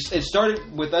it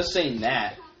started with us saying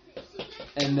that,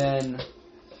 and then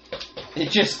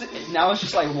now it's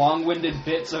just like long-winded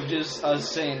bits of just us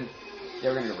saying, "Yeah,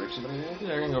 we're gonna go rape somebody."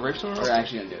 Yeah, we're gonna go rape someone. We're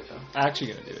actually gonna do it though.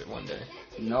 Actually gonna do it one day.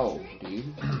 No,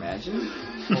 dude. Imagine.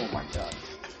 Oh my god.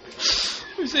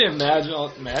 You say imagine?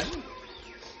 Imagine?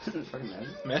 Fucking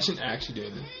imagine. Imagine actually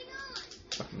doing it.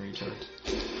 Fucking retard.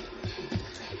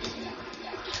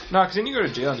 No, because then you go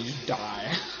to jail and you just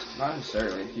die. Not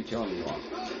necessarily. If you kill him, you won't.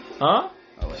 Huh?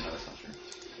 Oh wait, no, that's not true.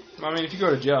 I mean, if you go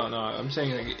to jail, no, I'm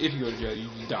saying like if you go to jail, you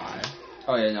die.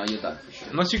 Oh yeah, no, you'll die for sure.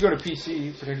 Unless you go to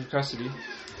PC, protective custody.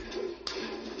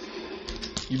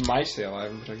 You might stay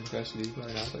alive in protective custody,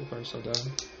 probably not, but you probably still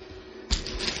die.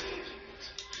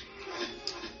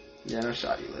 Yeah, no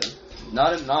shot you live.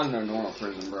 Not in a normal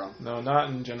prison, bro. No, not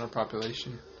in general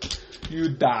population. You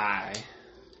die.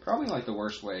 Probably like the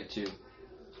worst way too.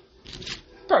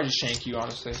 Probably just shank you,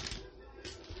 honestly.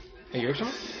 Hey, you rape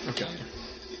someone? I'm killing you.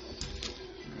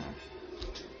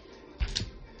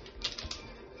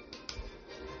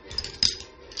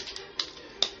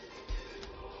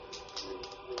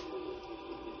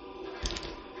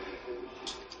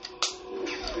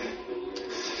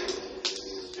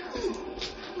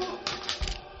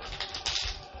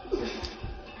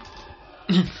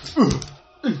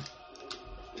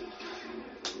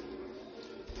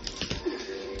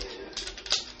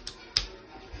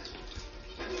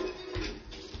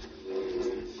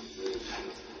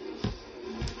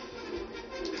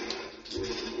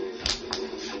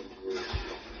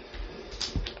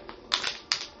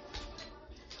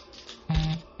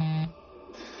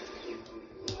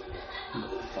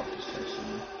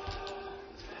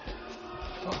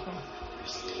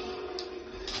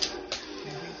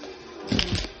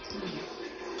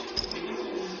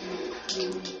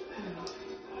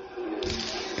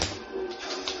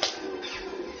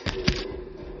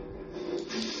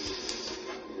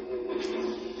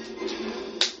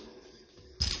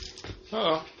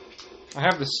 Uh-oh. I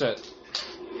have the set.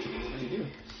 What do you do?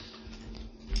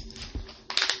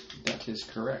 That is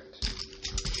correct.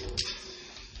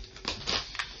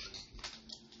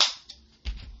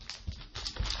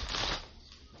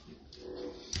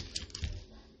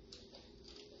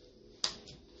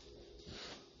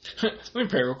 Let me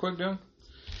pray real quick, dude.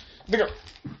 I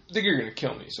think you're gonna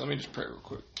kill me, so let me just pray real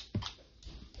quick.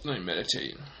 Let me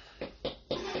meditate.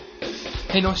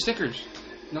 Hey, no stickers.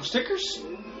 No stickers?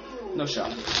 No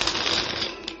shot.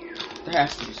 There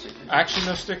has to be stickers. Actually,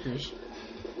 no stickers.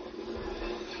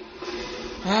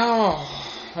 Ow.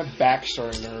 My back's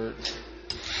starting to hurt.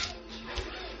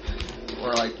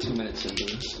 We're like 2 minutes into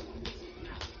this.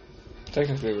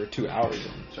 Technically, we're 2 hours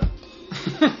in. Sure.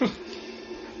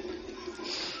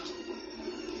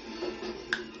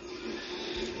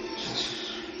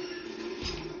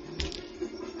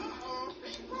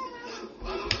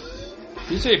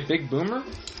 Did you say big boomer?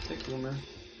 Big boomer.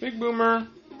 Big boomer.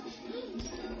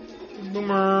 Big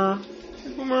boomer.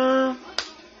 Big boomer.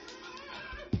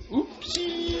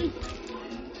 Oopsie.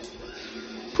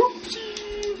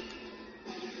 Poopsie.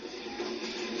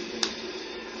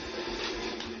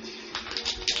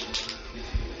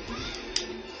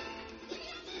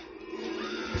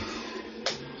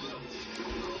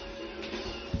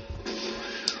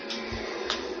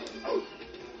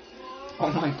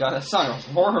 Oh my god, that sounded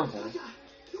horrible.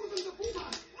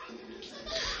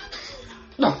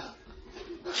 No. What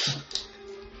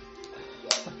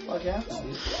the fuck happened,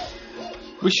 dude?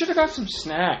 We should have got some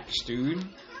snacks, dude.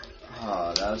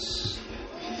 Oh, that's...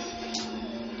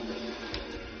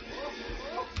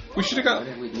 We should have got. Why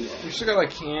didn't we do that? We should have got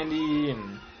like candy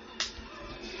and.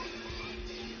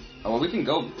 Oh, well, we can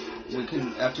go. We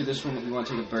can, after this one, if we want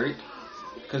to take a break.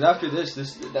 Because after this,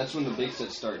 that's when the big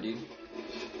sets start, dude.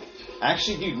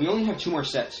 Actually, dude, we only have 2 more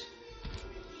sets.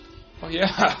 Oh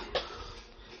yeah.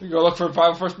 We go look for a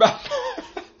 501st battle.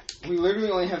 We literally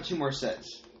only have 2 more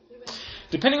sets.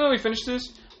 Depending on when we finish this,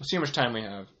 we'll see how much time we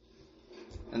have.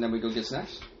 And then we go get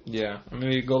snacks? Yeah, and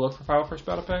maybe go look for 501st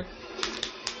battle pack.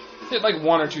 Hit like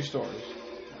 1 or 2 stores,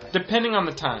 depending on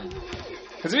the time.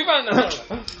 Because if we find, buy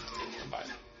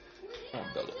it.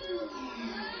 I'll build it.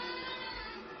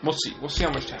 We'll see. We'll see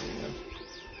how much time we have.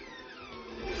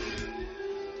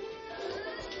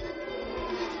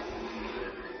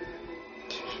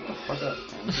 Fuck up.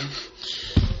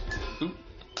 Oop.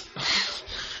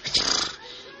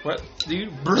 What,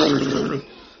 dude?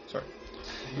 Sorry.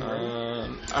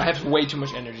 I have way too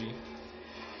much energy.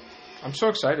 I'm so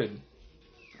excited.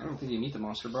 I don't think you need the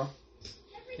monster, bro.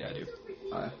 Yeah, I do.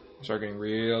 I start getting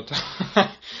real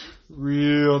tired.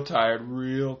 Real tired,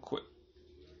 real quick.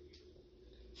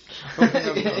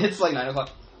 It's like 9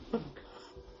 o'clock.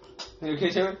 You okay,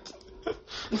 Taylor? I'm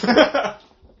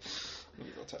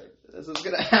real tired. This is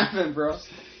gonna happen, bro.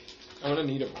 I'm gonna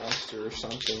need a monster or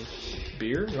something.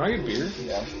 Beer? You wanna get beer?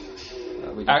 Yeah.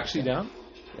 We Actually down?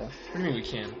 Yeah. What do you mean we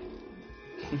can?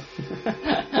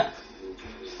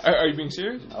 Are you being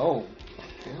serious? Oh.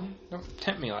 Damn. Don't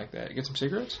tempt me like that. Get some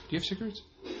cigarettes? Do you have cigarettes?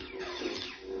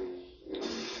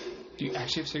 Do you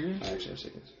actually have cigarettes? I actually have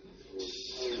cigarettes.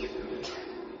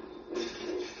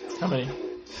 How many?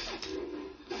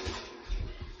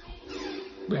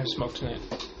 We have smoke tonight.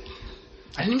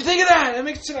 I didn't even think of that! That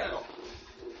makes sense.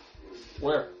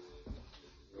 Where?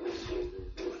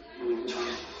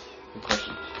 Good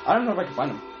question. I don't know if I can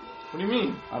find them. What do you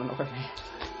mean? I don't know if I can.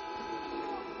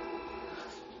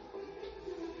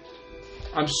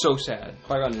 I'm so sad.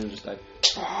 Qui-Gon Jinn just died.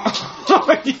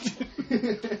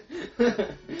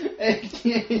 Hey,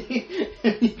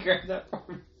 can you grab that for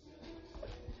me?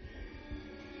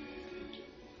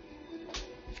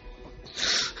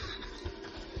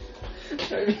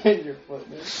 Right behind your foot,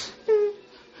 man.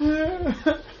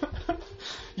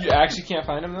 You actually can't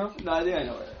find him though? No, I think I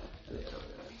know it.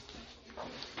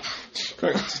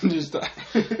 Qui-Gon just died.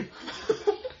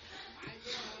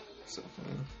 So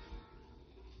funny.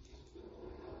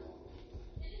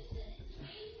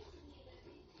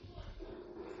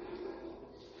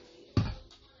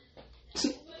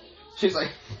 She's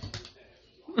like,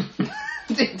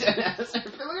 dead ass.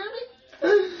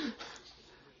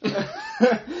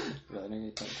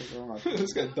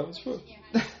 This guy's dumb as fuck.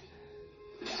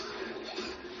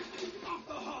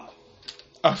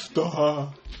 After.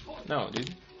 No,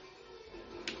 dude.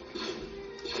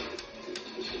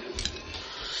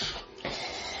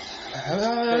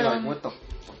 They're like, what the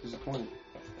fuck is the point?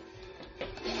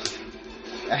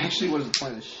 Actually, what is the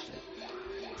point of this shit?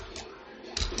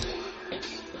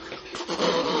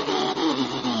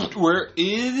 Where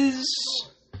is...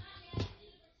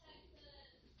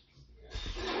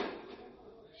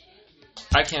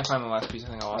 I can't find the last piece. I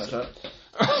think I lost it.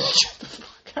 Get the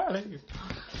fuck out of here.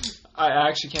 I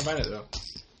actually can't find it though.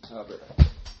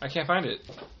 I can't find it.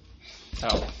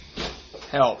 Help.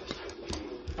 Help.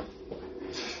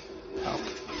 Help.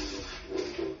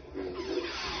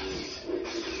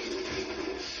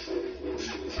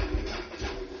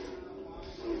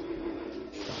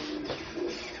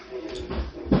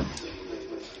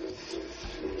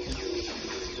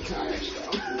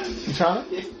 You trying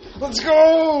to? Let's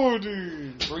go,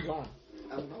 dude. Where are we going?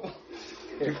 I don't know.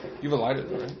 You have a lighter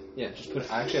though, right? Yeah, just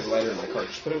put. I actually have a lighter in my car.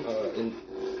 Just put him in.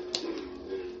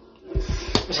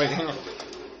 Wait, hang on.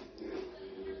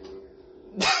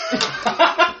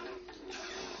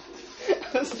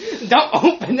 Don't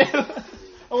open it.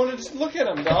 I want to just look at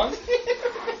him, dog.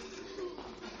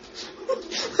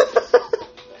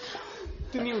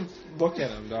 Didn't even look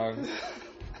at him, dog.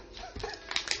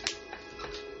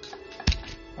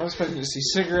 I was expecting to see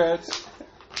cigarettes.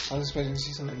 I was expecting to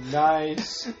see something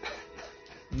nice.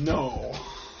 No.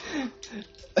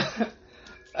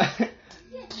 Where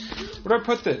do I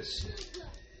put this?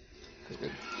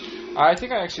 Good. I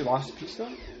think I actually lost a piece though.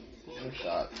 No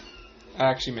shot. I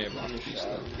actually may have lost a piece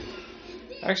though.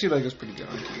 Actually, Lego's pretty good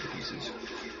on keeping pieces.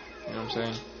 You know what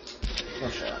I'm saying? No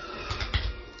shot.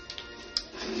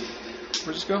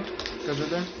 Where's this go? Goes right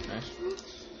there? Nice.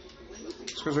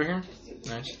 This goes right here?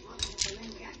 Nice.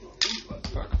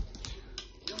 Fuck.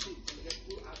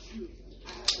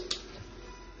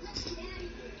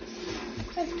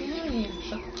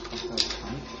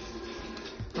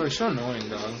 Oh, he's so annoying,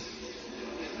 dog.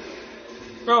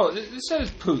 Bro, this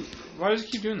says poop. Why does it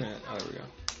keep doing that? Oh, there we go.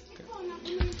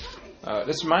 Okay.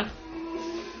 This is mine?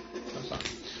 No, it's not.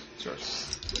 It's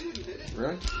yours.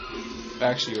 Really?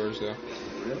 Actually yours, though.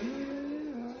 Really?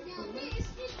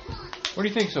 What do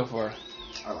you think so far?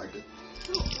 I like it.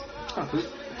 It's kind of poop.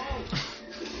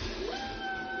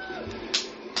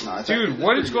 No, Dude,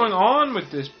 what is going on with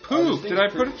this poop? Did I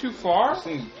put it too far? This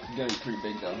thing's getting pretty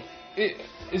big, though.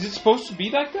 Is it supposed to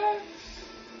be like that?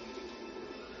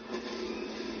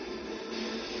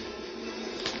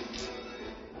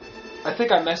 I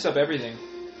think I messed up everything.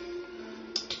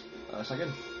 That's not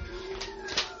good.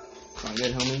 Not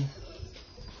good, homie.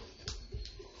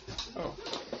 Oh.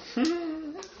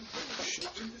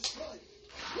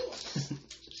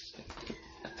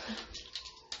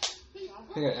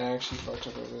 I think I actually fucked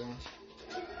up over there.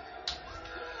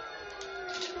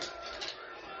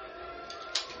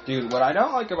 Dude, what I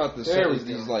don't like about this There set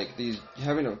we is go. these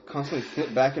having to constantly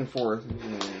flip back and forth.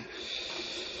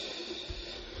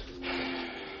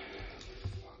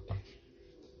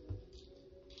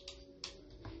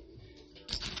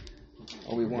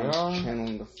 Obi-Wan's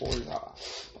channeling the Force.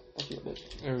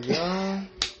 There we go. I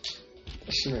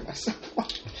should make myself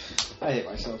laugh. I hate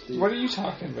myself, dude. What are you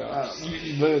talking about?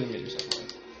 You literally made yourself laugh.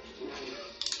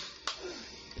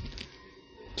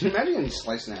 Can you imagine getting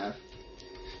sliced in half?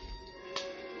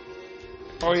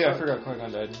 Oh yeah, I forgot to click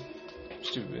on that.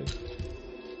 Stupid.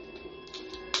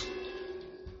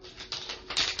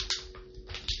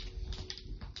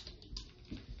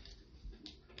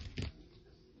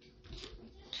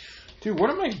 Dude, what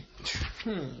am I...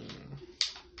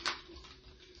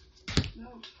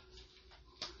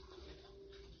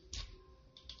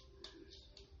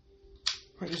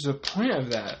 What is the point of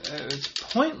that? It's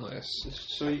pointless.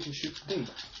 So you can shoot the thing.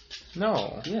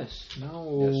 No. Yes.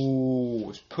 No.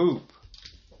 It's poop.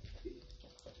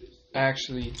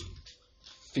 Actually,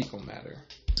 fecal matter.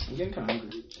 I'm getting kind of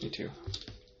hungry. Me too.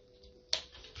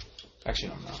 Actually,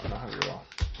 no, I'm not hungry at all.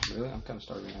 Really? I'm kind of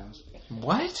starving now.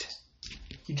 What?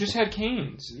 You just had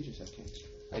canes. You just had canes.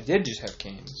 I did just have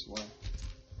canes. Why?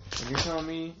 And you're telling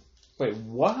me... Wait,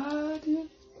 what?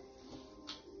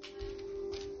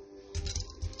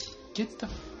 Get the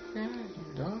fuck out of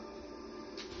here, dog.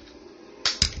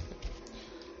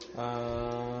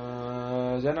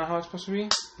 Is that not how it's supposed to be?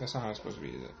 That's not how it's supposed to be,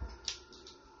 is it?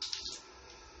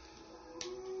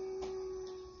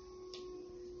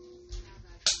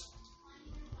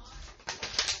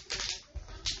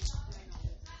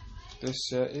 This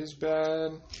set is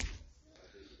bad.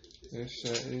 This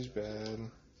set is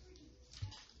bad.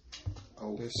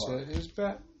 Oh, This fuck. set is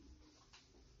bad.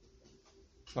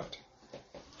 What?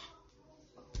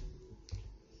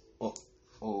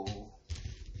 Oh.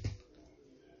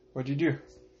 What'd you do?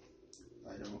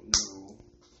 I don't know.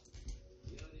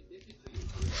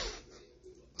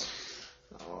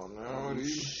 Oh no,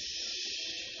 dude.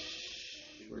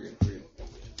 We're good, we're good.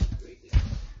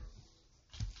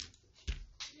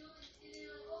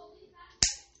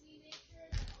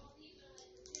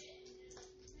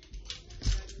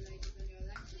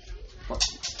 Fuck.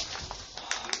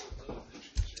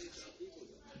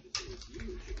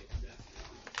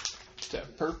 It's a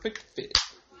perfect fit.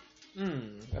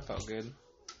 That felt good.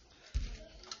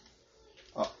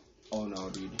 Oh no,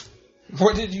 dude.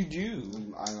 What did you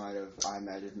do? I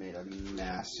might have made a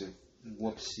massive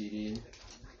whoopsie, dude.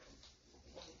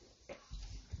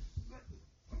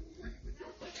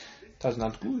 That's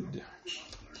not good.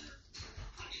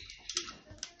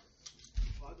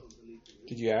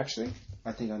 Did you actually?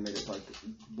 I think I made it like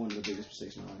one of the biggest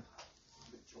mistakes in my life.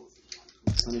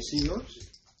 Let me see yours.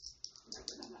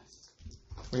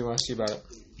 What do you want to see about it?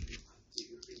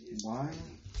 Why?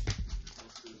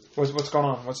 What's going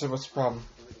on? What's the problem?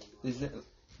 Is that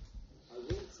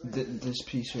this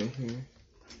piece right here?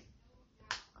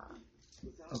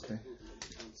 Okay.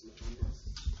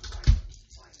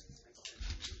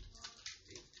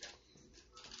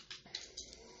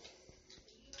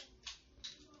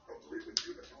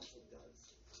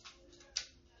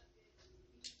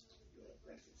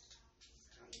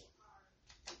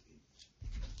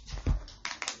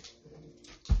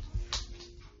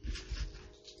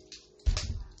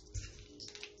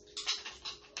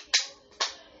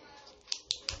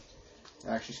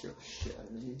 That actually scared the shit out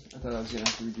of me. I thought I was gonna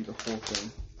have to redo the whole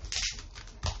thing.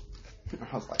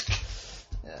 I was like,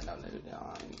 yeah, no, I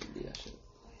ain't gonna do that shit.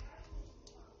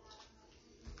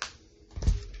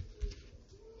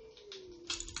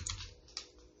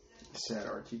 Sad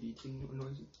R2D2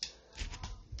 noisy.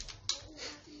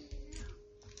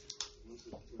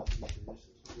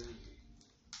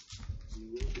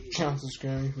 Council's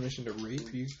granting me permission to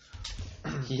rape you.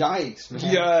 Yikes, man.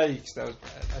 Yikes, that was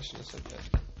bad. I shouldn't have said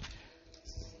that.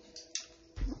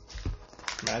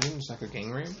 Imagine just like a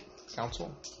gang rape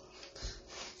council.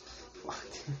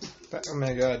 Oh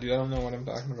my god, dude, I don't know what I'm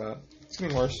talking about. It's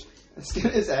getting worse.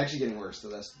 It's actually getting worse, though,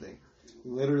 that's the thing.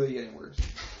 Literally getting worse.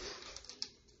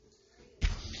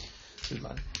 This is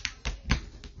mine.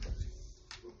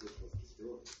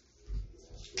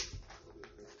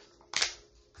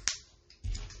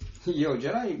 Yo,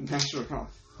 Jedi Masters are kind of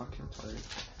fucking retarded.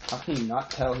 How can you not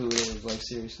tell who it is? Like,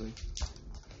 seriously.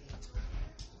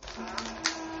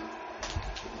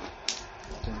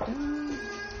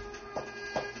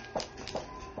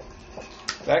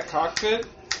 That cockpit?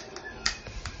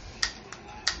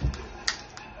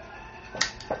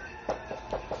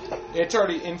 It's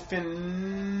already infinitely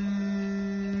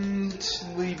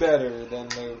better than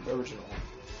the original one.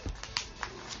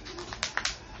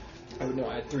 I would know,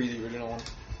 I had 3 of the original one.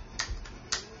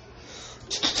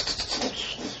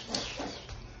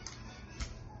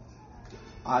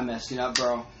 I'm messing up,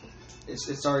 bro.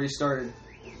 It's already started.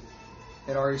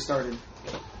 It already started.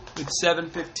 It's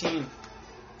 7:15.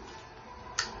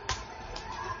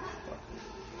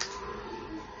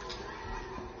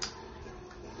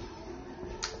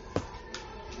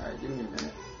 Alright, give me a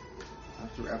minute.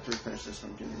 After we finish this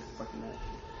one, give me a fucking minute.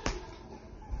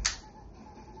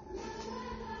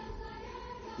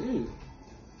 Dude.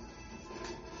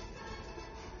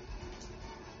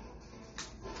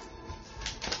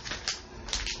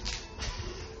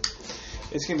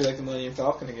 It's gonna be like the Millennium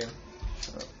Falcon again.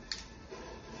 Shut up.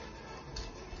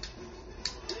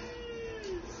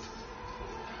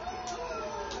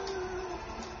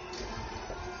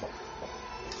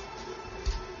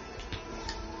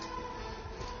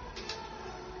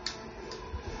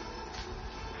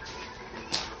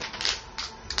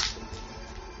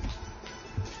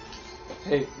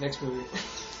 Hey, next movie.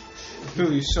 This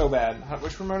movie's so bad.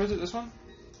 Which remote is it? This one?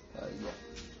 Yeah.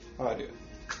 How do I do it?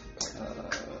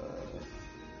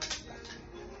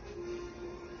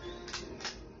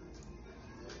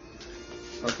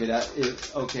 Okay,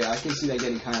 okay, I can see that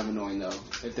getting kind of annoying though.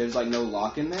 If there's like no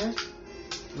lock in there.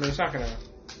 I mean, it's not gonna.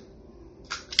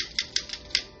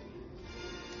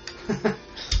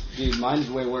 Dude, mine's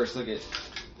way worse. Look at.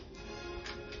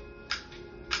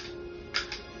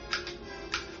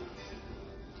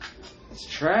 It's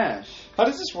trash. How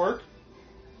does this work?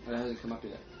 It hasn't come up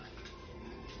yet.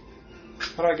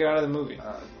 How do I get out of the movie?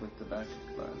 Click the back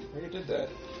button. I already did that.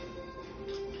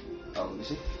 Oh, let me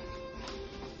see.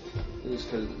 It is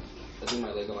because I think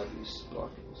my Lego might be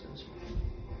blocking this.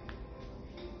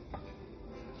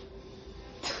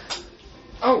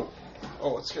 Oh!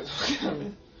 Oh, it's good.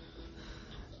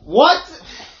 What?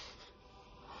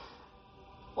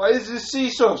 Why is this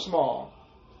C so small?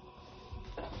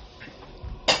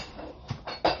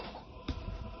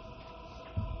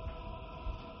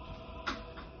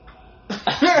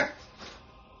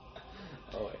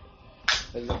 Oh wait,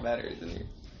 there's no batteries in here.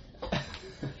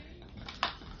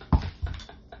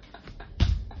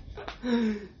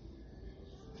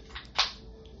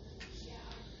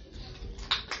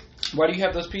 Why do you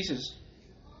have those pieces?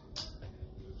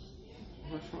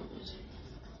 Which one is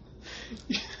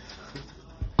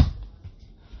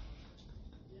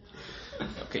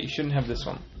Okay, you shouldn't have this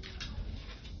one.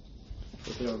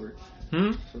 Flip it over.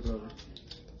 Hmm? Flip it over.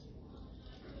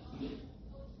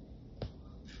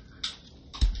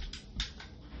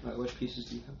 Right, which pieces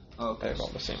do you have? Oh, I okay. have all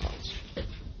the same ones.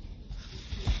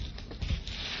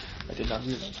 I did not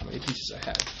realize how many pieces I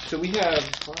had. So we have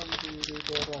 1, 2, 3,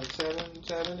 4, 5,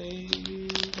 7, 8,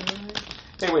 9.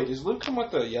 Hey, wait, does Luke come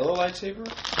with the yellow lightsaber?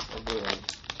 Or blue one?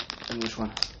 In which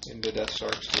one? In the Death Star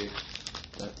Escape.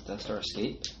 Death Star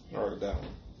Escape? Or that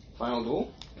one. Final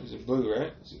Duel? Is it blue,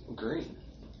 right? Is it green?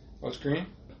 Oh, it's green?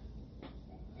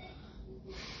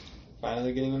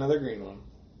 Finally getting another green one.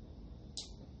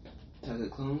 Attack of the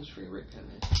Clones? Free Rick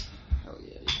Batman. Hell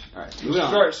yeah. Alright, moving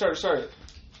on. Start.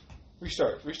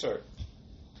 Restart.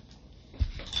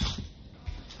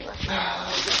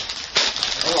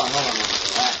 Hold on.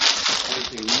 Relax.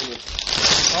 Everything needed.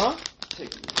 Huh?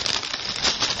 Take it.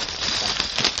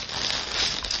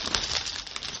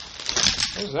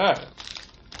 What is that?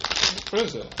 What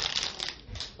is that?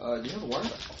 Do you have a water?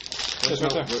 Yes,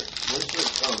 right there. Where's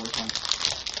one?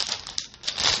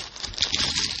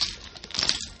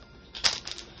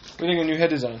 What do you think of new head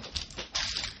design?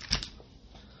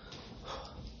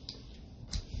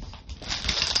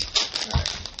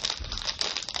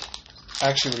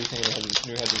 Actually, what do you think of the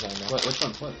new head design now? What? Which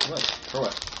one? What? For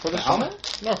what? For the helmet?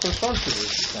 No, for the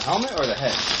stormtroopers. The helmet or the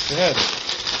head? The head.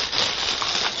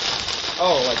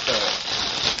 Oh, like the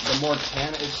more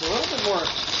tan. It's a little bit more.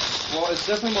 Well, it's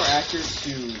definitely more accurate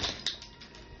to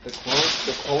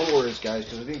the Clone Wars guys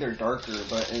because I think they're darker.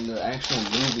 But in the actual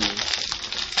movie,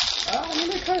 I mean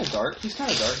they're kind of dark. He's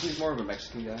kind of dark. He's more of a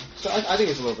Mexican guy, so I think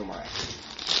it's a little bit more accurate.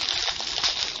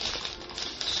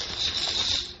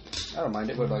 I don't mind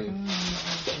it. What about you?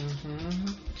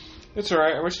 It's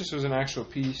alright. I wish this was an actual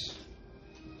piece.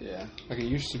 Yeah. Like it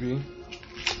used to be.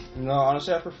 No,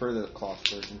 honestly, I prefer the cloth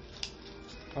version.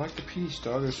 I like the piece,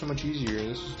 dog. It's so much easier.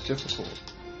 This is difficult.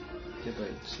 Yeah, but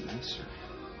it's nicer.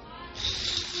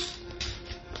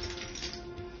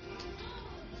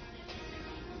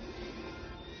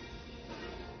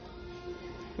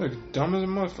 Look, dumb as a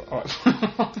motherfucker.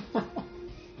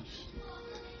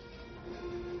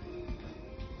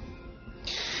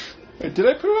 Wait, did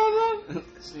I put it on wrong?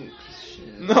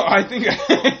 No, I think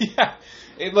yeah,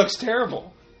 it looks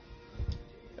terrible.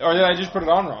 Or did I just put it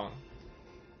on wrong?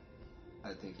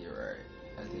 I think you're right.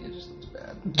 I think it just looks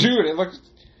bad. Dude,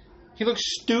 he looks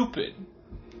stupid.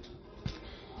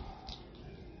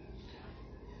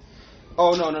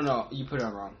 Oh, no. You put it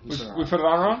on wrong. We put it on wrong? You put it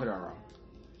on wrong.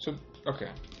 So,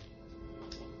 okay.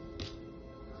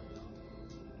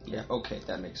 Yeah, okay,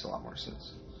 that makes a lot more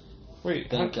sense. Wait.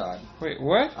 Thank God. Wait,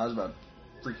 what? I was about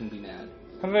to freaking be mad.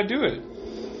 How did I do it?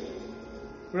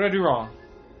 What did I do wrong?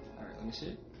 Alright, let me see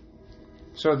it.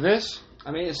 So this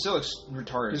I mean, it still looks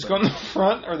retarded. is going in the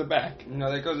front or the back?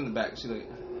 No, that goes in the back. See, look.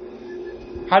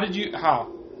 How?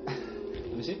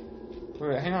 Let me see.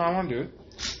 Wait, hang on, I want to do it.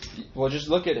 Well, just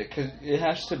look at it, because it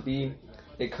has to be,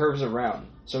 it curves around.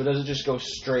 So it doesn't just go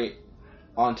straight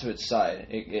onto its side.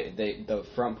 The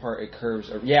front part, it curves.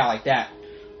 Yeah, like that.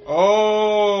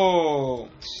 Oh,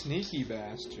 sneaky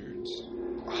bastards.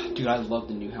 Dude, I love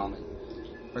the new helmet.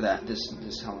 Or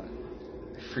this helmet.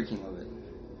 I freaking love it.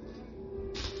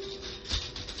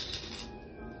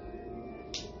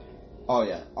 Oh,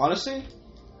 yeah. Honestly,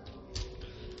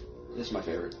 this is my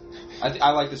favorite.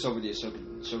 I like this over the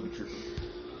Ahsoka Trooper.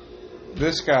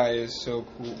 This guy is so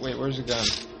cool. Wait, where's the gun?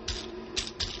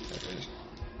 There it is.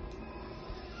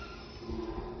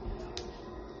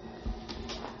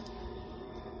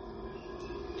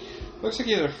 Looks like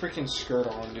he has a freaking skirt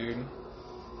on, dude.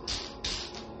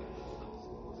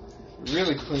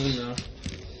 Really clean, though.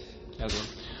 Has one.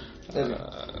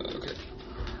 Okay.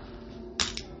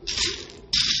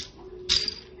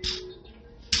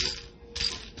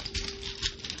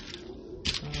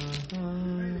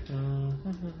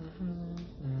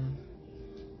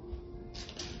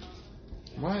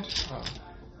 What? Oh.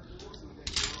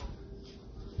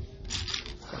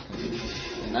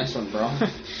 Nice one, bro.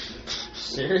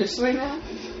 Seriously, now?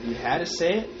 You had to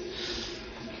say it?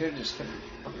 You could have just kept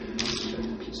fucking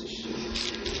shut, piece of shit.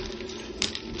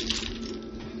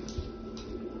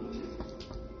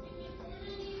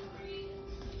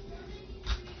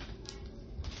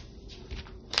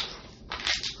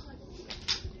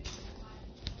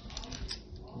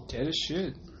 Dead as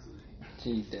shit.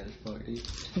 He's dead as fuck, dude.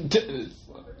 Dead as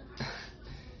fuck.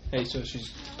 Hey, so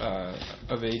she's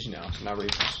of age now, so not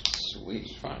rapist. Sweet.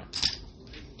 It's fine.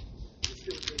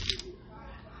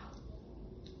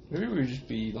 Maybe we would just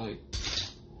be like...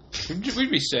 We'd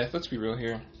be Sith, let's be real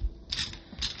here.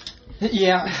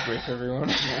 Yeah. Let's rape everyone.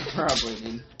 Yeah, probably,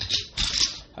 dude.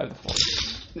 I have the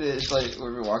Force. It's like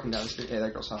we're walking down the street. Hey,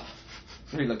 that girl's hot.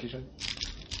 We look at each other.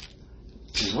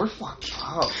 Dude, we're fucked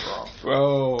up, bro.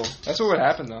 Bro, that's what would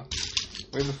happen, though.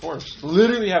 We have the Force.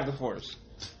 Literally have the Force.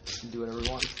 Do whatever we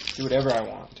want. Do whatever I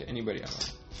want to anybody I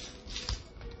want.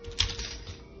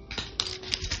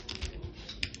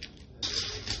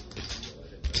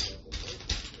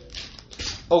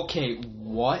 Okay,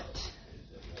 what?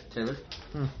 Taylor?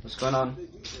 What's going on?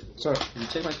 So, Can you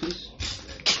take my piece?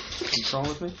 You crawling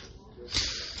with me?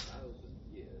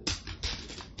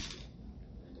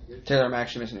 Taylor, I'm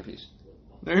actually missing a piece.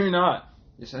 no, you're not.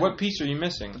 Yes, I What am. piece are you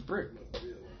missing? Brick.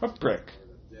 What brick?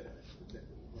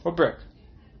 What brick?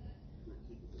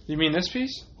 You mean this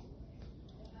piece?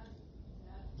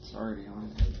 It's already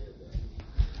on.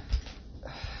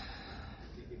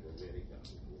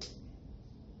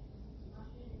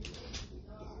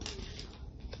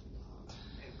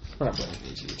 We're not playing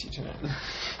AT&T tonight.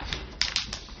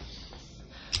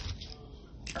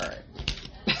 Alright.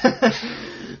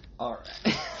 Alright.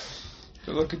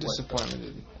 But look at disappointment,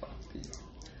 dude.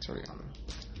 It's already on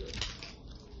there.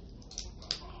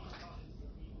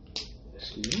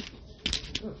 Excuse me?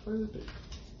 Oh, further bit.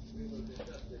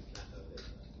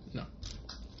 No.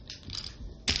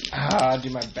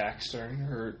 Dude, my back's starting to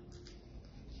hurt.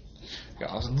 Got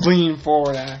all this lean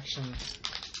forward action.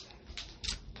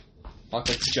 Like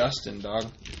that's Justin, dog.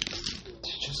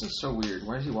 Justin's so weird.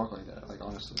 Why does he walk like that? Like,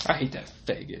 honestly. I hate that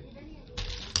faggot.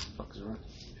 Fuck is wrong?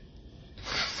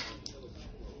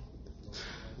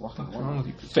 Walking What's wrong with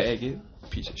you, faggot?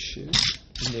 Piece of shit.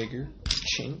 Nigger.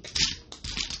 Chink.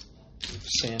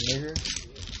 Sand nigger.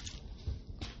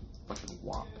 Fucking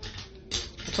wop.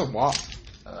 What's a wop?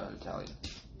 Italian.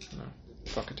 No.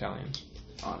 Fuck Italians.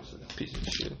 Honestly. Piece of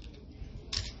shit.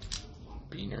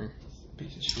 Beaner.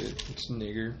 Piece of shit. It's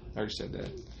nigger. I already said that.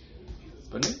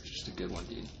 But nigger's just a good one,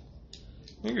 dude.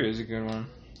 Nigger is a good one.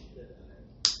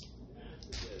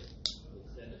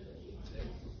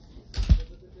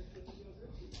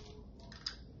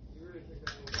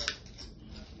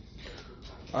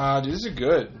 Dude, this is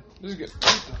good. This is good.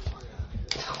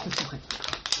 Oh my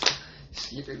god.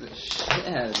 Scared the shit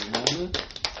out of me, homie.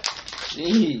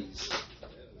 Jeez.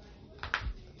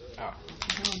 Ow.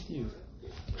 What's wrong with you?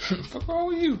 Fuck wrong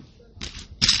with you?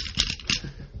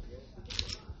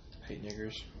 Hate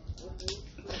niggers.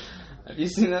 Have you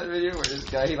seen that video where this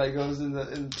guy, he like goes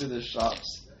into the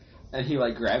shops and he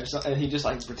like grabs something and he just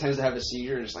like pretends to have a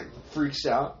seizure and just like freaks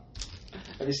out?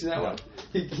 Have you seen that one?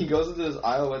 He goes into this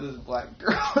aisle with this black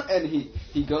girl and he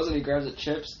goes and he grabs the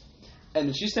chips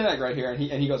and she's standing like right here and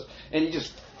he goes and he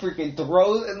just freaking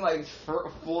throws and like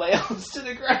flails to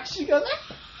the ground. She goes,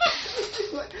 ah!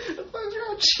 She's like, the fuck's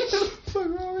wrong with you? What the fuck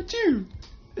wrong with you?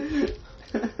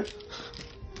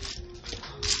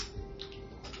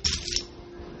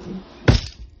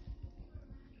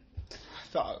 I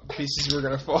thought pieces were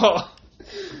gonna fall.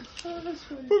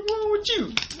 What's wrong with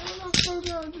you?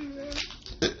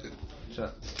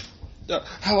 Shut up.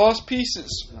 I lost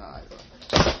pieces.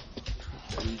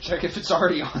 You check if it's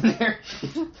already on there.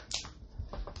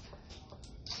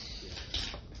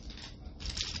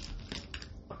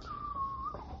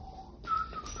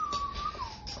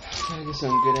 Gotta get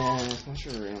some good ass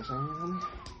mushrooms, homie.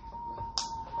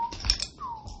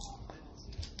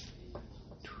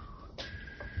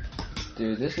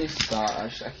 Dude, this needs to stop. I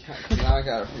can't. Now I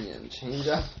gotta freaking change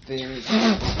up things.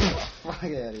 Fuck out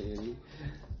of here, dude.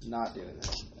 Not doing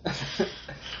that.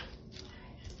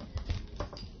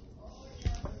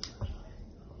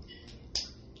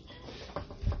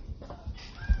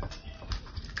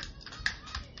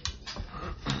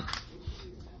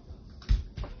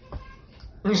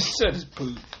 Said his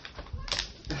poop.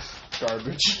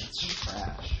 Garbage.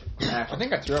 Trash. I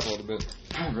think I threw up a little bit.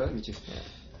 Oh, really? Me too. Yeah.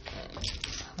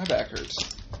 My back hurts.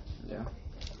 Yeah.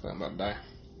 I'm about to die.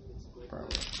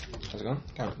 Probably. How's it going?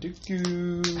 Count doo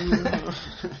doo.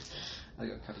 I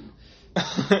got cut you.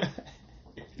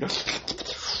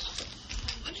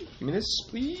 Give me this,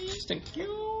 please. Thank you.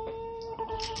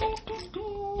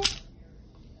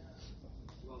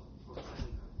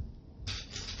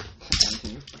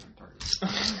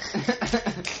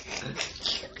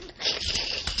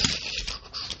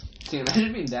 Dude,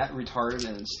 imagine being that retarded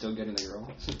and still getting the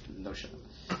girl. No shit.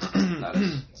 Not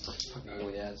as fucking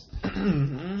ugly as. Oh,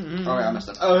 wait, I messed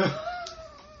up. Okay.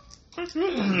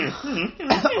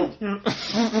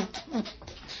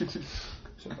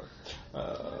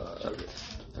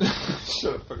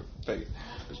 Shut up, fucking faggot.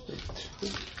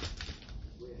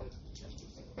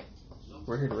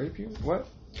 We're here to rape you? What?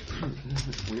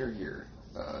 We're here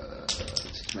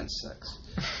to commence sex.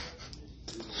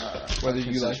 Whether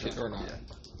you like it or not. Yeah.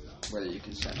 Whether you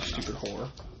consent or not. Stupid whore.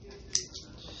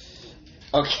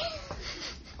 Okay.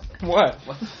 What?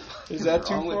 What the fuck Is that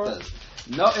too wrong far? with this?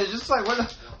 No, it's just like,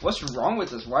 what's wrong with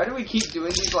this? Why do we keep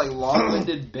doing these like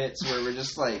long-winded bits where we're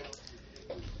just like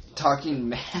talking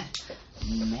mad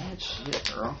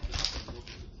shit, bro?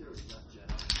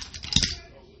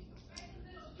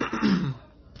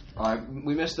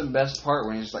 We missed the best part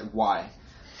when he's just like, why?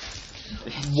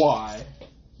 Why?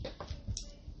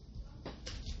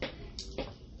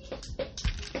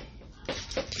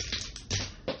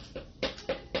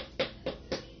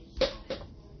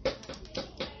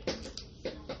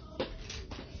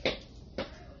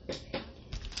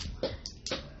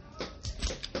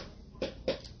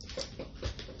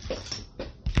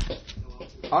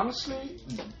 Honestly,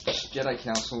 Jedi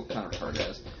Council kind of hard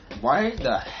ass. Why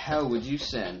the hell would you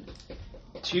send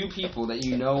two people that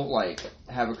you know, like,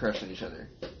 have a crush on each other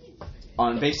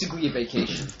on basically a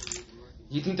vacation?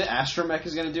 You think the astromech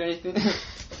is gonna do anything?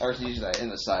 Or is he just like in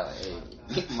the side, like, hey,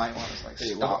 you might want to, like,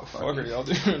 stop. What the fuck are y'all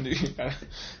doing, dude?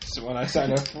 That's what I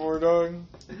signed up for, dog.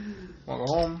 Wanna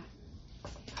go home?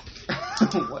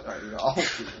 What are y'all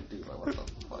doing, dude? Like, what the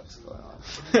fuck's going on?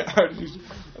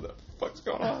 What the fuck's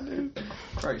going on, dude?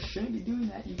 Right, shouldn't be doing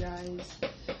that, you guys.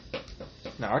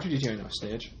 No, R2D2 ain't no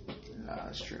snitch. Nah,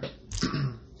 that's true.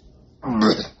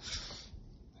 I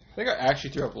think I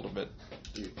actually threw up a little bit.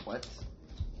 Dude, what?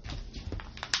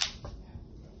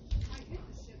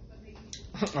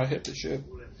 I hit the ship.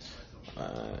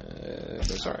 But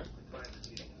it's alright.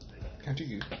 Can't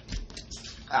you?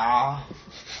 Ah.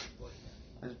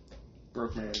 I just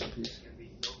broke my other piece.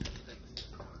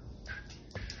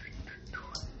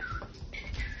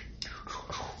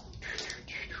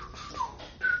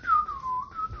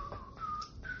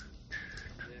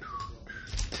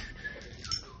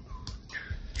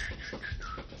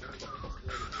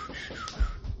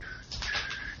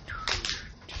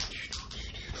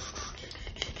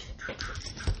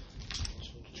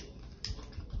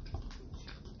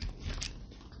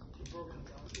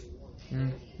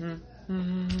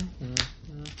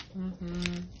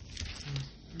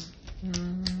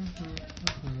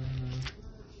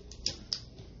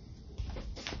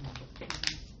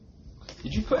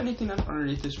 Did you put anything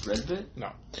underneath this red bit?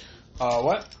 No.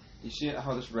 What? You see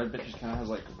how this red bit just kind of has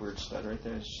like a weird stud right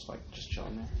there? It's just like just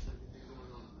chilling there.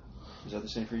 Is that the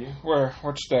same for you? Where?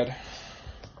 What's dead?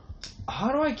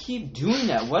 How do I keep doing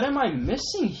that? What am I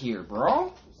missing here,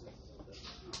 bro?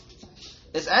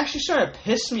 It's actually starting to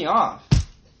piss me off.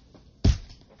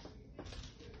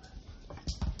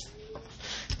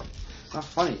 It's not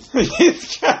funny.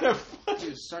 It's kind of funny.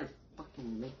 Dude, start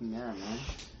fucking making me mad, man.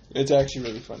 It's actually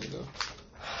really funny, though.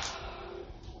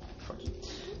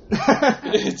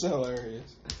 It's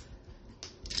hilarious.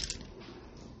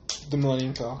 The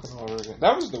Millennium Falcon all over again.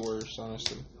 That was the worst,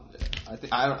 honestly.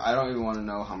 I don't even want to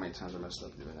know how many times I messed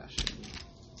up doing that shit.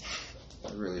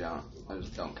 I really don't. I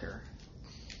just don't care.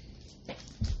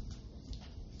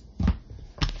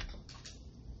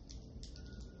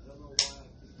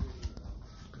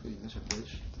 That's a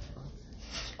bitch.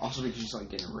 Also because she's like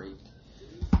getting raped.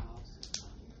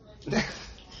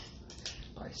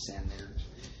 By sanders.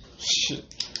 Shit.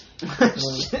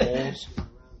 With poles.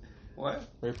 What?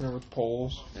 Raping her with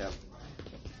poles. Yep.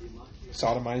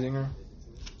 Sodomizing her.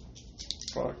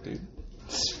 Fuck, dude.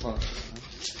 Fuck.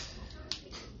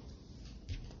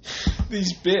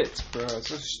 These bits, bro. It's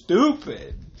so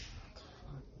stupid.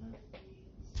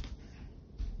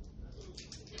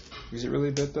 Is it really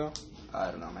a bit, though? I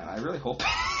don't know, man. I really hope.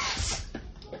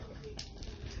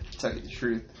 Tell you the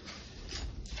truth.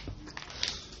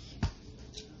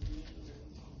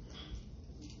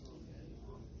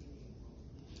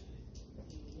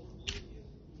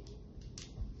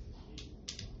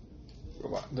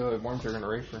 The ones they're gonna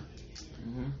rape her.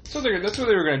 Mm-hmm. So that's what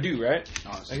they were gonna do, right?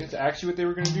 Honestly. Like, that's actually what they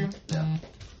were gonna do? Yeah.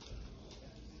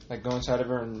 Like, go inside of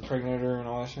her and impregnate her and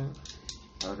all that shit?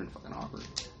 That would've been fucking awkward.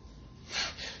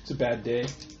 It's a bad day.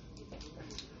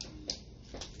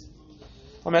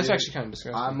 I mean, that's Dude, actually kind of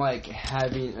disgusting. I'm like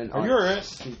having an Are you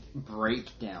alright?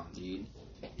 breakdown, dude.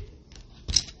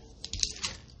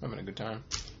 I'm having a good time.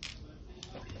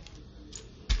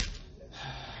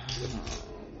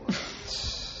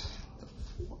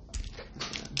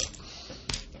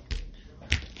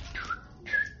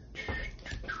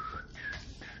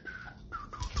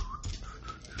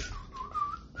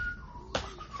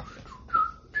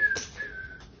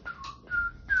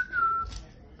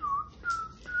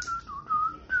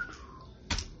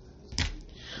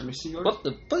 Let me see yours. What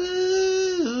the fuck?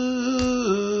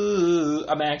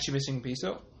 I'm actually missing a piece,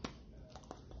 though.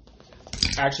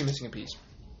 Actually missing a piece.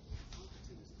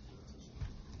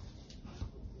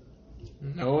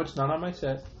 No, it's not on my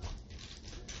set.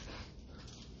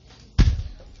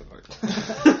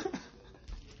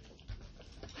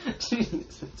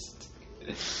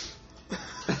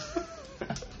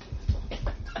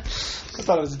 I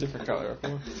thought it was a different color.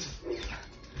 Okay.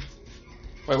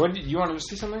 Wait, what? You want to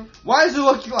see something? Why is it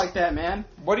looking like that, man?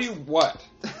 What do you what?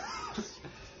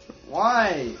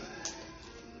 Why?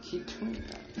 Keep doing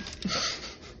that.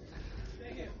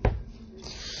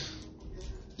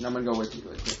 No, I'm gonna go with you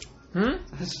really quick.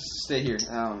 Let's just stay here.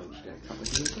 I'm just gonna come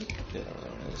with you really quick. Yeah,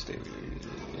 I'm gonna stay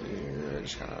here.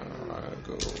 Just gonna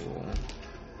go.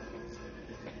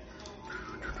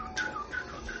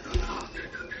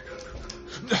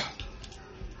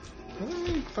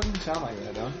 fucking sound like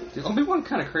that, though. Dude, Obi-Wan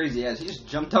kind of crazy as he just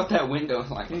jumped out that window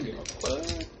like. He's gonna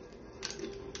what?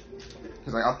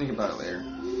 He's like, I'll think about it later.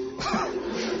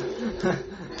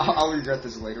 I'll regret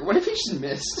this later. What if he just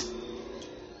missed?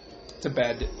 It's a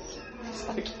bad. It's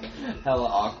like hella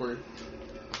awkward.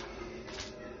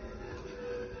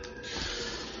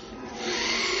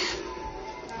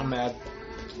 I'm mad.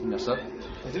 You messed up.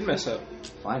 I did mess up.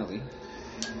 Finally.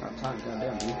 About time,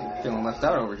 goddamn, dude. Feeling left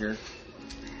out over here.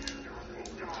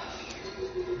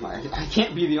 I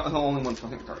can't be the only one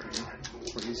fucking retarded.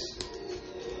 Please.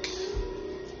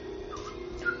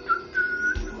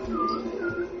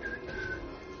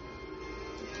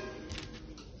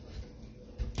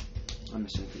 I'm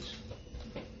missing a piece.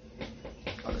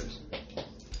 Oh, there it is.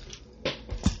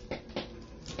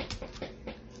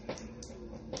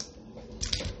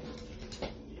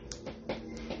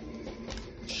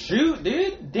 Shoot,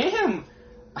 dude! Damn!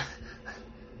 I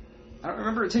don't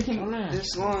remember it taking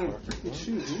this long. Freaking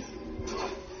shoot, dude.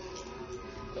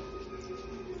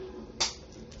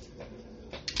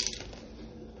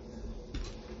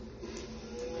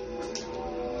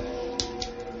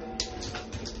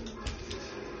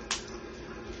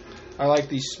 I like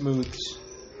these smooths.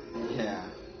 Yeah.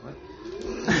 What?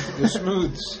 The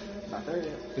smooths. Not there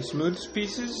yet. The smooths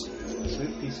pieces? The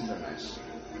smooth pieces are nice.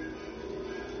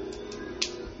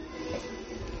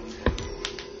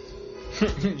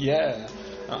 Yeah.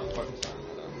 Oh, fucking sorry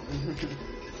about that.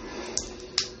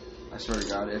 I swear to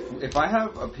God, if I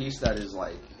have a piece that is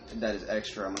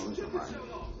extra, I'm gonna lose my mind.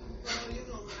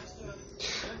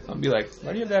 I'll be like,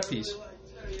 why do you have that piece?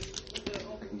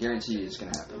 I can guarantee you it's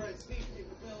gonna happen.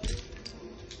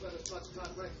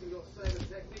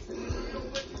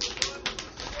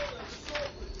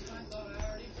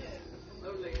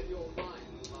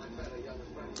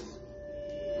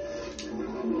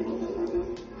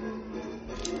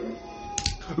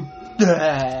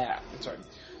 Sorry.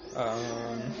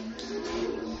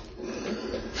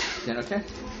 Yeah, okay.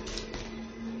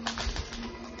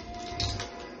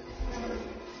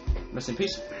 Missing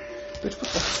piece. Bitch, what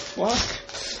the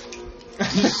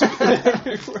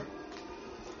fuck?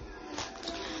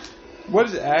 What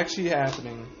is actually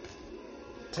happening?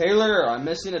 Taylor, I'm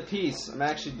missing a piece.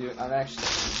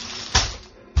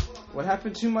 What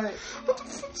happened to my... What the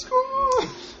fuck's going on?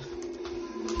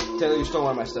 Taylor, you stole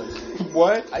one of my studs.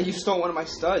 What? You stole one of my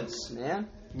studs, man.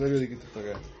 Literally, get the fuck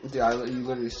out. Dude,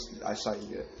 I saw you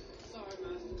do it.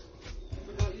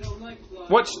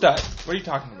 What stud? What are you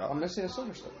talking about? I'm missing a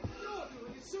silver stud.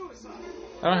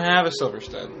 I don't have a silver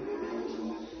stud.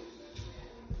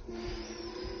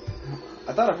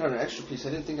 I thought I had an extra piece.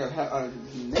 I didn't think I'd have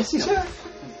missing them.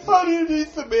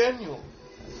 Underneath the manual.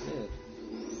 I did.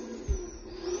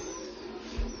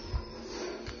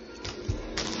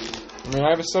 I mean, I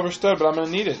have a silver stud, but I'm gonna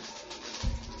need it.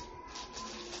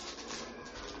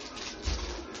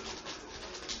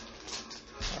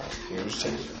 Alright, here, just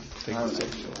take it. Take the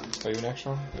silver stud. Play the next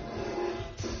one.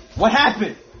 What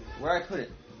happened? Where I put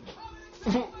it?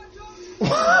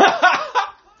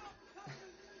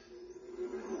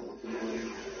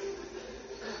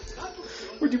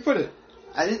 Where'd you put it?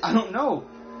 I don't know.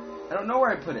 I don't know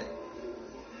where I put it.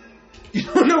 You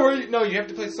don't know where you... No, you have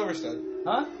to play silver stud.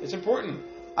 Huh? It's important.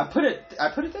 I put it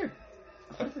there.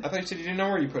 I thought you said you didn't know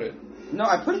where you put it. No,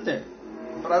 I put it there.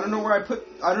 But I don't know where I put...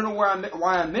 I don't know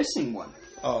why I'm missing one.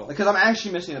 Oh. Because I'm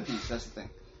actually missing a piece. That's the thing.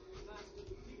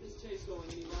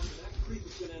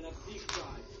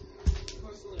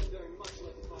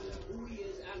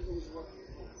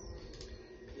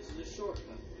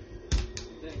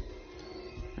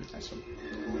 Nice one.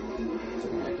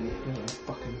 You're a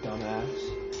fucking dumbass.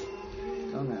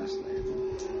 Dumbass, Nathan.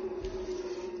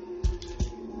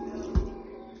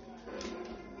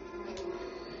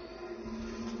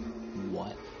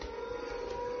 What?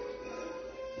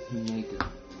 Nigga,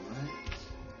 what?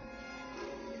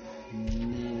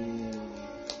 Nigga.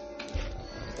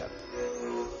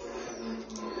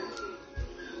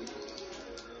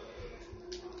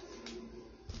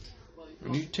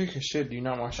 When you take a shit, do you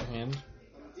not wash your hands?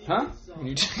 Huh? When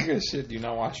you take a shit, do you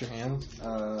not wash your hands? No,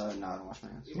 I don't wash my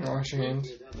hands. You don't wash your hands?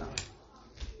 No.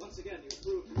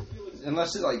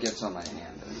 Unless it, like, gets on my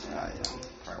hand, then, yeah,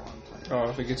 probably want to play. Oh,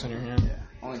 if it gets on your hand? Yeah,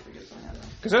 only if it gets on my hand, though.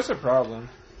 Because that's a problem.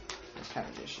 It's kind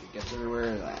of issue. It gets everywhere,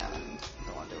 and I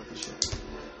don't want to deal with this shit.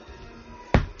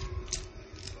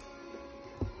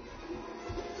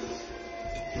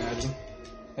 Imagine.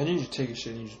 And you just take a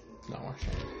shit and you just not wash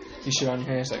your hands. You shit on your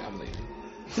hands, like, I'm leaving.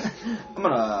 I'm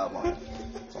gonna walk out.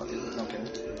 Okay.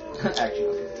 Actually,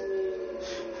 okay.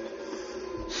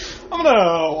 I'm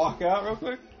gonna walk out real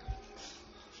quick.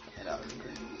 Head out.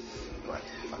 Go ahead.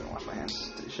 Fucking wash my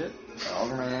hands. Take a shit. All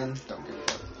over my hands. Don't give a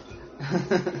fuck.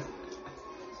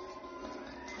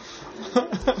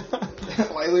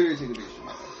 Well, I literally take a picture of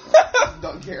myself.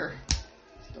 Don't care.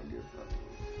 Don't give a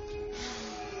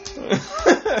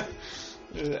fuck.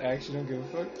 I actually don't give a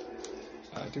fuck.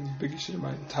 I took the biggest shit of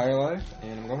my entire life,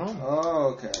 and I'm going home.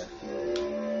 Oh, okay.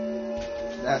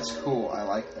 That's cool. I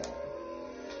like that.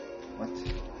 What?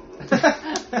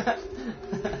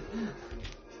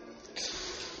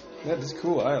 That is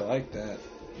cool. I like that.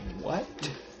 What?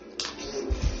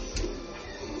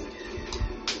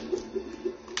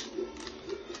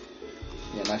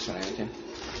 Yeah, nice one, Anakin.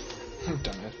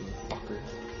 Dumbass fucker.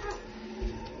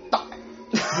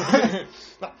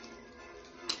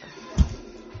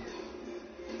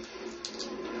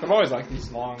 I've always liked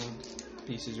these long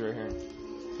pieces right here.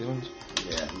 These ones?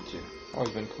 Yeah, me too.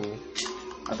 Always been cool.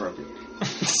 I broke it.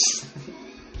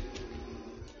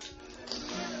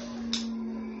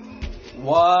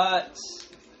 What?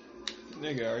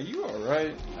 Nigga, are you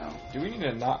alright? No. Do we need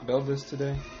to not build this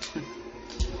today?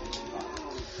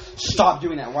 Stop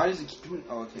doing that. Why does it keep doing...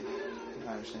 Oh, okay.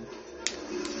 I understand.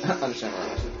 I understand what I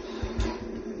understand.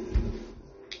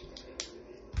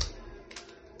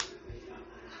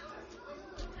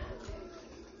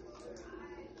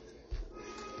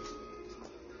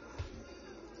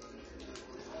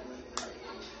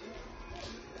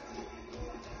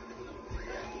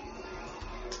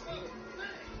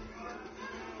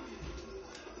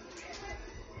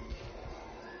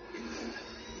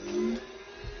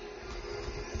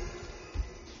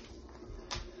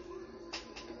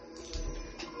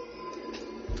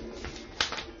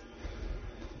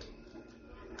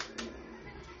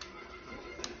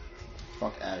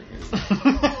 Fuck out of here.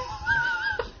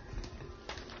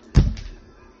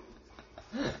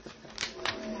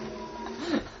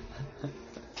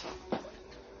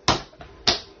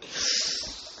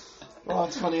 Oh,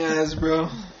 it's funny ass, bro.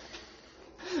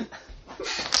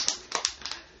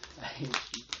 I hate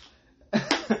you.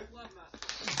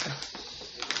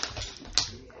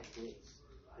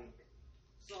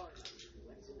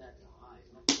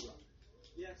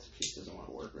 She doesn't want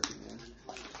to work with you, man.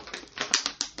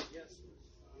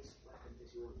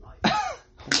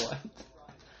 What?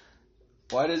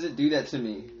 Why does it do that to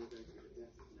me?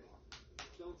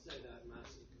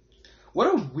 What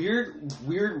a weird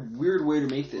way to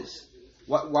make this.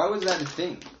 Why was that a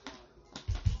thing?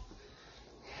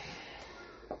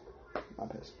 I'm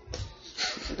pissed.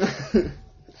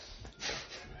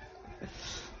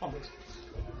 I'm pissed.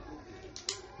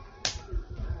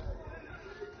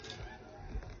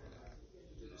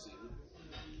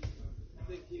 I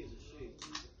think he is a she.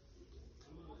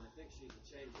 I think she's a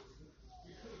chamber.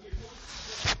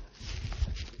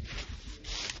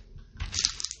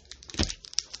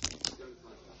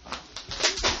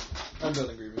 I'm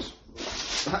building Grievous.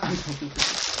 I'll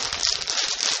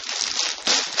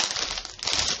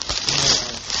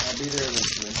be there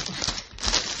eventually.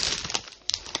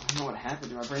 I don't know what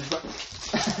happened to my brain, but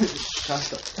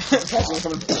shut up. Possibly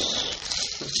coming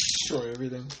destroy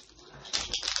everything.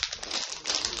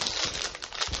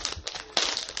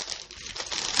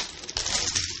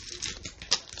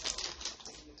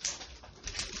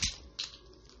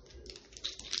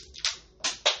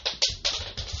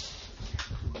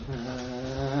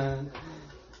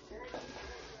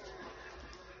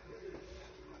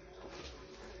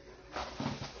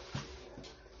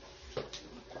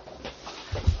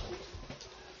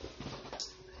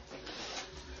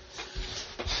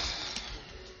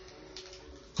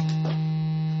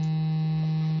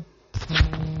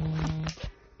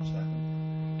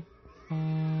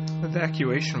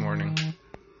 Evacuation warning.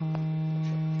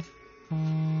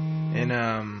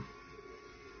 In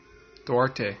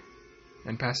Duarte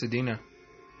and Pasadena.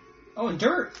 Oh, and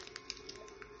dirt.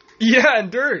 Yeah,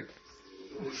 and dirt.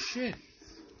 Oh shit.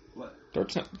 What?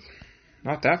 Dirt's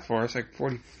not that far. It's like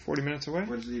 40 minutes away.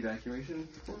 What is the evacuation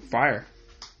for? Fire.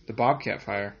 The Bobcat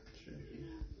fire.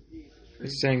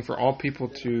 It's saying for all people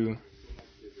to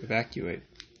evacuate.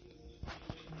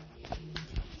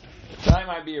 Tonight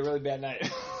might be a really bad night.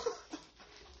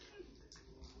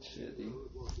 Shitty.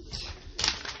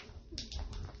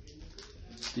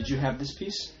 Did you have this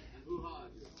piece?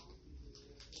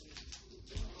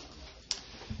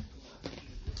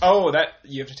 Oh, that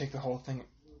you have to take the whole thing.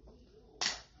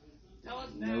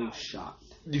 No shot.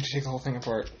 You have to take the whole thing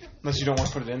apart, unless you don't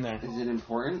want to put it in there. Is it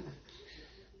important?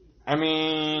 I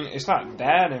mean, it's not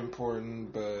that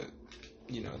important, but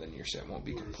you know, then your set won't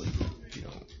be complete if you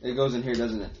don't. It goes in here,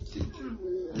 doesn't it?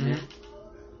 Mm-hmm.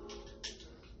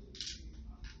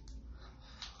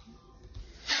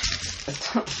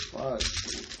 Fuck.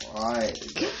 Why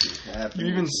is this happening?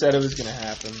 You even said it was gonna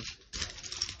happen.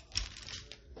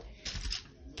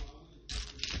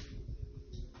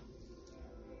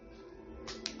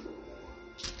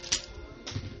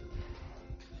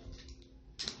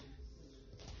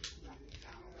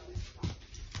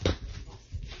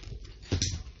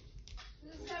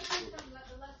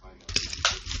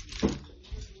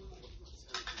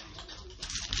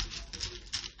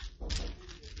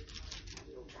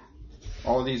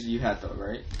 all these you had though,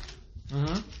 right?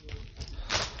 Mm-hmm.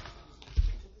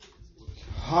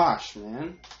 Gosh,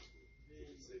 man.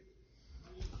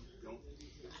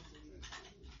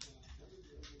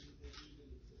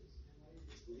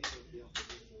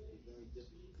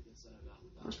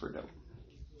 Where's Birdo?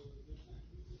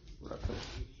 Where'd I put it?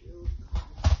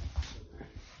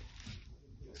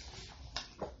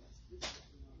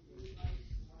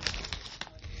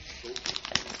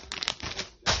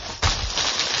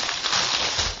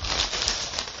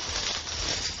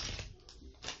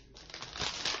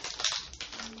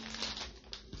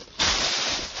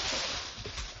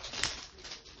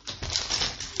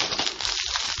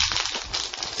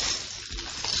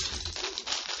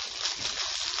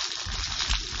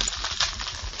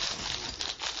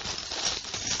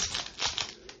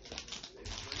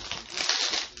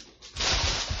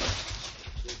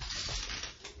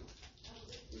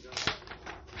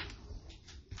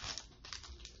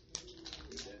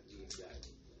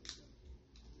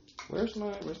 Where's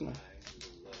my?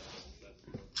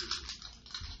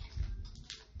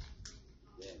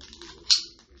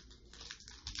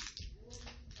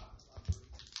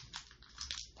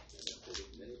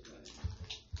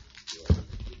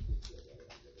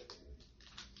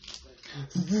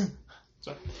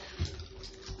 Sorry.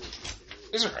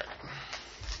 It's alright.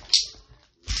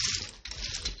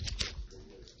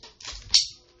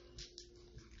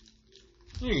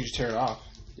 You can just tear it off.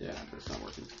 Yeah, but it's not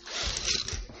working.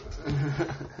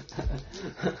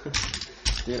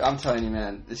 Dude, I'm telling you,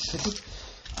 man, this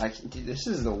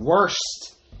is the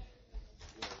worst.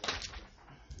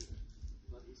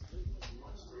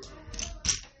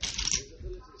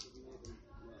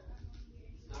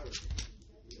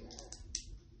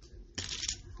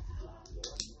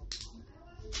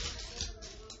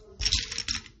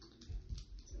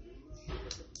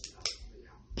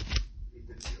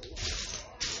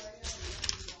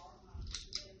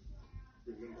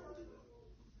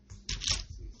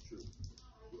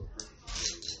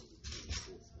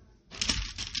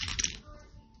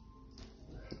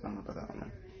 I don't know about that one,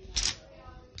 man.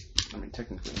 I mean,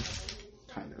 technically,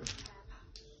 kind of.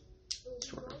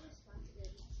 Sort of.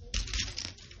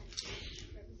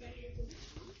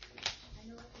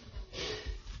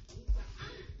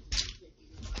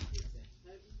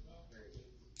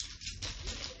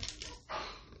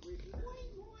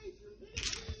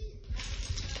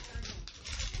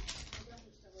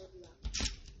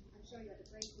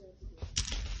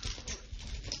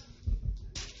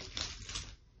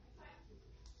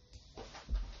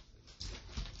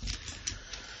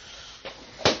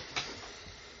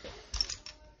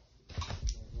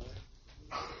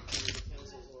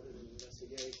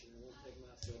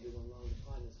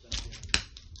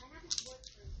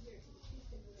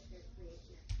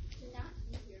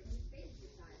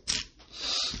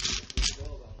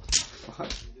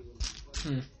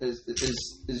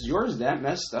 Is yours that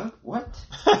messed up? What?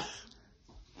 I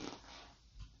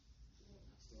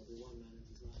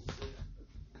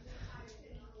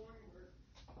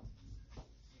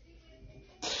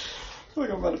feel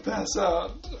like I'm about to pass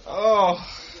out. Oh.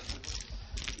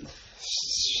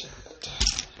 Shit.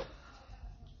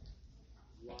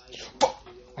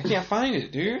 I can't find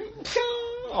it, dude.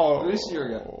 Oh. Who's your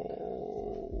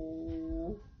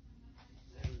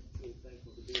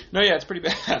No, yeah, it's pretty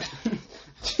bad.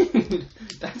 Dude,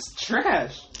 that's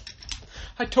trash.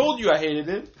 I told you I hated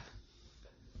it.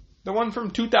 The one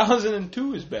from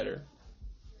 2002 is better.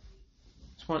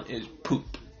 This one is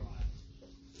poop.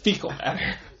 Fecal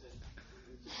matter.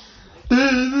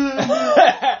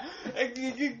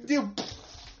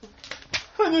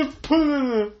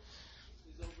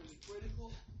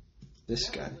 This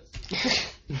guy.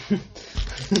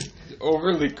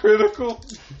 Overly critical.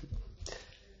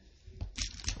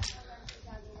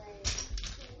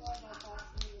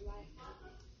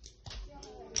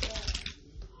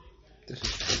 This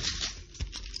is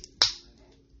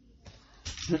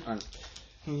true.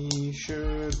 He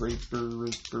should rape her,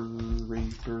 rape her,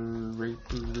 rape her, rape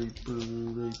her, rape her,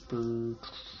 rape her.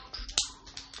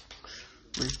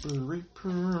 Rape her, rape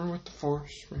her with the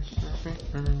force. Rape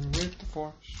her with the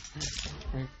force.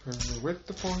 Rape her with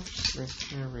the force.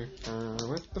 Rape her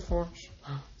with the force.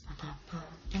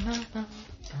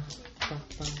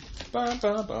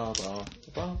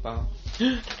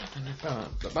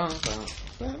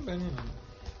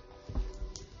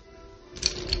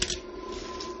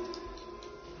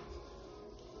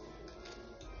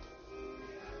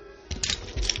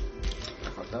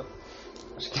 Fucked up.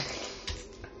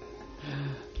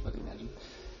 Fucking imagine.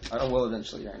 I will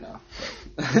eventually right now.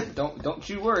 But don't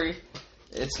you worry.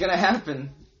 It's gonna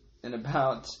happen in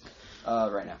about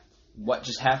right now. What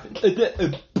just happened?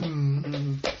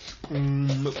 How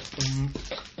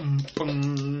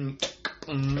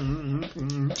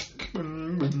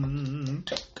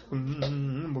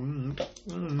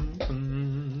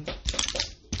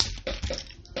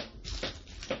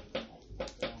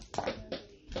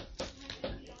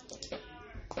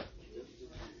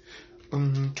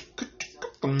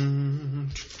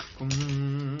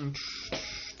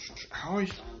I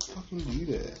fucking do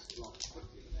that?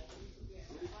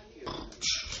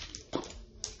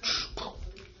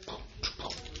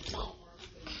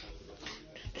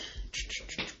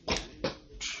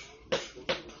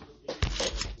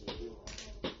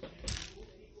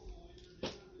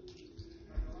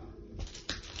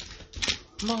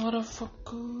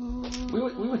 Motherfucker.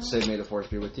 We would say May the Fourth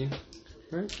be with you,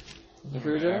 right? If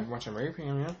we were there, watching raping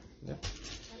him, yeah. Yeah.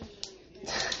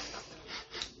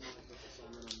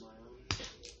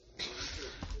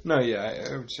 No, yeah,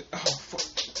 I would say. Oh fuck.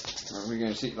 Are we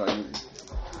gonna see like?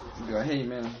 Be like, hey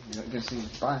man, you're gonna see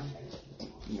bye.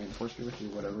 May the Fourth be with you,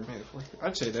 whatever. May the Fourth.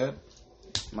 I'd say that.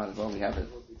 Might as well. We have it.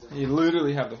 You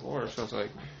literally have the floor, so it's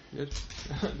like, good.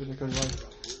 Didn't go to life.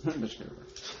 Bitch, get over.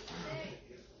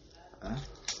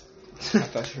 I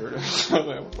thought you heard it. I was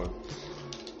like, what the fuck?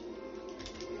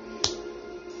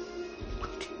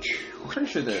 I'm pretty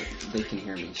sure that they can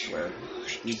hear me swear.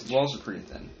 These walls are pretty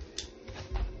thin.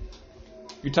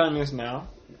 You're telling me this now?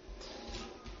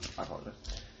 I apologize.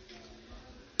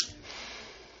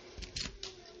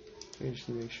 I just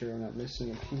need to make sure I'm not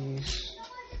missing a piece.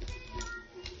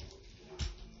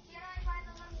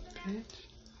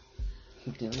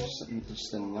 Yeah,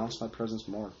 just announce my presence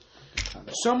more.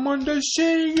 Someone to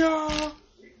see ya!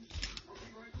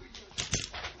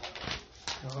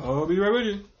 I'll be right with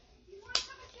you.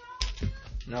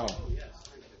 No.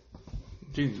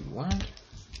 Dude, what?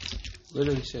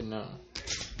 Literally said no.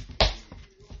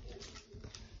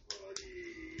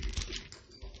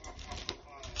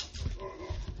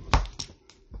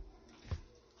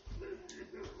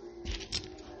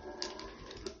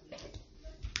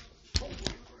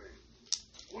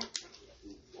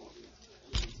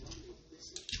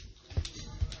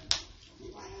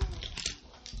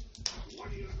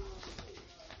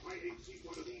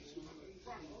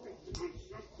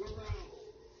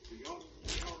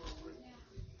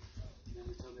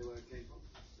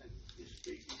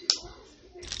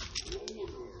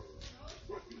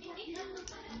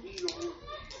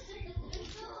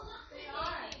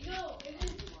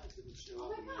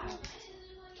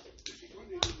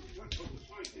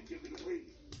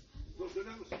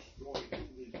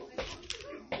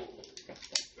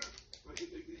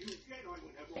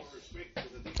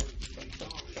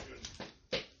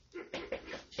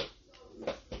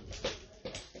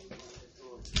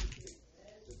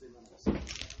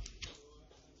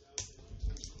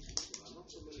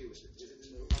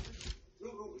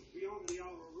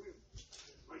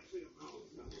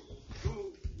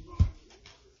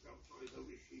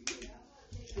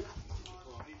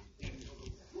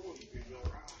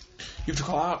 You have to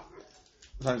call out.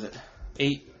 What time is it?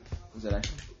 8. Is it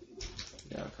actually?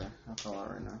 Yeah, okay. I'll call out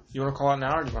right now. You want to call out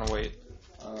now or do you want to wait?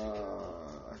 I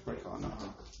should probably call out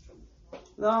now.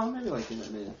 No, maybe like in a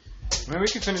minute. Maybe we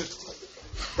can finish.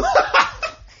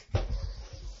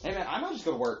 Hey man, I might just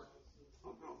go to work.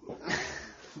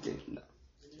 Okay, no.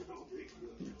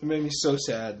 It made me so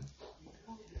sad.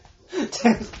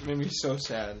 It made me so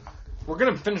sad. We're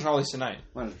going to finish all these tonight.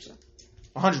 100%.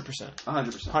 100%.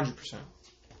 100%. 100%.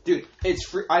 Dude, it's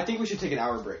free. I think we should take an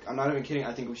hour break. I'm not even kidding.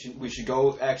 I think we should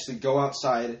go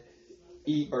outside,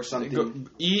 eat or something. Go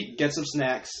eat, get some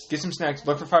snacks. Get some snacks.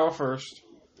 Look for 501st.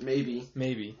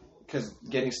 Maybe. Because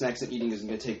getting snacks and eating isn't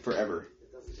going to take forever.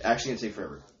 It's actually going to take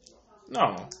forever.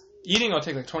 No. Eating will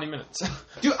take like 20 minutes.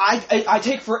 Dude, I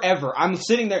take forever. I'm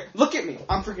sitting there. Look at me.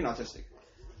 I'm freaking autistic.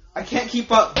 I can't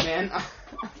keep up, man.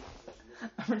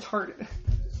 I'm retarded.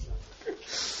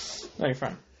 No, you're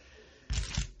fine.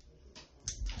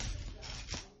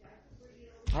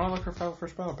 I want to look for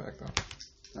 501st Battle Pack,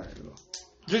 though. Alright, we will.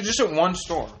 Just at one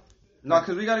store. No,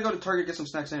 because we got to go to Target to get some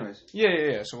snacks anyways.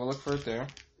 Yeah. So we'll look for it there.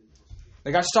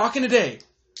 They got stock in today.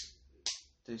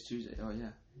 Today's Tuesday. Oh,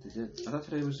 yeah. They did. I thought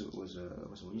today was a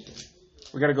Wednesday.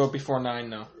 We got to go before 9,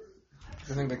 though.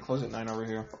 I think they close at 9 over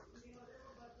here.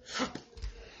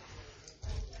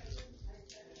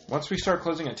 Once we start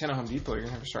closing at 10 at Home Depot, you're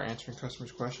going to have to start answering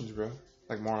customers' questions, bro.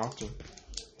 Like, more often.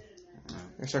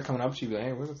 They start coming up to you, like,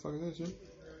 hey, what the fuck is this, dude?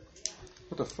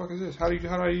 What the fuck is this? How do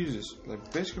I use this?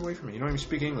 Like, bitch, get away from me. You don't even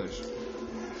speak English.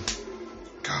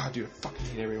 God, dude, I fucking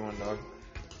hate everyone, dog.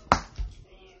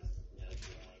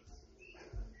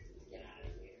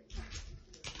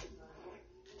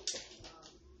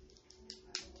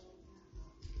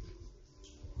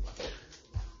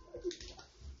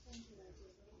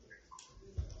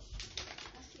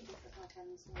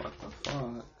 Kevin's What the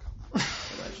fuck? Did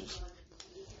I just...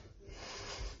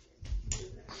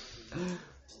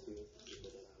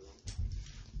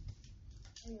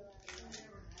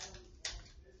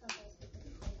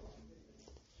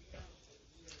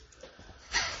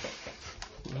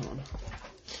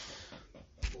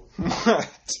 What?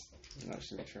 I'm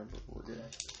just make sure we're good.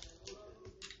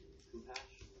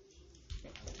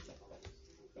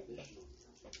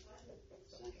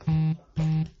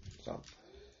 Stop.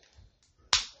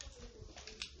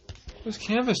 What's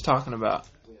Canvas talking about?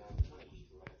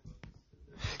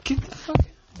 Get the fuck out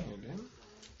of here, dude.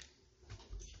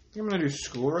 You gonna do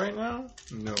school right now?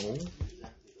 No.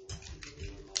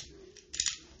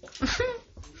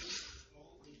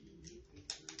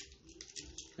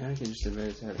 I can just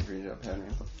admit to have a green job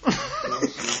pattern.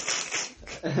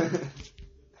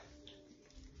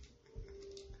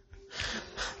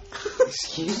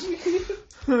 Excuse me?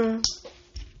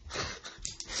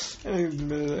 I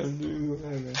admit I'm doing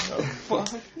whatever. Oh, fuck.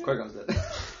 Qui-Gon's dead.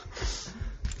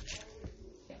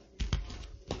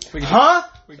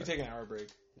 We can take an hour break.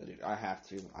 Yeah, dude, I have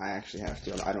to. I actually have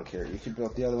to. I don't care. You can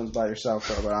build the other ones by yourself,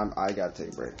 though, but I gotta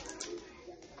take a break.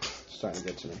 It's starting to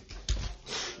get to me.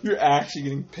 You're actually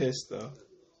getting pissed, though.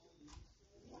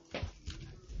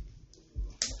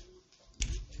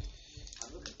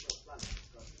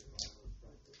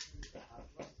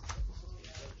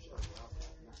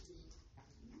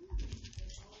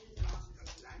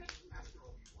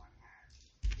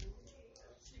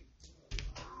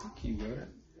 Fuck you, Yoda.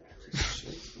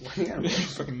 What do you got? You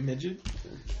fucking midget.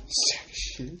 Sack of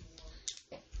shit.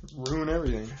 Ruin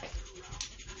everything.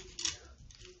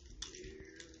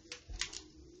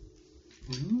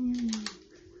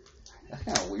 That's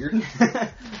kind of weird.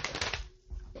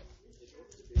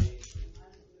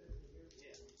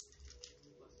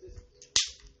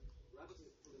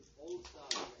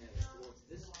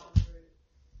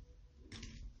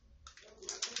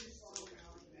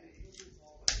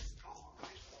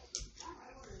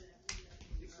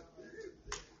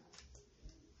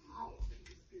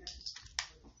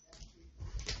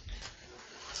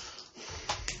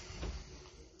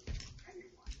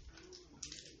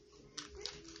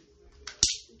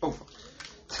 Oh, fuck.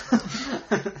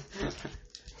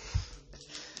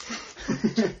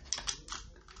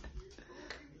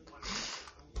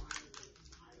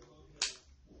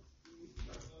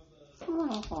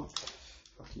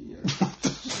 Fuck you.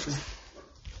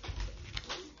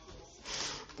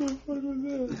 What the fuck was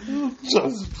that?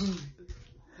 Just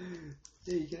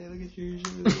Hey, can I look at your shit?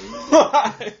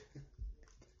 Why?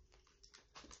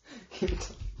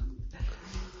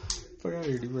 Fuck out of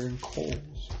here, dude. We're in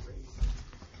Kohl's.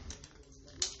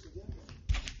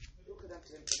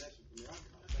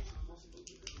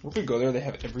 If we go there, they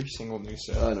have every single new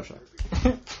set. No shot.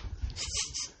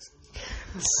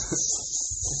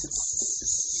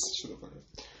 Shut the fuck up.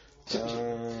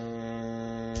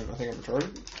 I think I'm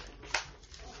retarded.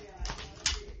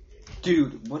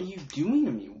 Dude, what are you doing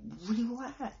to me?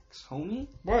 Relax, homie.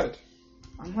 What?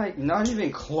 I'm like not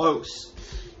even close.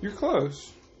 You're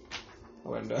close.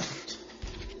 Oh, I'm done.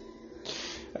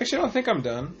 Actually, I don't think I'm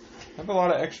done. I have a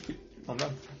lot of extra. I'm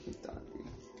done. I'm done.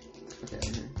 Okay,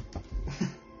 I'm here.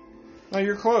 No,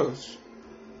 you're close.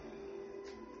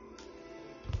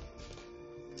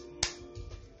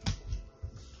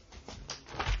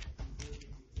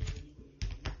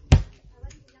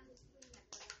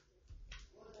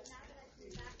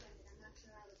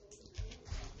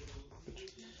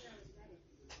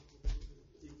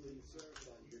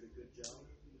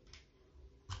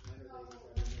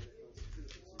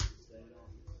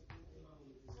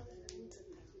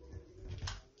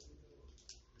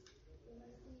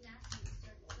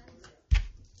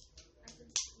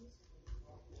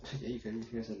 Yeah, you could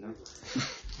have said no.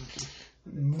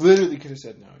 Literally could have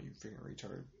said no, you freaking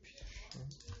retard.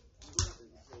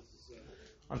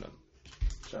 I'm done.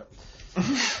 Shut up.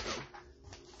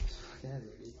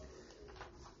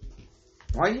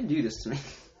 Why do you do this to me?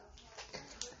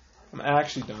 I'm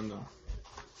actually done though.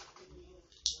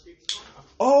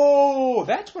 Oh,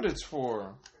 that's what it's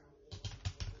for.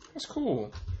 That's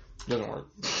cool. Doesn't work.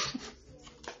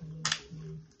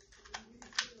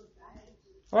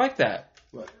 I like that.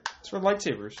 What? It's for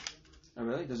lightsabers. Oh,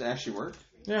 really? Does it actually work?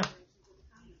 Yeah.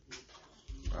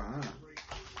 Ah.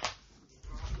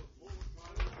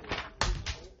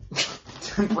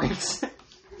 Breaks.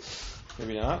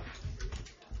 Maybe not.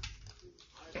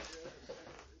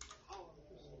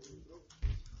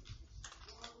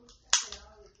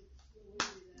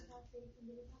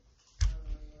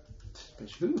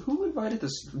 Bitch, who invited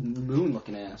this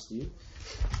moon-looking ass, dude?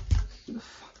 Who the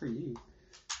fuck are you?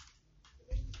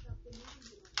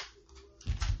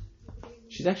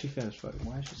 She's actually fat as fuck.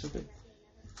 Why is she so big?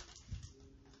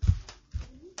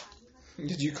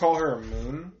 Did you call her a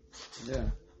moon? Yeah.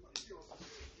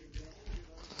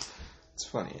 It's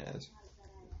funny as.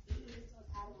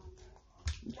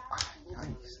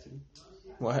 Yikes, dude.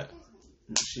 What?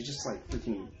 She just like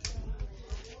freaking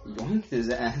yoinked his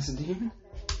ass, dude.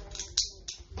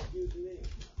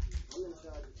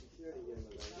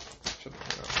 Shut the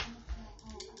fuck up.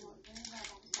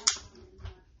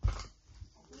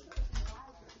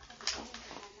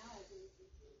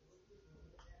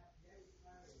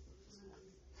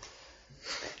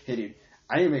 Hey, dude.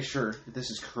 I need to make sure that this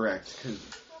is correct because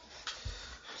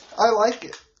I like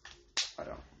it. I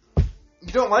don't.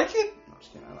 You don't like it? I'm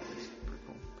just kidding. I like it. It's pretty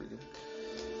cool. Pretty good.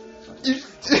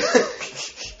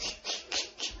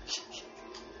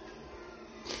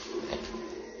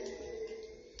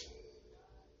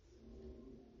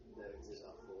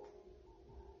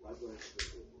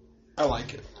 I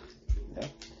like it. Yeah.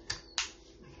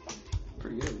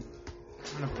 Pretty good.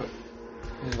 I'm gonna put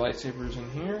his lightsabers in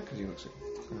here because he looks like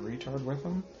a fucking retard with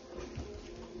them.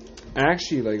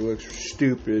 Actually, like, looks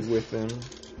stupid with them.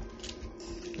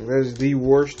 That is the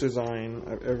worst design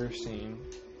I've ever seen.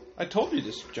 I told you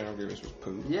this General Grievous was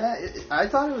poop. Yeah, I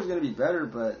thought it was gonna be better,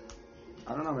 but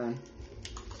I don't know, man.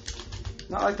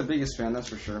 Not like the biggest fan, that's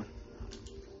for sure.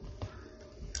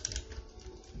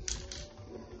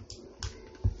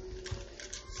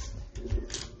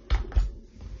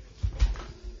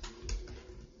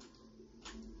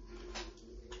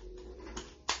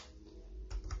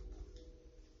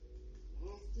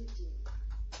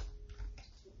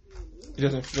 He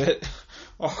doesn't fit.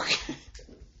 Okay.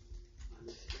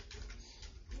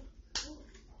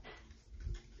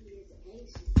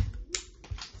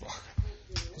 Fuck.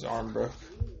 His arm broke.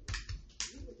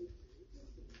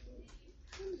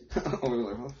 Oh, we were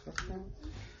like, what the fuck, man?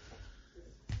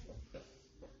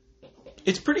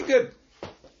 It's pretty good.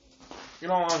 In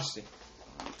all honesty.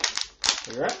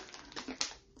 Are you right?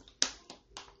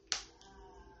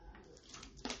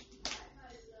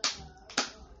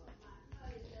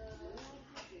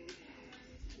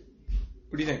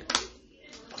 What do you think?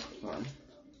 Fun.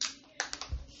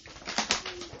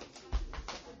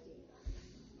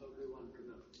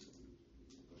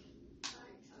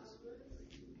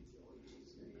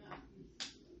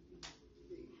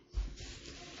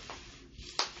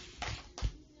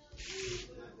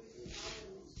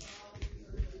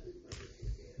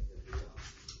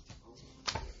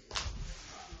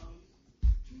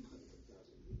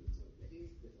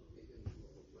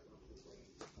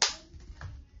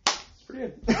 Pretty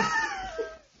good.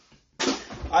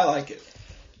 I like it.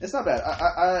 It's not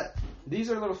bad.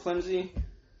 These are a little flimsy.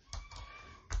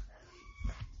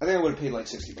 I think I would have paid like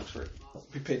 $60 for it.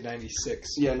 We paid $96.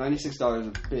 Yeah, $96 is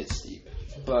a bit steep,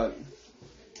 but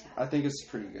I think it's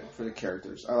pretty good for the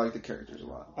characters. I like the characters a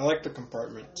lot. I like the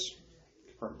compartments.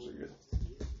 Compartments are good.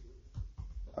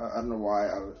 I don't know why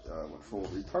I went full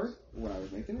retard when I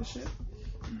was making this shit,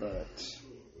 but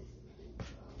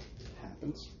it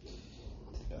happens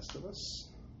to the best of us.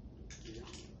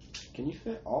 Can you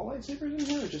fit all lightsabers in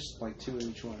here, or just like 2 in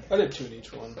each one? I did 2 in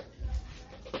each one.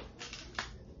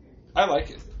 I like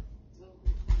it.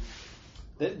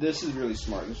 This is really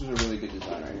smart. This was a really good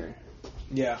design right here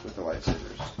Yeah. with the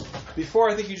lightsabers. Before,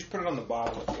 I think you should put it on the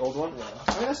bottom of the old one.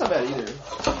 I mean, that's not bad either.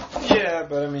 Yeah,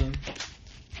 but I mean,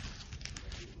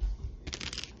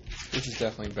 this is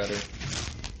definitely better.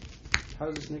 How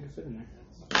does this nigga fit in there?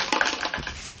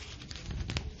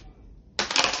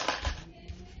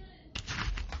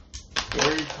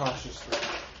 Very cautiously.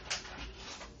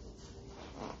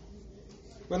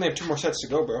 We only have 2 more sets to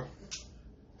go, bro.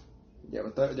 Yeah,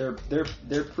 but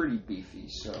they're pretty beefy,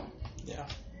 so. Yeah.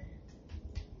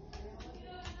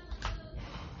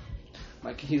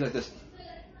 Like, he's like this.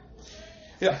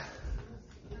 Yeah.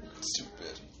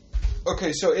 Stupid.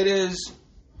 Okay, so it is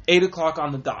 8 o'clock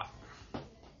on the dot.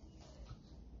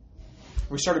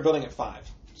 We started building at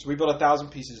 5. So we built 1,000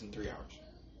 pieces in 3 hours.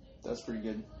 That's pretty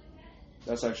good.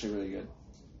 That's actually really good.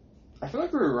 I feel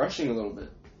like we were rushing a little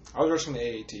bit. I was rushing the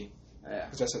AAT. Yeah.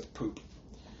 Because I said poop.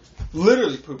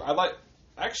 Literally poop.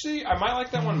 Actually, I might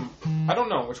like that one. I don't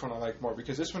know which one I like more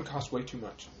because this one costs way too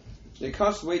much. It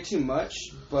costs way too much,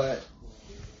 but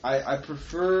I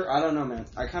prefer. I don't know, man.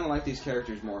 I kind of like these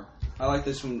characters more. I like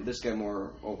this guy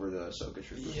more over the Ahsoka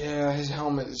trooper. Yeah, his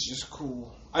helmet is just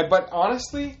cool. But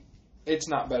honestly, it's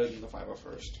not better than the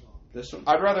 501st. This one.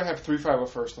 I'd rather have 3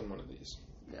 501st than one of these.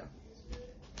 Yeah.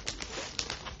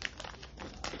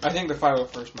 I think the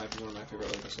 501st might be one of my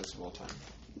favorite Lego sets of all time.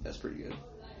 That's pretty good.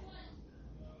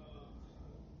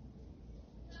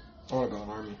 I want to go in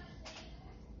Army.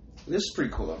 This is pretty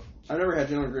cool, though. I've never had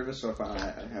General Grievous, so I finally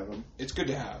have them. It's good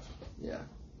to have. Yeah.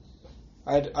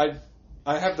 I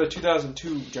have the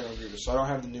 2002 General Grievous, so I don't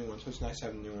have the new one, so it's nice to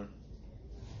have the new one.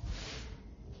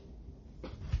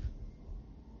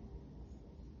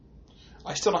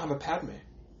 I still don't have a Padme.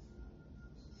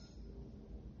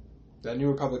 That New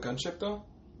Republic gunship, though,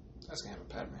 that's gonna have a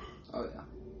Padme. Oh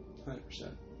yeah,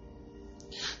 100%.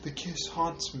 The kiss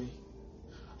haunts me.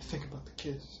 I think about the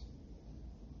kiss.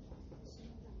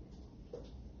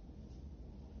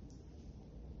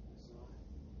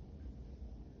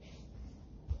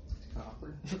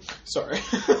 Awkward. Sorry.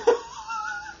 Sorry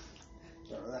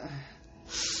for that.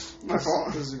 My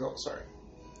fault. This is a goal. Sorry.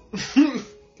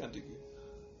 Can't do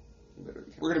good.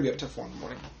 We're gonna be up till 4 in the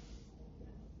morning.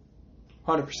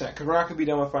 100%, because we're not gonna be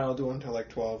done with Final Duel until like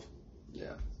 12.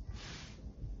 Yeah.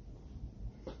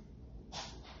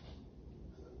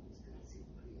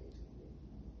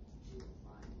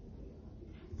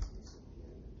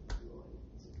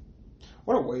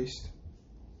 What a waste.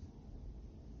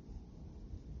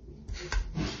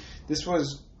 This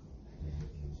was...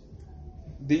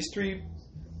 These three...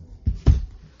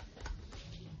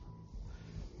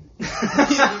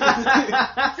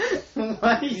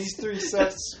 These three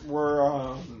sets were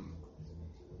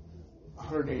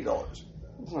 $180.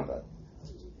 That's not bad.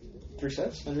 3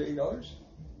 sets, $180?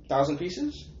 1,000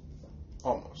 pieces?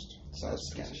 Almost. So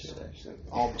that's kind of shit, actually.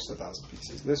 Almost 1,000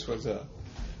 pieces. This was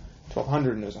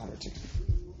 1,200 and it was 160.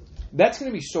 That's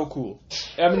going to be so cool.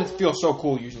 I'm going to feel so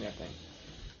cool using that thing.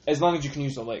 As long as you can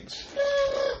use the legs.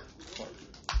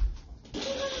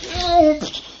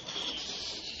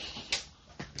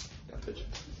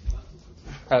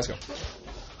 Alright, let's go.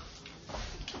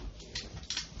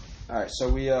 Alright, so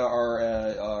we are.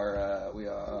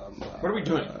 What are we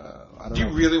doing? I don't Do you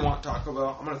know. really want Taco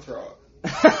Bell? I'm going to throw up.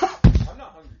 I'm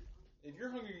not hungry. If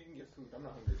you're hungry, you can get food. I'm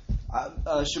not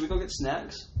hungry. Should we go get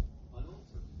snacks?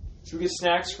 Should we get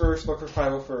snacks first, look for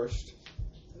 5 first?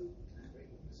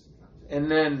 And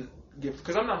then get...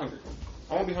 Because I'm not hungry.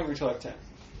 I won't be hungry till like 10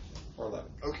 or 11.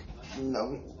 Okay.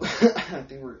 No. I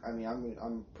think we're... I mean,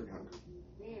 I'm pretty hungry.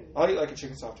 I'll eat like a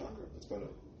chicken soft taco. That's about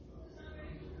it.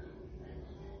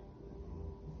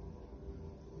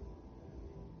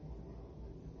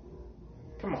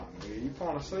 Come on, dude. You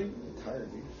falling asleep? I'm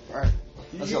tired, dude. Alright.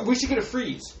 We should get a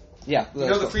freeze. Yeah. You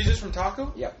know the freezers from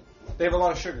Taco? Yep. They have a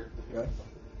lot of sugar. Really?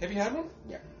 Have you had one?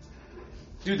 Yeah.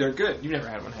 Dude, they're good. You've never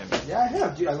had one, have you? Yeah, I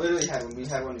have, dude. I literally had one. We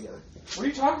had one together. What are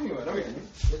you talking about? Okay.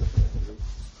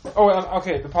 Oh,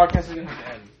 okay. The podcast is going to have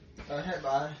to end. Okay,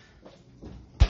 bye.